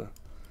letters to.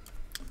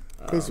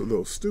 Because of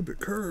those stupid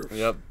curves.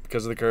 Yep,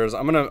 because of the curves.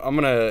 I'm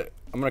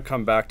gonna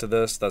come back to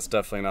this. That's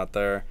definitely not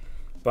there,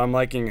 but I'm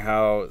liking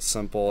how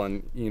simple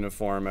and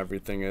uniform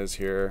everything is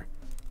here.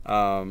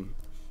 I'm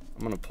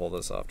gonna pull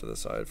this off to the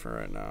side for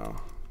right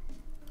now.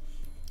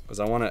 is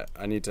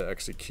I need to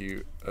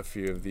execute a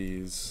few of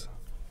these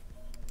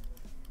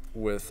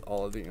with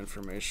all of the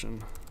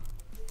information.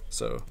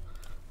 So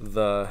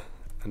the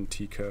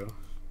Antico.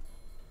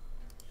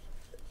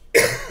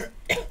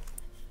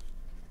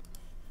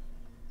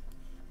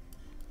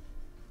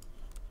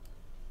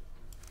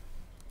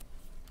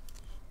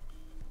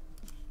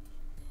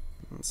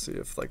 Let's see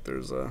if like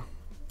there's a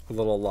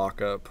little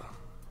lockup.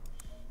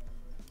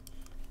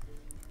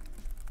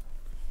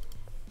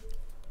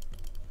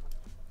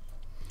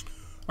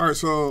 All right,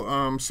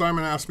 so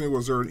Simon asked me,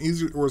 was there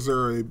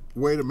a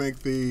way to make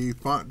the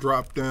font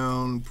drop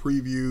down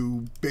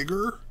preview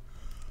bigger?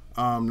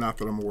 Not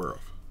that I'm aware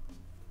of.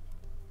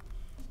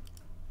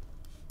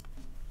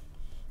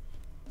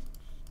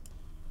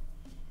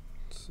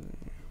 Let's see.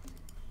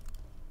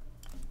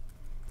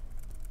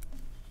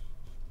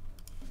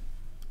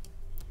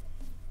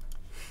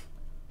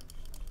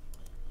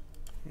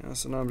 Yeah,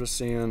 so now I'm just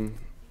seeing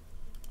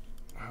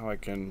how I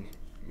can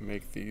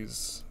make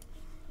these.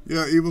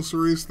 Yeah, Evil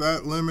Cerise,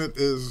 that limit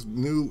is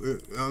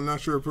new. I'm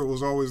not sure if it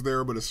was always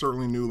there, but it's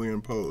certainly newly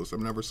imposed. I've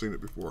never seen it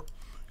before.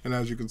 And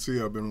as you can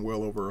see, I've been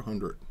well over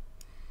 100.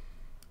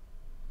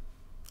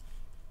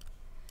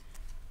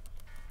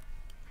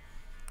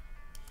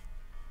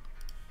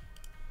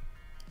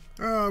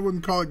 I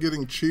wouldn't call it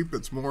getting cheap.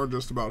 It's more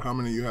just about how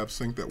many you have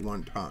synced at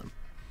one time.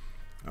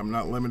 I'm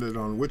not limited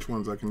on which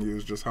ones I can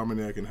use, just how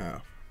many I can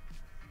have.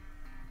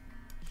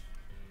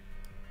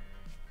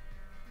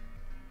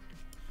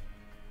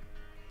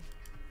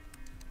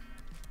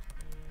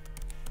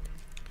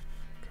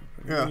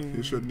 Yeah,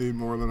 you should need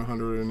more than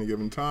 100 at any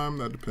given time.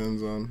 That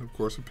depends on, of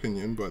course,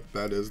 opinion, but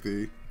that is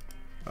the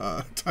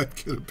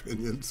typekit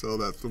opinion, so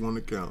that's the one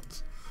that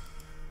counts.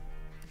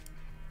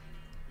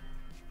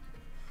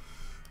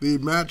 The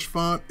match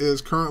font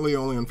is currently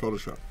only in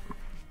Photoshop.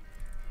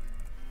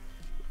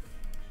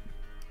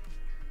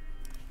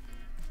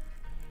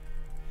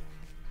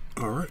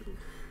 All right.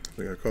 I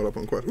think I caught up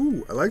on quite.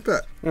 Ooh, I like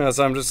that. Yeah,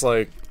 so I'm just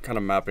like kind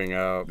of mapping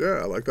out. Yeah,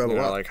 I like that a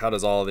lot. Like how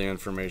does all the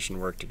information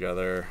work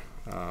together?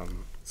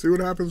 See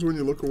what happens when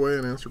you look away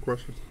and answer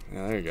questions.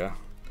 Yeah, there you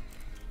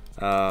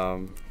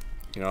go.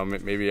 You know,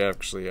 maybe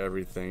actually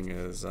everything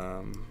is.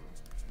 I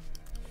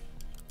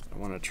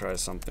want to try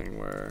something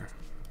where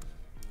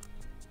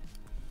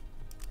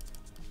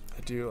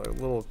I do like a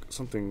little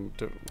something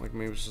like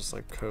maybe it's just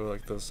like code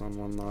like this on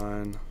one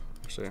line.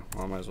 Actually,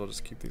 well, I might as well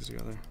just keep these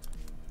together.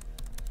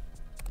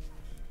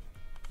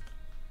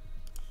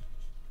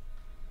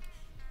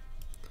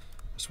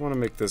 Just want to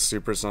make this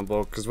super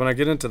simple because when I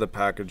get into the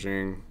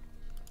packaging,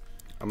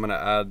 I'm gonna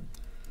add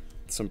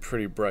some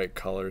pretty bright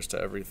colors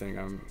to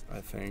everything.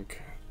 I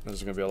think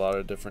there's gonna be a lot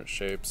of different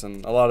shapes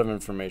and a lot of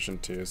information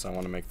too. So I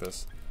want to make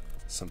this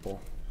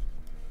simple.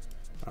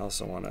 I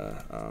also want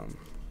to.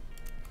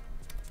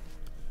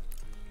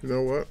 You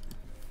know what?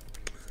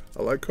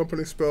 I like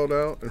company spelled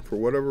out, and for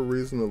whatever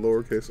reason, the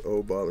lowercase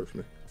o bothers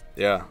me.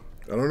 Yeah.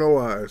 I don't know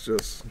why. It's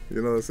just,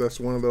 you know, that's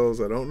one of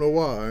those. I don't know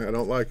why. I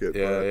don't like it.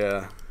 Yeah, but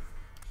yeah.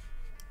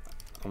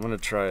 I'm gonna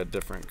try a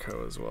different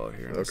code as well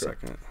here in a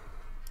second.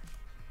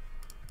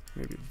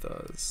 Maybe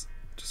those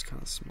just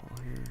kind of small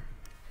here.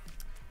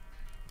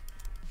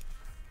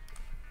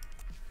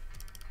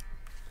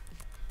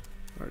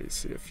 Already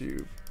see a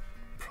few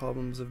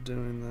problems of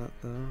doing that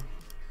though.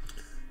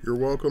 You're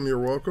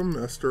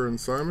welcome, Esther and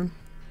Simon.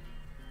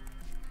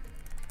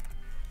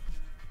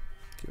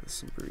 Give us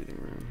some breathing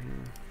room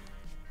here.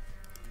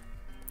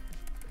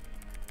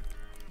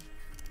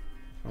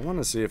 I want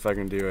to see if I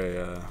can do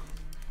a. I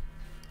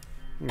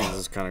think this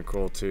is kind of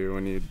cool too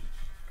when you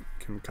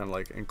can kind of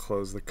like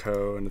enclose the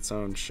co in its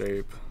own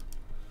shape.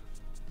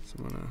 So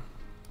I'm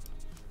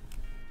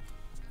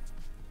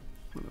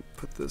gonna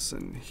put this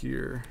in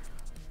here.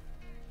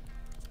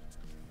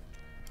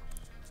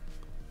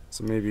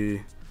 So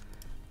maybe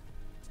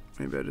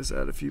I just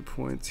add a few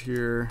points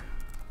here.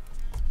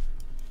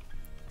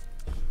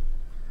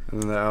 And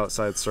then the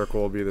outside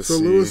circle will be the C. So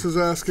Lewis is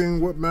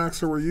asking what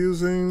Macs are we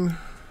using?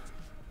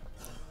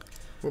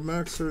 What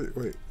Macs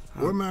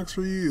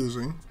are you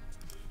using?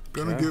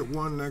 Gonna get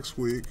one next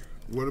week.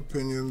 What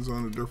opinions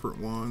on the different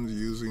ones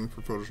using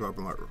for Photoshop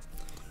and Lightroom?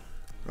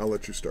 I'll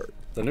let you start.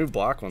 The new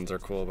black ones are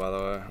cool, by the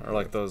way. Or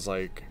like those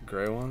like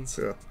gray ones.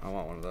 Yeah. I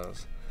want one of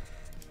those.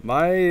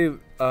 My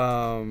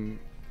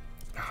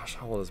gosh,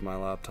 how old is my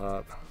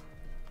laptop?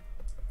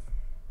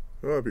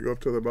 Oh, if you go up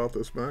to the About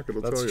This Mac,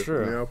 it'll tell you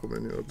true. in the Apple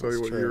menu. It'll tell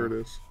you what year it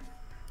is.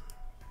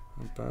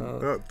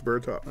 About At the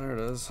very top. there it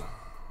is.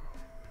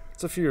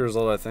 It's a few years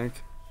old, I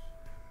think.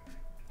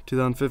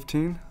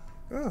 2015.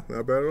 Ah,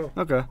 not bad at all.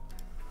 Okay.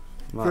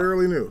 Wow.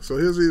 Fairly new. So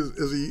his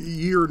is a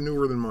year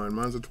newer than mine.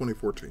 Mine's a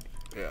 2014.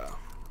 Yeah.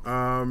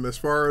 As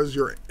far as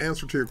your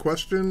answer to your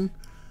question,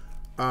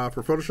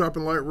 for Photoshop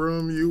and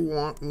Lightroom, you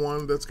want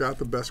one that's got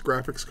the best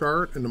graphics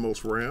card and the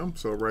most RAM.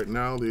 So right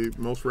now, the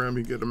most RAM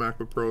you get in a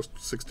MacBook Pro is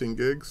 16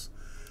 gigs,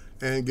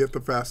 and get the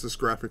fastest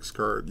graphics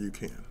card you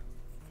can.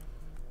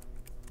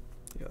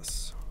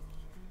 Yes.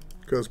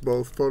 Because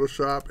both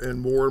Photoshop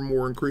and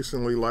more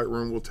increasingly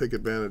Lightroom will take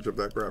advantage of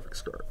that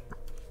graphics card.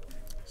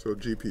 So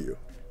GPU.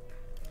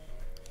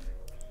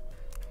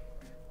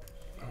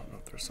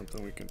 there's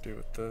something we can do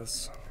with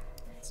this.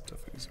 It's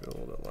definitely needs to be a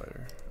little bit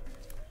lighter.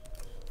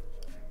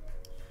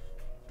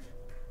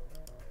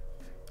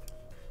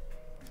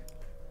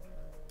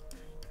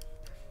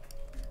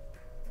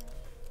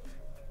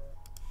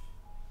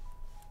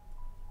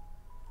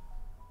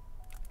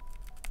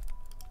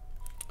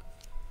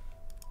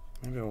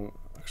 Maybe I'm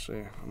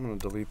gonna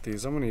delete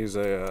these. I'm gonna use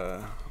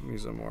a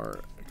more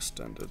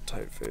extended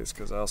typeface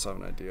because I also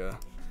have an idea.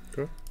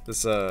 Okay.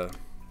 This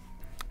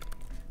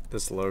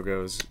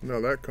logo's. No,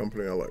 that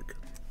company I like.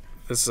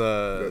 This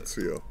That's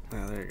CO.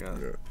 Yeah, there you go.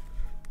 Yeah.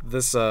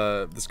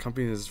 This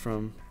company is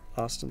from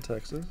Austin,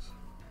 Texas,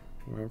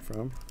 where I'm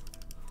from.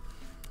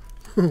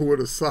 What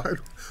a side.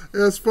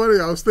 Yeah, it's funny.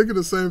 I was thinking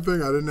the same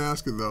thing. I didn't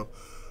ask it though.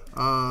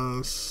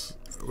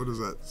 What is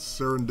that?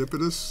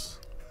 Serendipitous.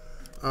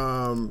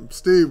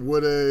 Steve,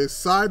 would a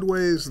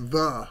sideways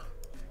the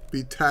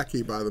be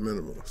tacky by the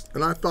minimalist?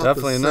 And I thought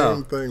Definitely the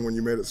same thing when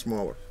you made it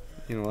smaller.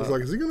 You know I what? was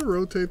like, is he going to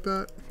rotate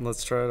that?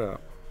 Let's try it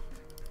out.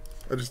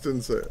 I just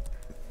didn't say it.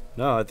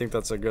 No, I think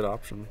that's a good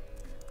option.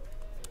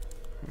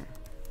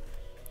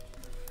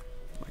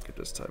 I could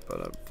just type out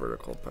a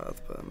vertical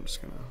path, but I'm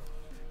just gonna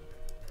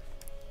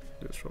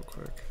do this real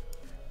quick.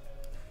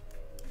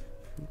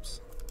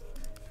 Oops.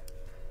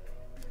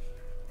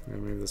 Yeah,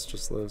 maybe this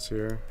just lives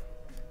here.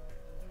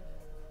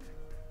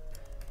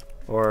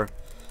 Or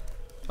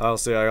I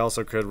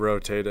also could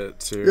rotate it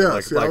to Yeah,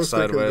 like I was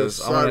thinking sideways.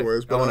 just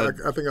sideways, but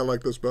I think I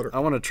like this better. I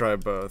want to try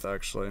both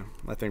actually.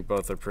 I think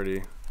both are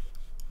pretty.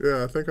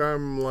 Yeah, I think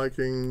I'm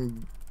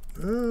liking.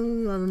 I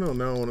don't know.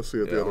 Now I want to see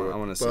it the other way. I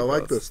want to see but I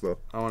both. like this though.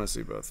 I want to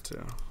see both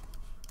too.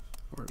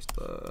 Where's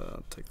the?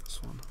 I'll take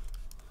this one.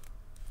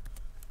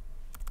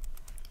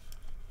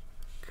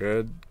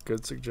 Good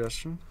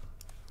suggestion.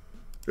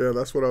 Yeah,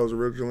 that's what I was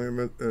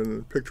originally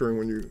picturing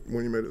when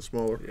you made it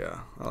smaller.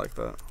 Yeah, I like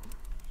that.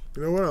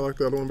 You know what? I like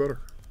the other one better.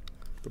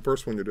 The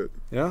first one you did.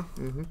 Yeah.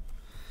 Mm-hmm.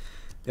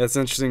 Yeah, it's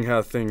interesting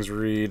how things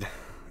read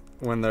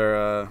when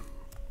they're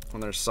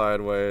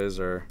sideways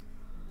or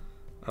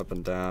up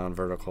and down,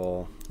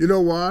 vertical. You know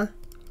why?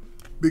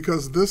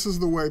 Because this is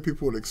the way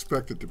people would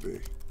expect it to be.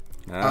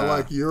 I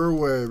like your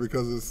way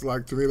because it's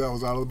like, to me, that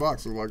was out of the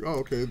box. It's like, oh,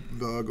 okay,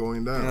 the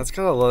going down. Yeah, it's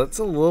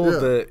a little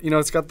bit,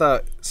 it's got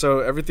that, so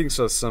everything's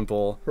so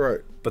simple. Right.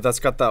 But that's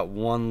got that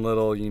one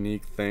little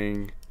unique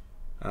thing.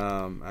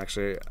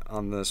 Actually,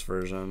 on this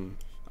version,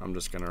 I'm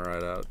just going to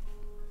write out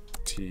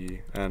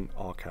T and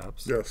all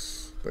caps.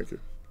 Yes, thank you.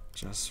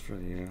 Just for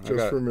you.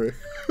 Just for me.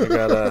 I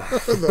got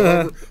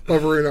the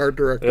hovering art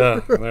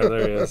director. Yeah,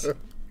 there he is.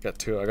 Got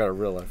two. I got a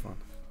real life one.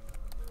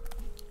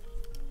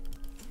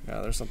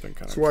 Yeah, there's something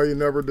kind of. That's why you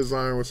never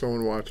design with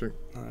someone watching.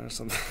 There's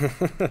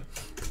something.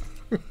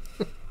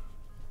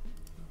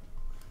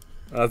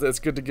 It's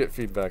good to get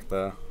feedback,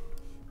 though.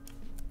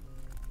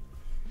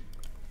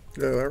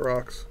 Yeah, that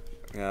rocks.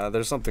 Yeah,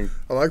 there's something.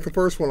 I like the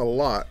first one a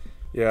lot.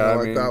 Yeah, I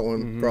like that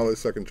one. Probably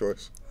second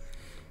choice.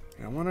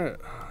 Yeah, I want to.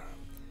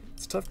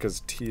 It's tough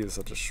because T is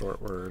such a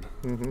short word.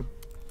 Mm-hmm.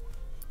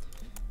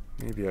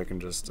 Maybe I can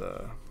just.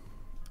 I'm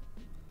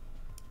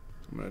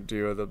gonna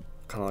do the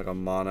kind of like a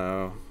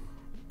mono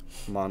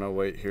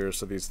weight here,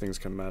 so these things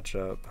can match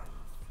up.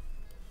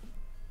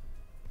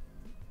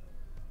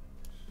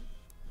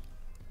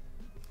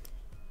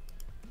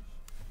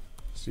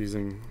 Just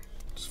using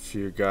just a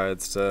few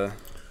guides to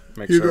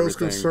make sure Hugo's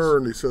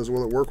concerned. He says,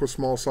 "Will it work with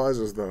small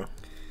sizes, though?"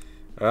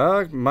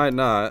 Might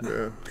not.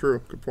 Yeah,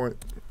 true. Good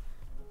point.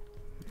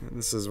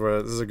 This is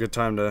a good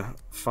time to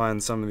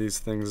find some of these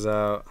things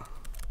out.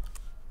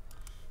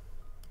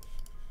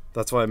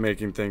 That's why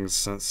making things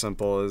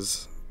simple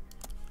is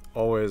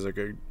always a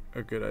good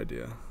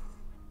idea.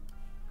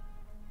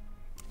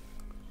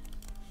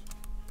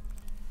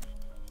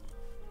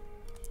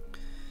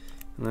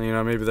 And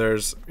then, maybe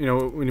there's,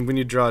 when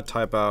you draw a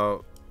type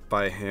out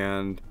by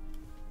hand,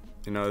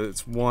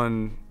 it's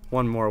one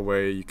more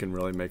way you can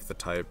really make the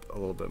type a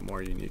little bit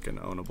more unique and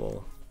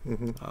ownable.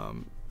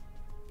 Mm-hmm.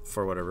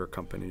 For whatever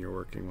company you're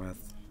working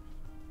with.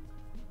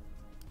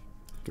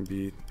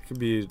 It can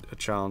be a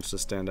challenge to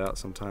stand out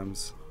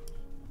sometimes.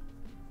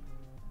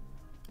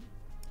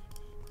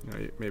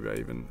 Maybe I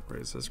even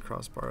raise this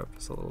crossbar up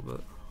just a little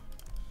bit.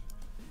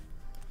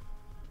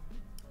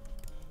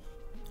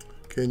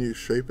 Can you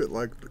shape it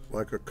like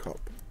a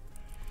cup?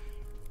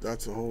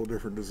 That's a whole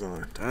different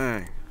design.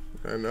 Dang.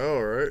 I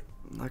know, right?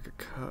 Like a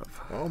cup.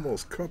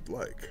 Almost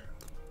cup-like.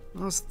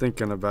 I was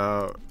thinking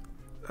about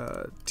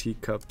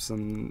teacups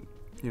and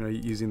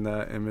using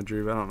that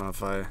imagery, but I don't know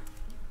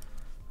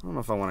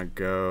if I want to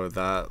go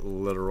that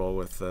literal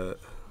with it.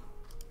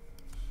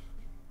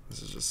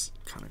 This is just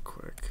kind of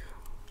quick.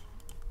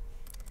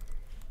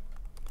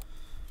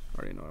 I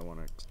already know I want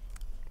to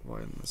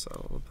widen this out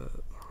a little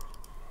bit.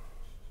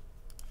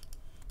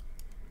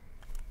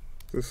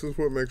 This is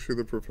what makes you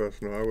the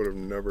professional. I would have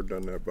never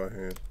done that by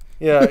hand.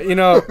 Yeah, I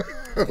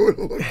would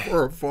have looked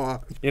for a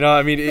font.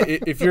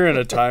 If you're in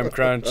a time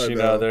crunch,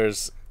 know.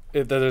 there's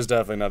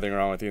definitely nothing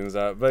wrong with using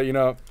that. But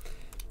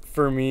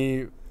for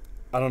me,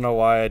 I don't know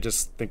why. I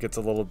just think it's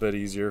a little bit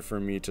easier for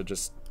me to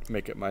just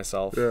make it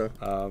myself. Yeah.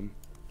 And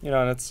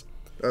it's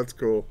That's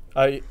cool.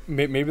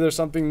 Maybe there's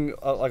something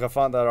like a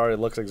font that already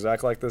looks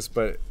exactly like this,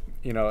 but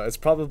you know, it's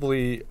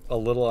probably a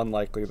little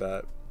unlikely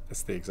that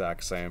it's the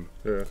exact same.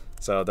 Yeah.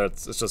 So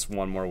it's just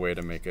one more way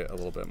to make it a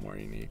little bit more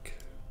unique.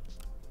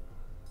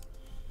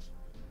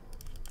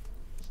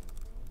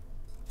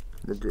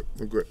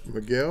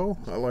 Miguel,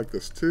 I like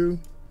this too.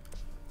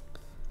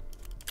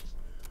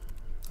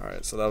 All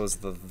right, so that was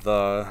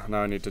the.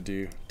 Now I need to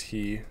do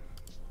T.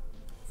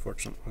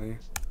 Fortunately,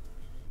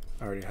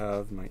 I already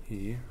have my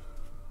E.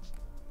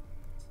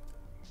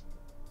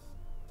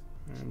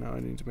 And now I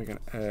need to make an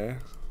A. I'm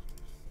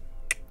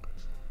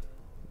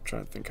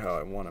trying to think how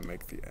I want to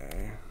make the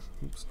A.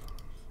 Oops.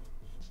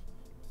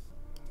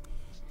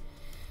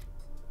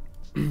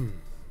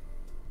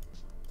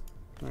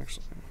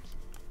 Actually,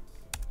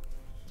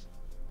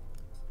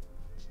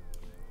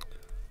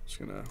 just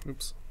gonna,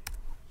 oops,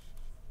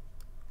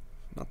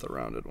 not the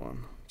rounded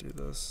one. Do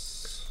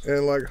this.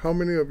 And like, how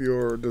many of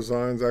your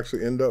designs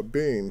actually end up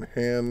being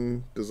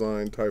hand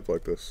design type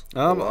like this?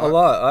 A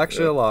lot,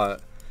 actually, a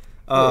lot.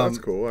 Oh, that's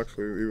cool,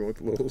 actually, even with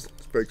the little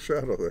fake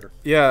shadow there.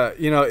 Yeah,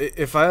 you know,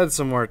 if I had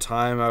some more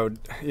time, I would,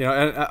 you know,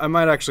 and I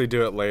might actually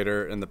do it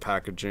later in the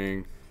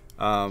packaging.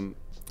 I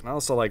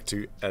also like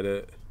to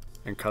edit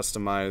and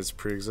customize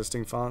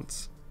pre-existing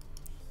fonts.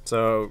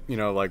 So, you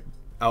know, like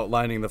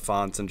outlining the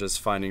fonts and just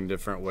finding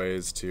different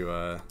ways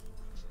to,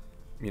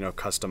 you know,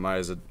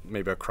 customize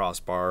maybe a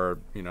crossbar,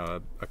 you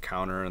know, a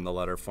counter in the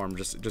letter form,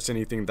 just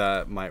anything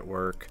that might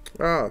work.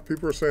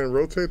 People are saying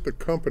rotate the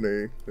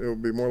company, it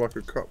would be more like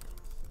a cup.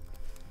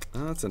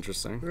 Oh, that's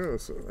interesting. Yeah,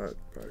 so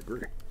I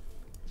agree.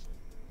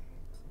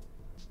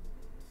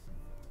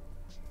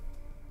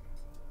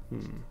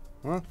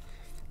 Well,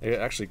 it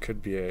actually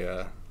could be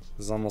a.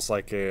 This is almost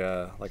like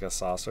a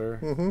saucer.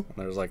 And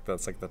there's like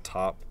that's like the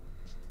top,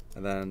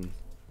 and then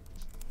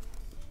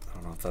I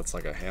don't know if that's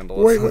like a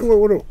handle. Wait,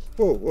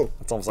 whoa.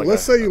 It's almost like.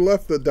 Let's say you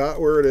left the dot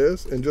where it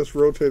is and just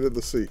rotated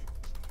the C.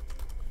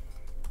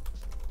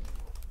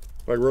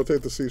 Like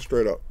rotate the C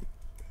straight up.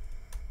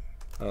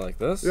 Oh, like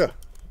this? Yeah.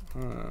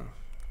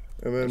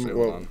 And then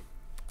actually,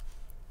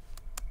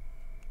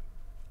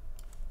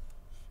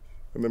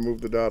 and then move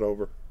the dot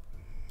over,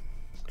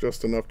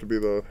 just enough to be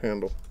the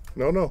handle.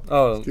 No.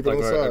 Oh, keep it on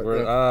the side.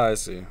 I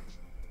see.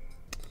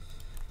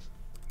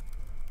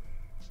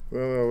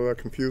 Will that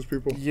confuse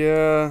people?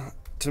 Yeah,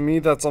 to me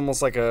that's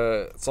almost like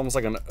it's almost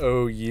like an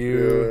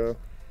OU. Yeah.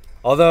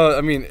 Although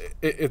I mean,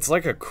 it's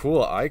like a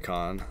cool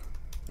icon.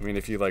 I mean,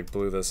 if you like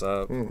blew this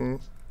up. I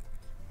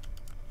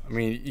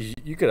mean,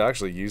 you could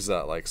actually use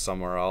that like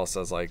somewhere else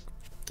as like.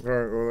 All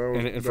right. Well,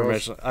 that was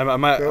information. I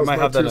might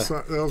have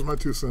that. That was my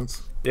 2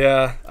 cents.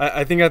 Yeah,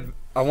 I think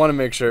I want to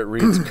make sure it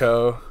reads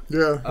co.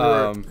 Yeah.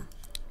 Right.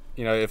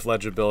 You know, if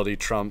legibility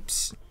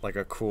trumps like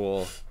a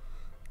cool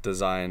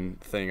design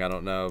thing, I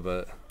don't know,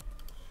 but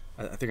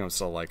I think I'm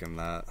still liking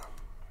that.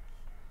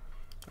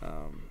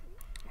 Now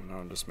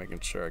I'm just making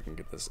sure I can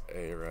get this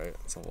A right.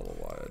 It's a little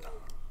wide.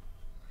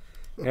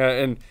 Yeah,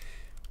 and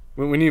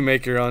when you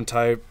make your own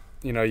type,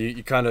 you know,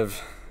 you kind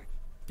of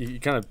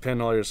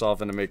pinhole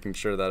yourself into making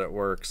sure that it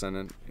works,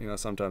 and you know,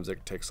 sometimes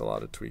it takes a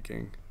lot of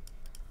tweaking.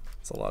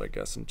 It's a lot of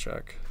guess and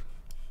check.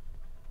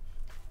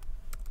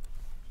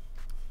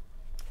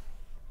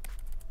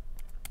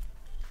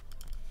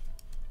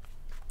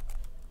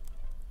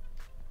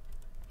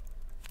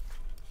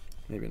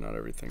 Maybe not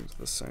everything's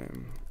the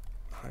same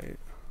height.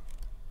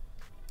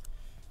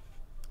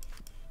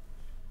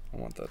 I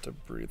want that to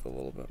breathe a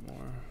little bit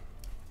more.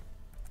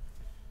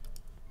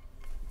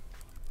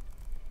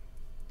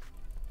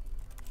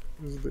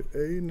 Is the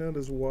A not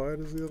as wide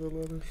as the other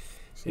letters?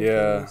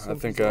 Yeah, I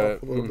think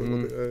off a little bit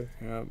with the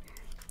A. Yeah.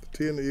 The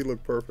T and the E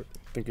look perfect.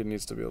 I think it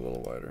needs to be a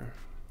little wider.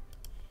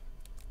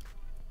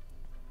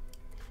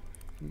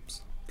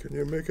 Oops. Can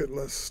you make it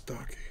less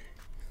stocky?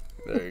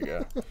 There you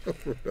go.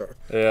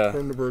 Yeah.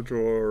 From the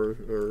virtual or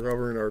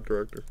hovering art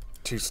director.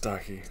 Too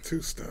stocky.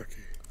 Too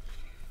stocky.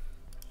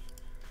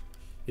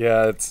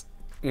 Yeah, it's,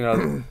 you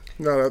know.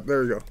 No,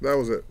 there you go. That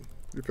was it.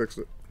 You fixed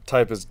it.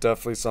 Type is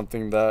definitely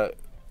something that,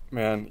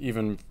 man,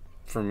 even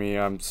for me,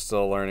 I'm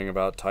still learning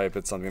about type.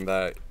 It's something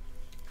that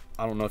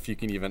I don't know if you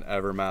can even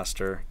ever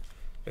master.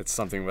 It's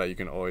something that you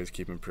can always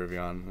keep improving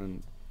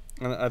on,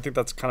 and I think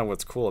that's kind of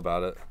what's cool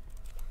about it.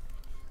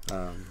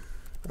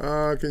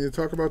 Can you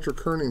talk about your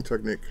kerning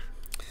technique?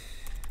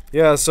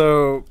 Yeah,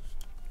 so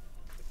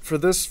for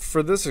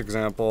this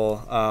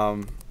example,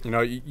 you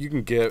know, you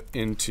can get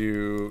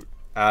into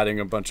adding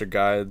a bunch of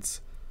guides,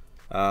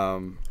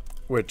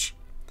 which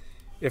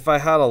if I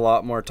had a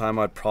lot more time,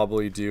 I'd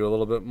probably do a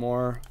little bit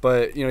more.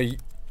 But you know,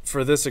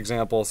 for this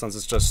example, since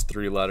it's just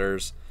 3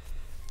 letters,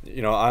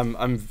 you know,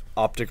 I'm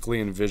optically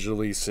and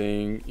visually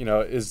seeing, you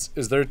know, is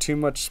there too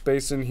much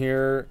space in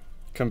here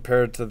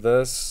compared to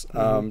this?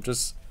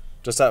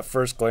 Just at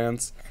first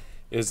glance,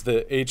 is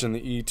the H and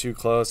the E too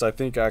close? I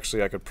think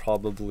actually I could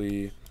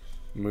probably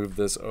move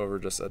this over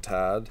just a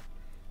tad.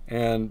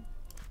 And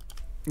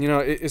you know,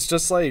 it's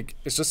just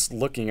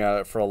looking at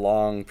it for a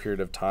long period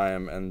of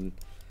time, and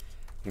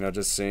you know,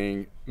 just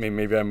seeing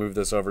maybe I move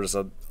this over just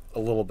a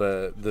little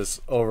bit, this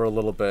over a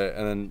little bit,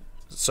 and then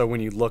so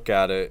when you look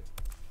at it,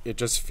 it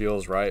just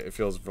feels right. It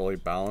feels really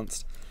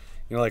balanced.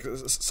 You know, like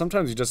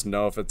sometimes you just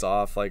know if it's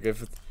off. Like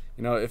if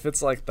if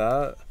it's like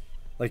that,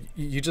 like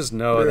you just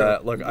know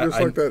that. Look, just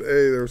like that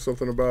A, there was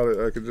something about it.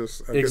 I couldn't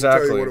tell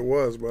you what it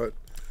was, but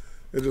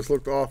it just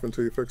looked off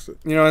until you fixed it.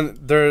 You know, and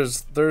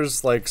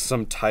there's like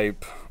some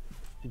type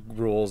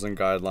rules and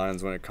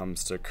guidelines when it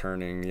comes to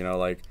kerning. You know,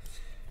 like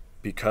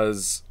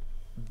because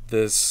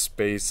this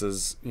space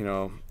is,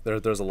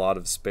 there's a lot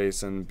of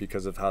space, and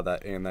because of how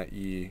that A and that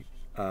E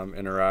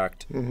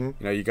interact,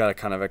 you got to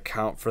kind of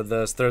account for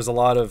this. There's a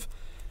lot of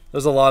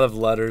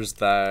letters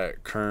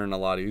that kern a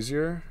lot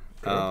easier.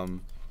 Okay.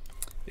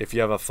 If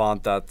you have a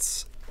font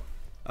that's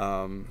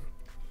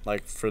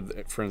like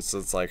for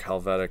instance like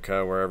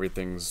Helvetica, where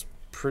everything's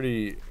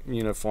pretty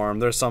uniform.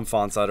 There's some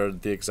fonts that are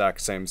the exact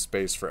same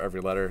space for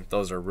every letter.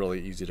 Those are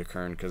really easy to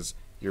kern because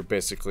you're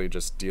basically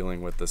just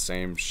dealing with the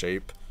same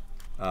shape.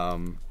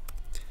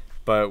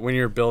 But when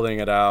you're building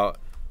it out,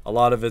 a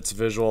lot of it's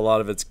visual, a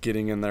lot of it's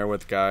getting in there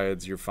with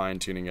guides. You're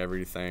fine-tuning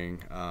everything.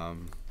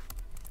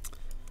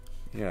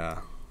 Yeah.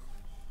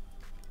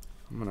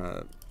 I'm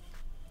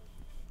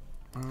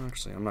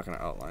not gonna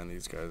outline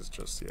these guys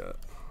just yet.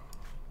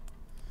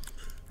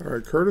 All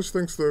right, Curtis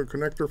thinks the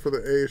connector for the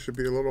A should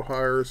be a little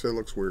higher, so it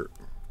looks weird.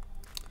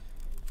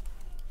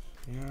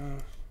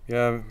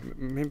 Yeah,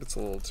 maybe it's a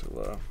little too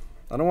low.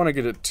 I don't want to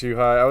get it too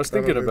high. I was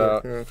thinking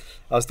about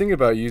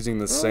using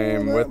the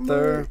same width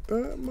there.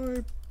 That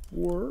might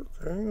work.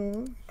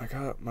 Hang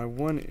on. My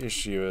one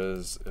issue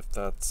is if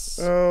that's.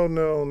 Oh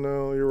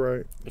no, you're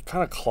right. It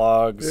kind of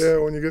clogs. Yeah,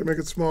 when you make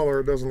it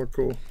smaller, it doesn't look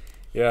cool.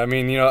 Yeah, I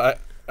mean,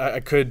 I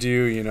could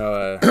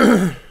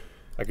do,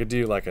 I could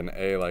do like an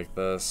A like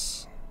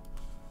this,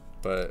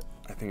 but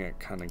I think it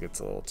kind of gets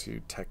a little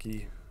too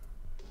techy.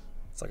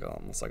 It's like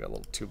almost like a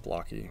little too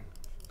blocky.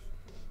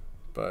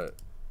 But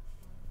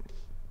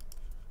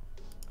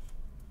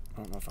I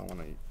don't know if I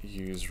want to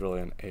use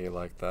really an A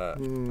like that.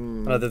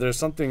 There's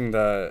something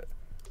that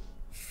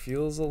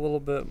feels a little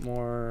bit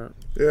more.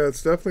 Yeah,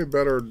 it's definitely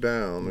better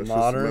down. It's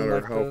modern, just a matter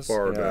like of how this.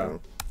 far down.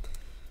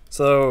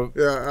 So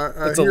yeah,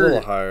 it's a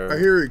little higher. I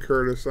hear you,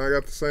 Curtis. I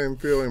got the same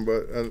feeling,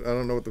 but I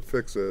don't know what the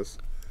fix is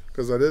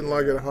because I didn't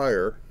like it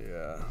higher.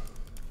 Yeah.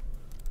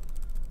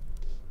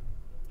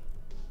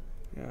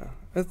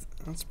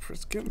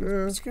 It's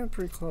getting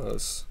pretty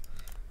close.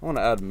 I want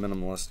to add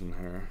minimalist in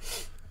here.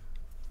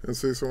 And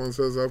see, someone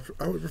says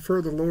I would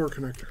prefer the lower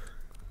connector.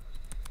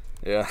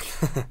 Yeah.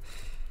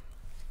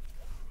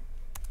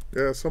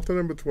 Yeah, something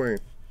in between.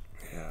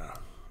 Yeah,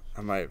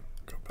 I might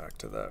go back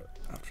to that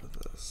after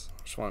this.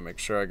 I just want to make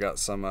sure I got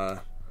some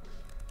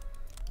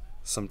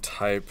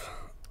type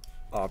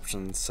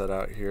options set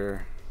out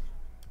here.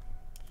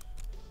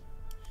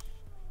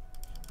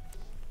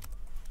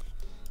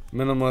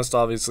 Minimalist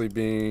obviously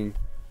being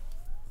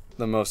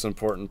the most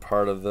important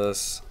part of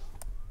this.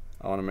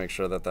 I want to make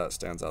sure that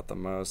stands out the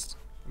most.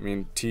 I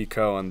mean, T,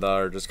 co, and the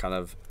are just kind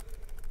of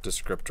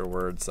descriptor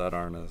words that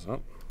aren't as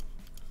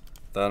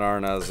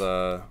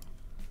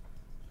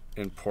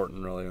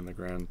important really in the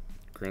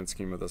grand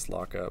scheme of this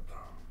lockup.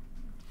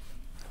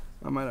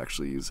 I might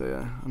actually use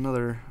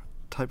another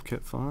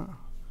typekit font.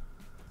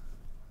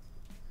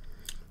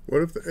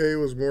 What if the A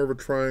was more of a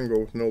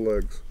triangle with no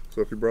legs?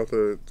 So if you brought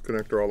the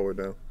connector all the way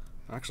down.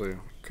 Actually, it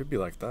could be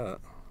like that.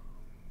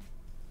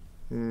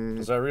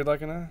 Does that read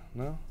like an A?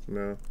 No?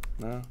 No.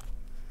 No?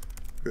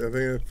 I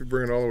think if you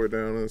bring it all the way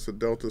down, it's a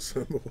delta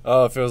symbol.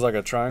 Oh, it feels like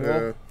a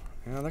triangle?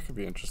 Yeah. Yeah, that could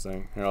be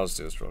interesting. Here, I'll just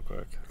do this real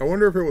quick. I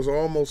wonder if it was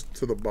almost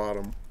to the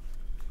bottom.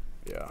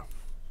 Yeah.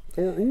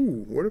 Or,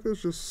 what if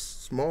it's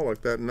just small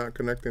like that and not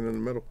connecting in the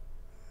middle?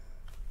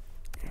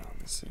 Yeah, let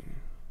me see.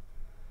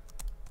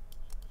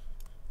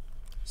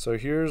 So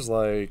here's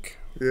like...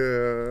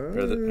 Yeah.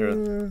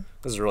 Here,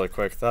 this is really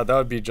quick. That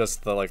would be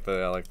just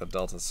the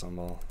delta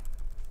symbol.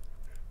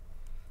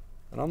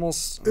 And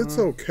almost... It's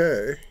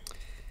okay.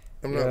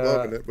 I'm not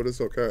loving it, but it's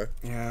okay.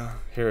 Yeah.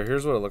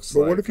 Here's what it looks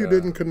like. But what if you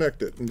didn't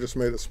connect it and just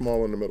made it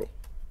small in the middle?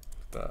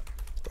 That.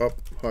 Up,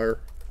 higher.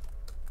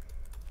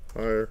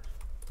 Higher.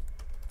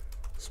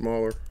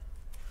 Smaller.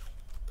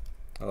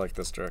 I like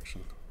this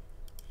direction.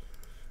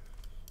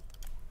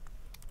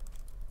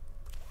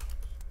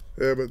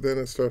 Yeah, but then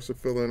it starts to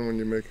fill in when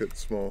you make it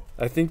small.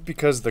 I think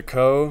because the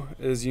co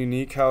is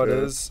unique how it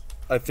is,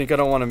 I think I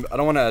don't want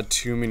to add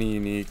too many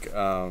unique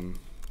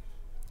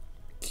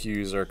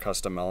cues or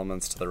custom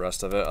elements to the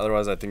rest of it.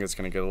 Otherwise, I think it's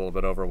going to get a little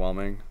bit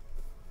overwhelming.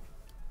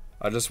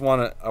 I just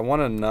want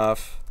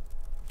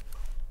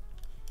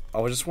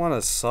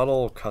a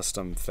subtle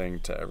custom thing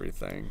to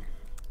everything.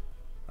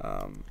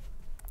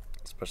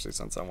 Especially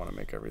since I want to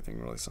make everything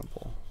really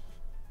simple.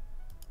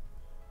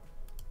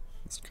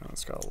 It's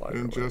got a lighter.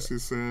 And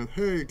Jesse's saying,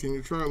 "Hey, can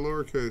you try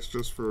lowercase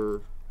just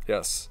for?"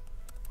 Yes.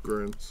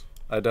 Grins.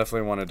 I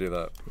definitely want to do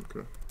that.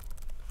 Okay.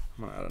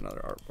 I'm gonna add another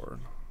artboard.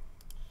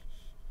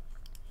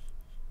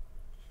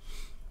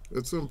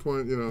 At some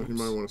point, you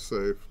might want to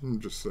save. I'm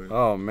just saying.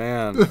 Oh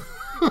man.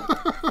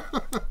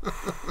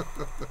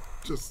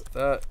 Just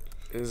that.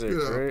 is a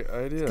Yeah. great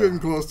idea. Getting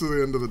close to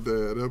the end of the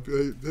day. I'd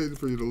hate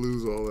for you to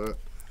lose all that.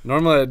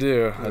 Normally I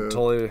do. Yeah. I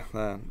totally.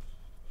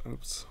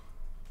 Oops.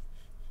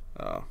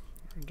 Oh,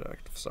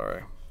 reject.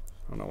 Sorry.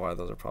 I don't know why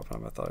those are popping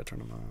up. I thought I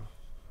turned them off.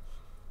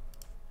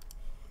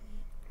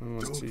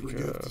 Don't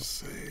forget to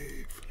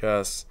save.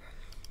 Yes.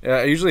 Yeah,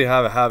 I usually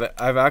have a habit.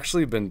 I've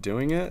actually been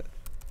doing it.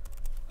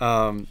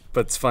 But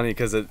it's funny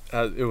because it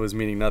was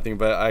meaning nothing.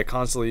 But I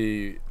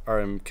constantly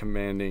am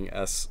commanding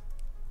S,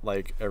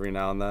 like every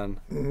now and then,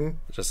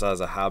 just as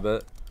a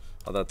habit.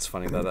 Oh, that's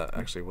funny that I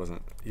actually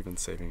wasn't even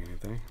saving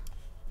anything.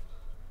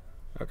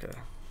 Okay.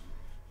 I'm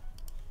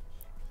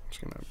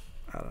just gonna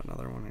add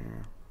another one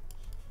here.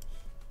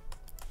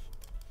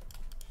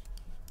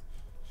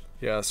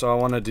 Yeah, so I'm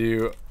gonna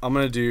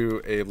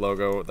do a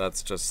logo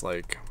that's just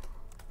like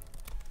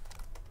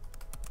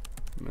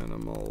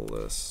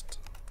minimalist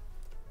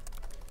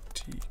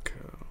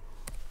Tico,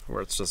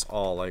 where it's just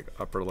all like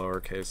upper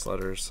lowercase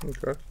letters.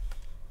 Okay.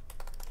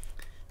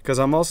 Because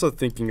I'm also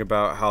thinking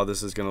about how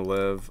this is gonna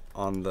live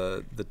on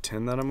the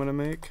tin that I'm gonna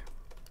make.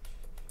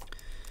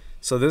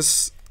 So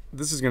this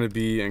is gonna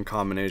be in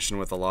combination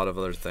with a lot of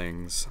other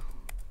things.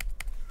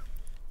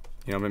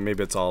 You know,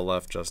 maybe it's all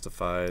left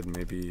justified.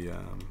 Maybe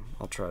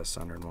I'll try a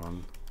centered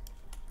one.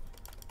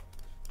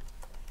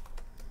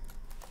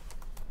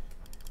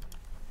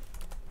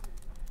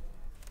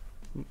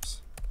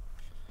 Oops.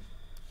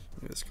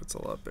 Maybe this gets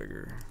a lot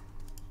bigger.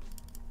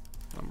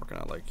 I'm working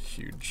at like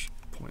huge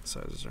point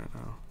sizes right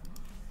now.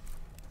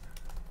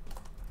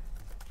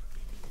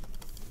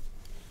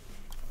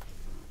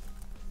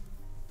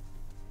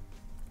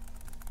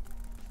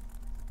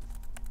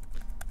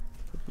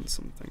 Putting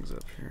some things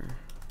up here.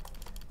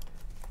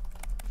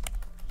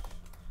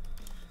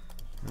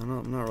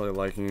 I'm not really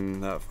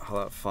liking how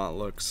that font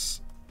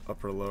looks,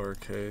 upper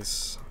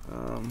lowercase.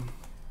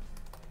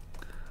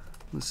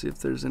 Let's see if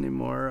there's any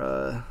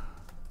more.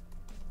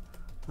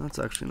 That's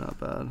actually not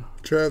bad.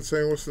 Chad's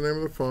saying, what's the name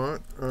of the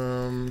font?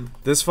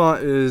 This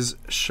font is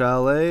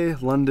Chalet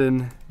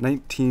London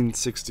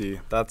 1960.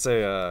 That's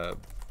a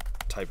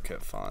type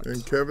kit font.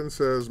 And Kevin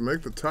says,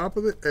 make the top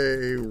of the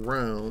A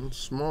round,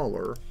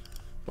 smaller,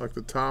 like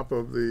the top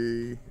of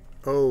the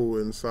O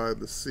inside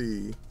the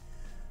C,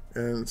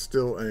 and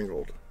still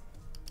angled.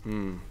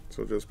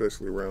 So just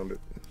basically round it.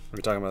 Are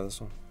we talking about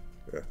this one?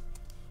 Yeah.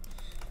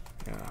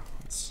 Yeah.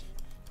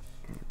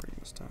 Let me bring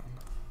this down.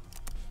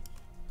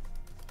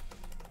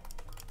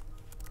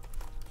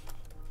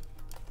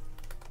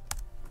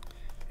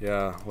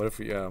 Yeah. What if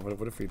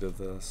we did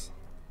this?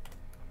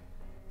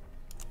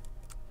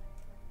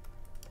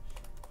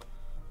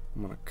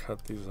 I'm gonna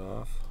cut these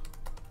off.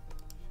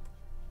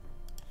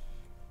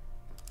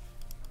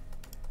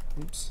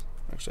 Oops.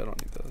 Actually, I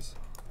don't need those.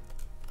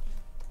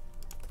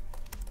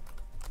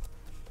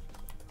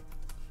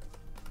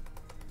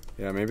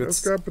 Yeah, maybe That's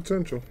got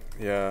potential.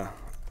 Yeah,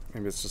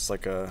 maybe it's just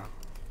like a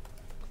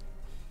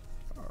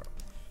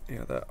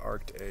that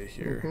arced A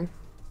here.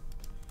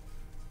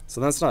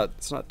 So it's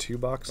not too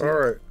boxy. All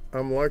right,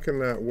 I'm liking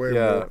that way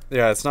more.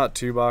 Yeah, it's not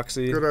too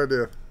boxy. Good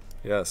idea.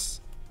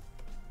 Yes.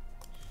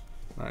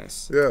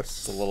 Nice. Yes.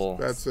 It's a little.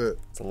 That's it.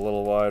 It's a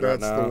little wide right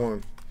now. That's the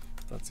one.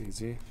 That's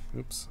easy.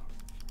 Oops.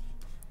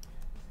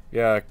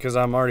 Yeah, because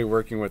I'm already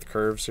working with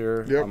curves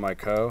here on my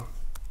co.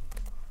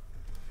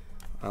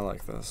 I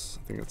like this.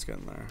 I think it's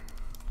getting there.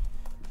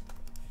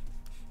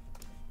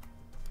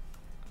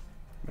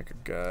 Make a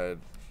guide.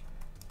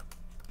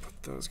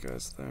 Put those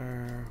guys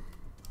there.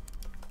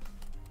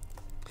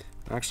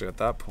 Actually, at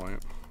that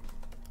point,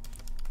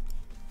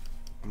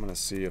 I'm gonna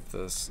see if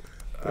this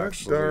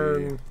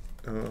actually.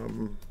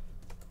 Darn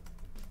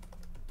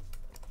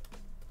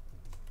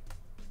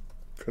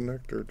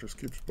connector just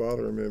keeps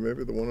bothering me.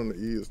 Maybe the one on the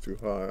E is too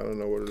high. I don't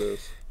know what it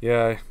is.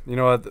 Yeah, you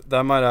know what?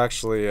 That might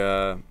actually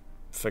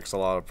fix a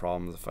lot of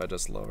problems if I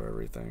just lower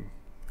everything.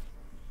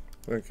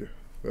 Thank you.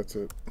 That's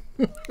it.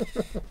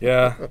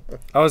 Yeah,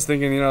 I was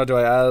thinking, do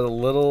I add a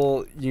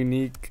little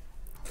unique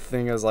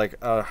thing as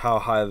like how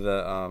high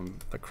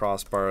the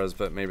crossbar is,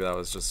 but maybe that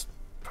was just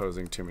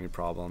posing too many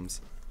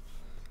problems.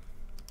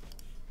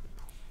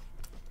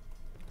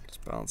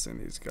 Just balancing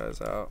these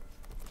guys out.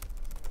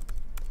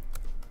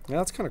 Yeah,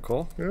 that's kind of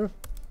cool. Yeah.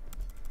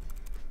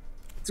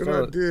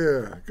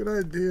 Good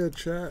idea,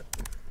 chat.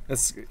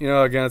 It's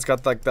again, it's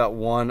got like that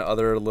one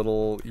other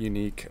little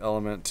unique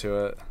element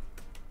to it.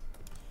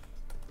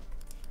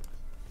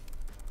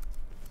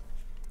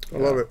 I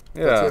love it.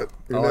 Yeah, that's it.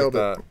 You I nailed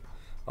like that. it.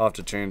 I'll have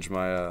to change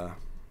my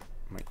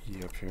my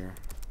E up here.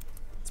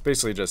 It's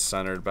basically just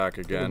centered back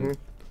again.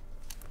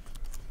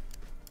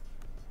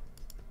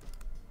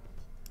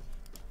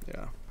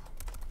 Yeah.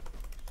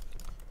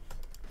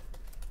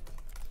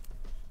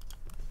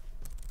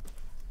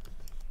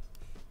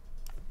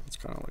 It's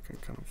kind of looking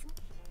kind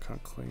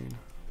of clean.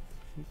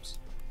 Oops.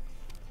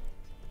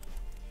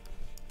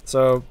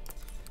 So,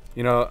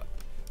 I'll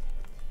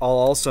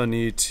also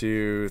need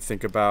to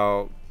think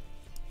about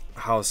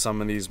how some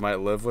of these might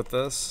live with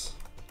this.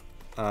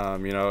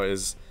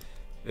 Is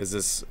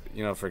this,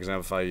 for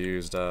example, if I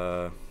used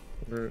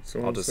Alright,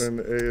 so I'm saying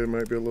the A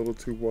might be a little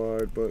too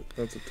wide, but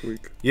that's a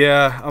tweak.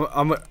 Yeah,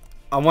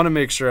 I want to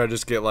make sure I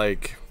just get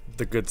like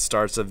the good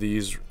starts of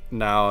these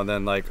now, and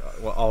then like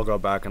I'll go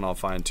back and I'll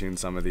fine tune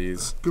some of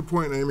these. Good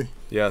point, Amy.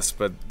 Yes,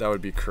 but that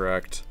would be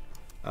correct.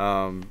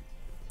 I'm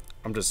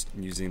just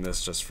using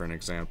this just for an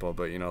example,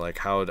 but you know, like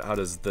how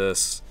does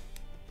this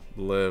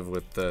live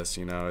with this?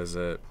 You know, is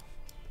it,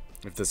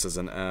 if this is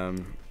an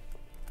M,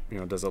 you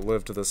know, does it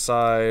live to the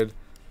side?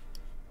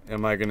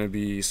 Am I gonna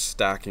be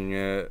stacking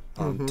it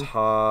on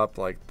top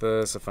like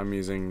this if I'm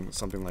using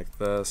something like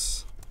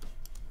this?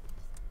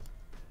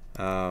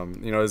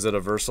 You know, is it a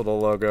versatile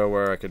logo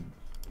where I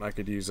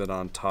could use it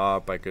on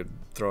top, I could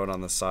throw it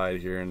on the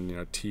side here, and you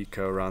know,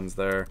 T-Co runs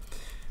there.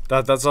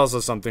 That's also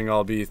something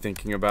I'll be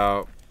thinking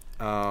about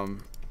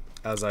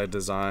as I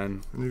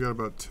design. And you got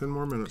about 10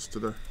 more minutes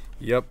today.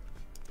 Yep.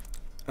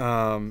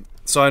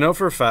 So I know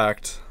for a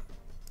fact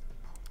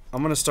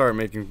I'm gonna start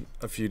making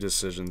a few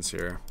decisions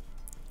here.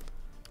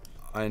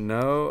 I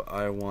know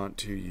I want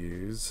to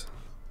use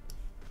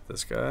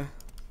this guy.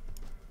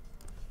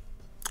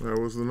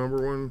 That was the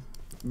number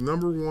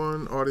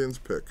one audience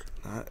pick.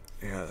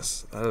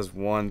 Yes, that is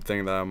one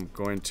thing that I'm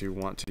going to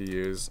want to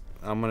use.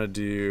 I'm gonna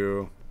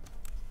do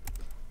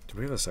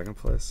we have a second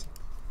place?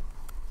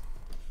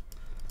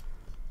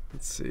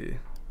 Let's see.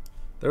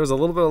 There was a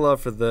little bit of love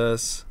for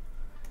this.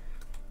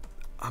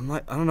 I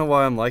don't know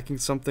why I'm liking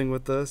something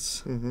with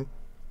this. I'm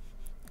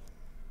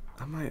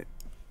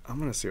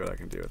gonna see what I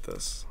can do with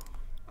this.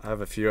 I have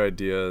a few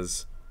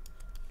ideas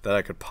that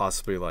I could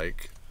possibly I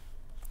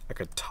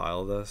could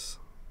tile this.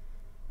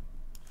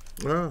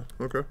 Ah,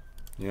 okay.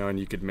 You know, and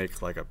you could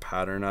make like a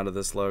pattern out of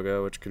this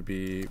logo, which could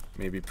be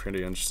maybe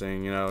pretty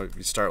interesting. You know, if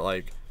you start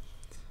like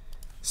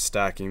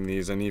stacking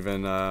these, and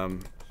even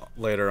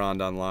later on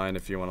down the line,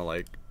 if you want to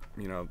like,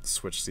 you know,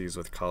 switch these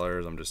with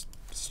colors.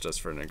 It's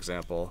just for an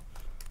example.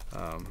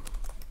 You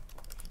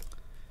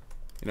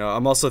know,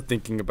 I'm also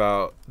thinking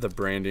about the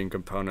branding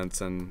components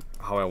and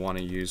how I want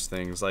to use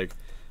things. Like,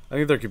 I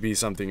think there could be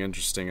something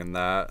interesting in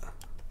that,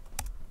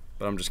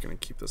 but I'm just gonna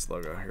keep this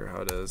logo here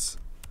how it is.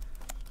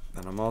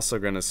 And I'm also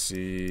gonna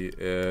see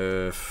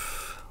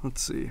if,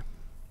 let's see.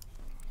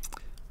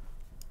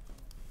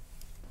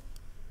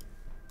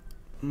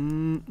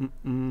 You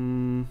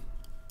know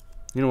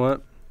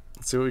what?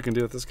 Let's see what we can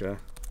do with this guy.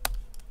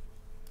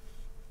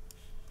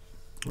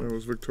 That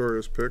was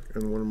Victoria's pick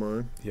and one of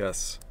mine.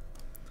 Yes.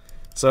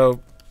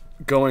 So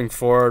going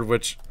forward,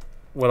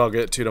 what I'll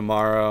get to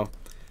tomorrow,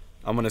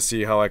 I'm gonna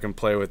see how I can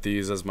play with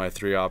these as my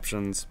 3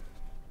 options,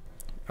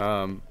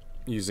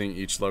 using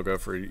each logo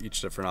for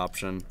each different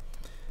option,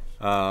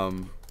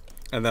 and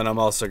then I'm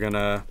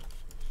gonna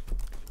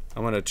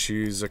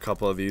choose a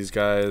couple of these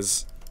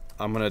guys.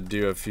 I'm gonna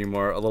do a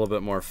little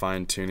bit more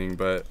fine tuning,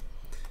 but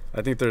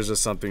I think there's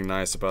just something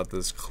nice about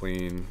this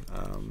clean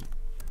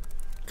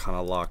kind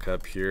of lock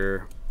up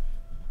here.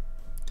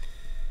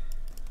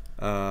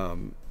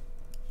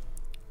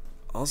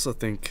 Also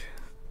think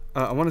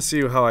I want to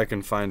see how I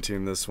can fine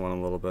tune this one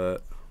a little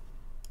bit,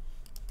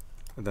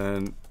 and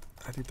then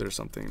I think there's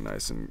something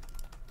nice and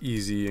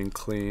easy and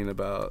clean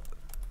about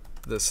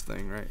this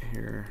thing right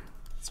here.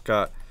 It's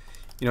got,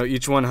 you know,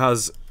 each one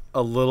has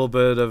a little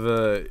bit of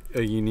a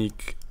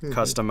unique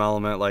custom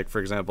element, like for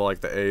example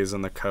like the A's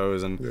and the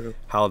Co's and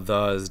how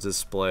the is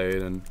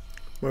displayed. And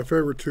my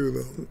favorite 2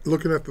 though,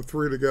 looking at the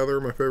 3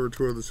 together, my favorite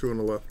 2 are the 2 on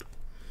the left.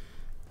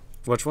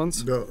 Which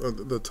ones?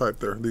 The type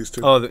there, these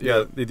 2. Oh,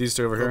 these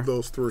 2 over here. Of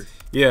those 3.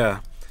 Yeah,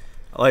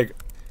 like,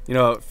 you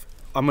know,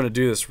 I'm gonna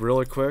do this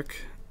really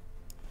quick.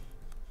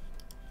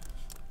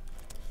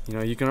 You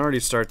know, you can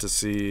already start to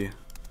see.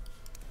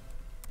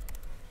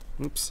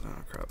 Oops!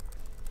 Oh crap.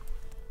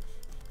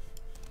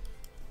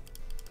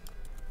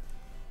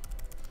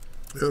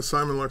 Yeah,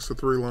 Simon likes the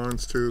 3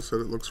 lines too, so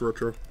it looks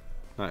retro.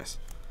 Nice.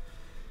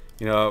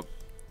 You know,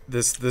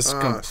 this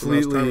completely. So now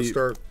it's time to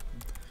start.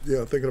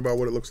 Yeah, thinking about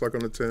what it looks like on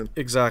the 10.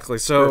 Exactly.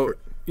 So,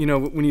 Perfect. You know,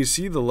 when you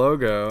see the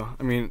logo,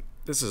 I mean,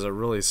 this is a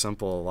really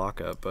simple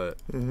lockup, but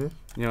you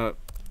know,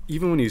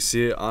 even when you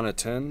see it on a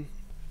 10,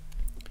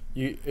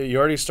 you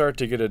already start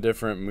to get a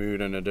different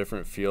mood and a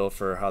different feel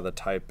for how the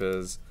type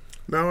is.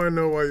 Now I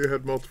know why you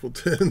had multiple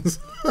 10s.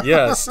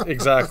 Yes,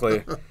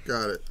 exactly.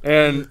 Got it.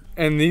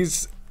 And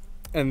these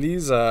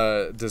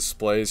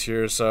displays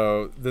here,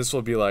 so this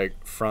will be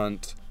like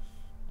front,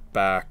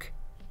 back,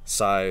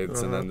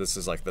 sides, and then this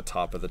is like the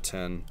top of the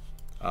 10.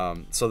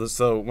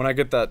 So when I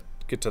get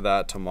to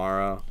that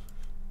tomorrow,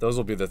 those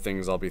will be the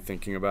things I'll be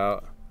thinking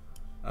about.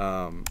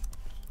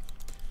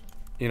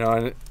 You know,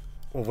 and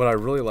what I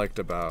really liked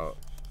about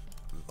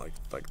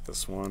like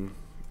this one,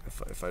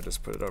 if I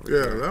just put it over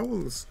here. Yeah, that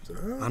one's.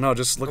 I know,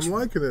 just looks. I'm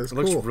liking it. It's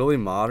looks cool. really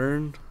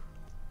modern.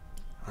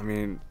 I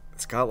mean,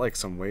 it's got like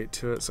some weight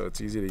to it, so it's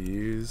easy to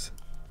use.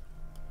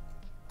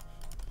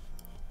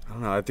 I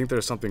don't know. I think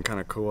there's something kind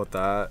of cool with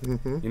that.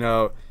 You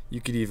know, you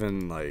could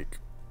even like,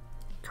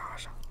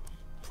 gosh,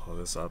 blow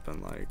this up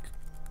and like,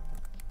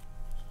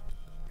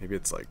 maybe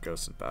it's like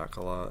ghosted back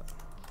a lot.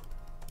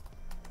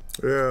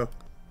 Yeah.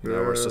 You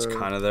know, where it's just Yeah.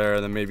 kind of there.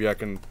 And then maybe I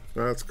can,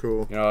 That's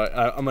cool. you know,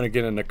 I'm going to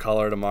get into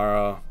color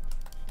tomorrow.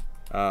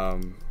 I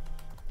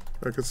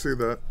could see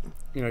that.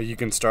 You know, you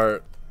can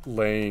start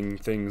laying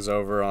things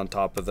over on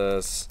top of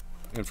this,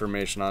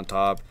 information on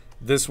top.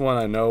 This one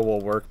I know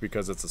will work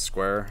because it's a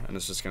square and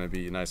it's just going to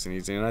be nice and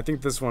easy. And I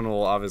think this one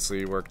will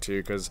obviously work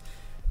too because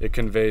it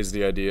conveys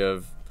the idea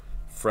of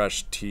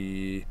fresh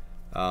tea.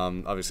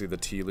 Obviously the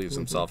tea leaves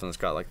himself, and it's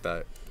got like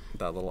that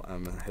little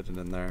M hidden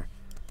in there.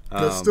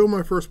 That's still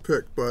my first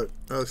pick, but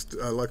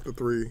I like the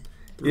three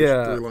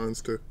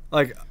lines too.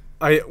 Like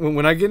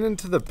when I get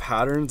into the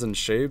patterns and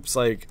shapes,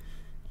 like,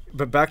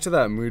 but back to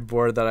that mood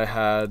board that I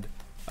had,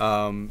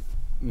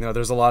 you know,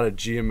 there's a lot of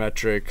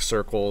geometric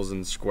circles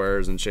and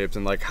squares and shapes,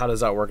 and like, how does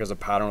that work as a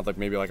pattern with like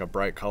maybe like a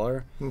bright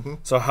color?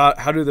 So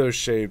how do those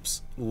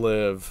shapes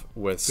live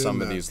with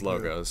some of these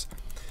logos?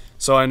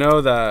 So I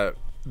know that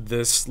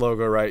this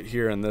logo right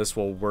here and this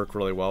will work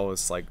really well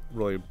with like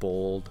really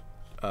bold,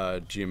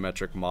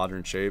 geometric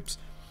modern shapes.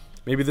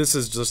 Maybe this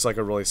is just like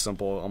a really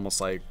simple,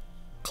 almost like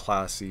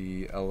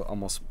classy,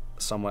 almost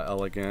somewhat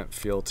elegant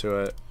feel to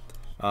it,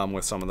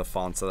 with some of the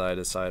fonts that I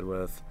decide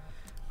with.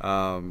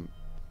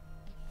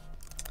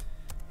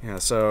 Yeah,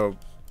 so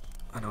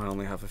I know I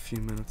only have a few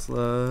minutes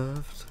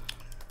left.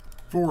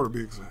 4 to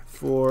be exact.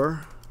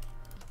 4.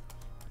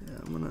 Yeah,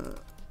 I'm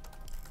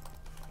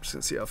just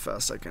gonna see how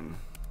fast I can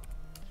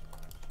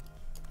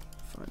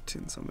fine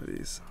tune some of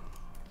these.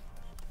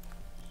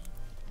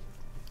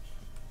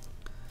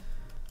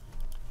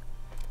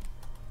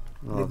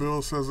 The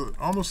bill says it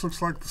almost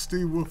looks like the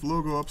Steve Wolf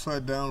logo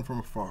upside down from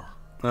afar.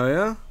 Oh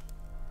yeah?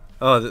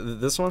 Oh,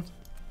 this one?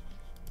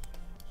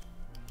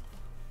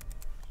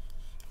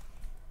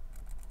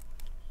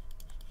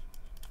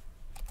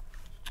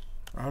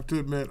 I have to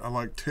admit, I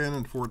like 10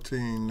 and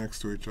 14 next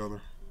to each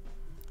other.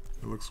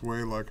 It looks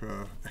way like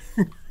a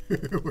way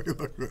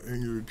like an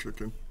angry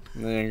chicken.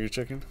 The angry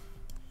chicken?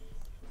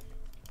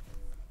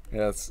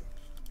 Yeah, it's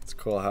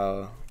cool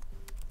how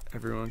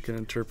everyone can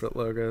interpret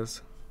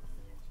logos.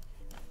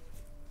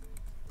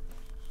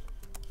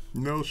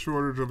 No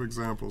shortage of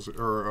examples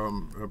or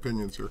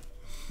opinions here.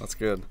 That's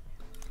good.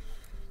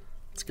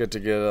 It's good to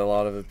get a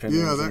lot of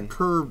opinions. Yeah, that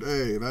curved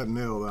A, that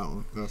nailed that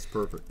one. That's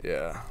perfect.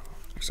 Yeah.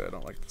 Actually, I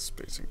don't like the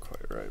spacing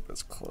quite right, but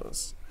it's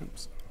close.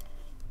 Oops.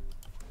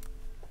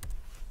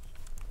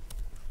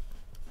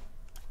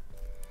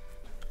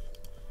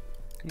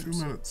 Oops. 2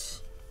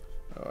 minutes.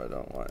 Oh, I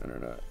don't want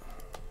internet.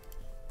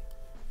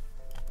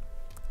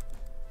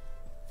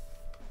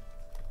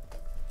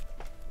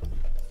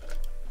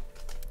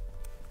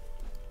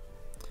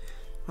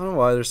 I don't know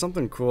why. There's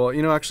something cool.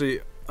 You know,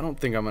 actually, I don't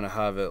think I'm going to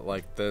have it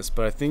like this,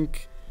 but I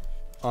think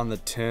on the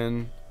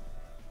tin,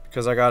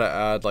 because I got to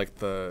add like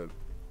the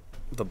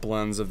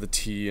blends of the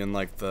tea and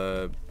like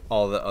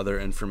all the other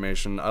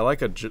information. I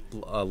like a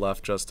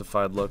left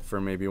justified look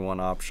for maybe one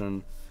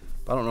option,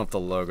 but I don't know if the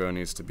logo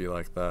needs to be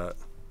like that.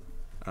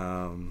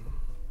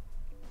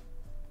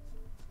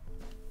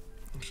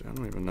 Actually, I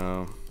don't even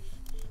know.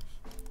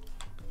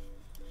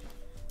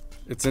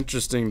 It's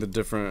interesting the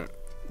different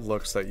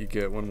looks that you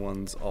get when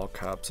one's all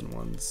caps and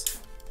one's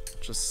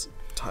just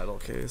title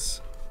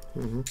case.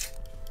 You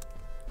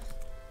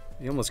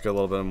almost get a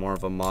little bit more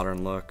of a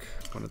modern look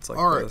when it's like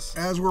All right, this.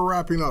 as we're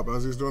wrapping up,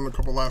 as he's doing a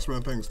couple last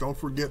minute things, don't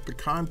forget the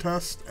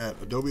contest at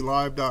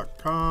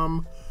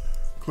adobelive.com.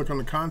 Click on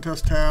the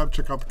contest tab,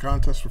 check out the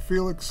contest for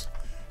Felix,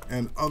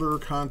 and other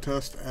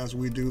contests as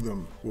we do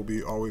them will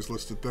be always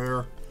listed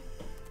there.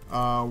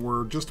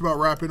 We're just about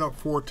wrapping up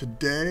for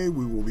today.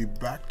 We will be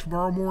back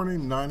tomorrow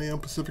morning, 9 a.m.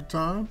 Pacific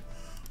time.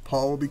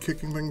 Paul will be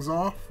kicking things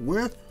off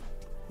with,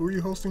 who are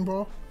you hosting,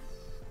 Paul?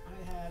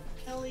 I have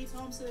Kelly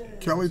Thompson.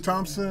 Kelly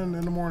Thompson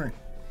in the morning.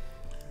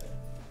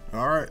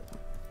 All right.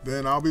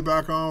 Then I'll be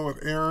back on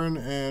with Aaron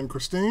and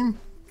Christine.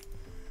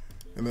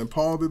 And then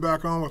Paul will be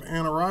back on with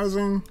Anna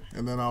Rising.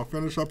 And then I'll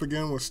finish up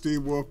again with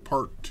Steve Wolf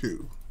Part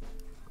 2.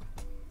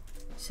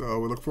 So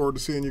we look forward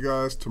to seeing you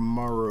guys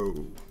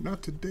tomorrow.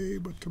 Not today,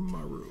 but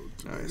tomorrow.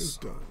 Today is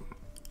done.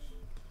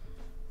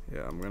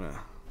 Yeah, I'm gonna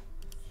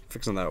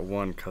fixing that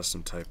one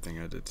custom type thing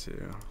I did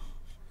too.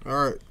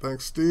 All right.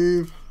 Thanks,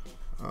 Steve.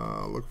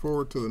 Look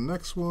forward to the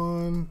next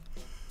one.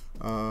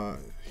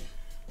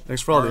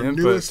 Thanks for all the Our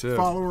input newest too.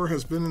 follower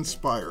has been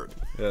inspired.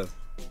 Yeah.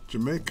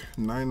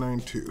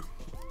 Jamaic992.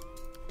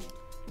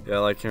 Yeah, I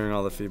like hearing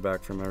all the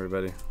feedback from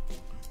everybody.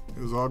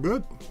 It was all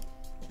good.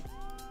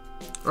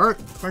 All right.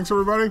 Thanks,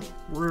 everybody.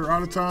 We're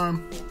out of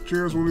time.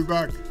 Cheers. We'll be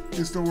back.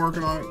 He's still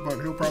working on it,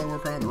 but he'll probably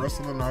work on it the rest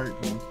of the night.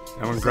 And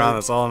I'm gonna grind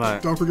this all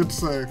night. don't forget to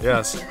save.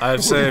 Yes, I've We'll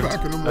be saved.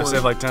 back in the I've morning.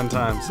 saved like 10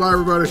 times. Bye,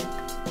 everybody.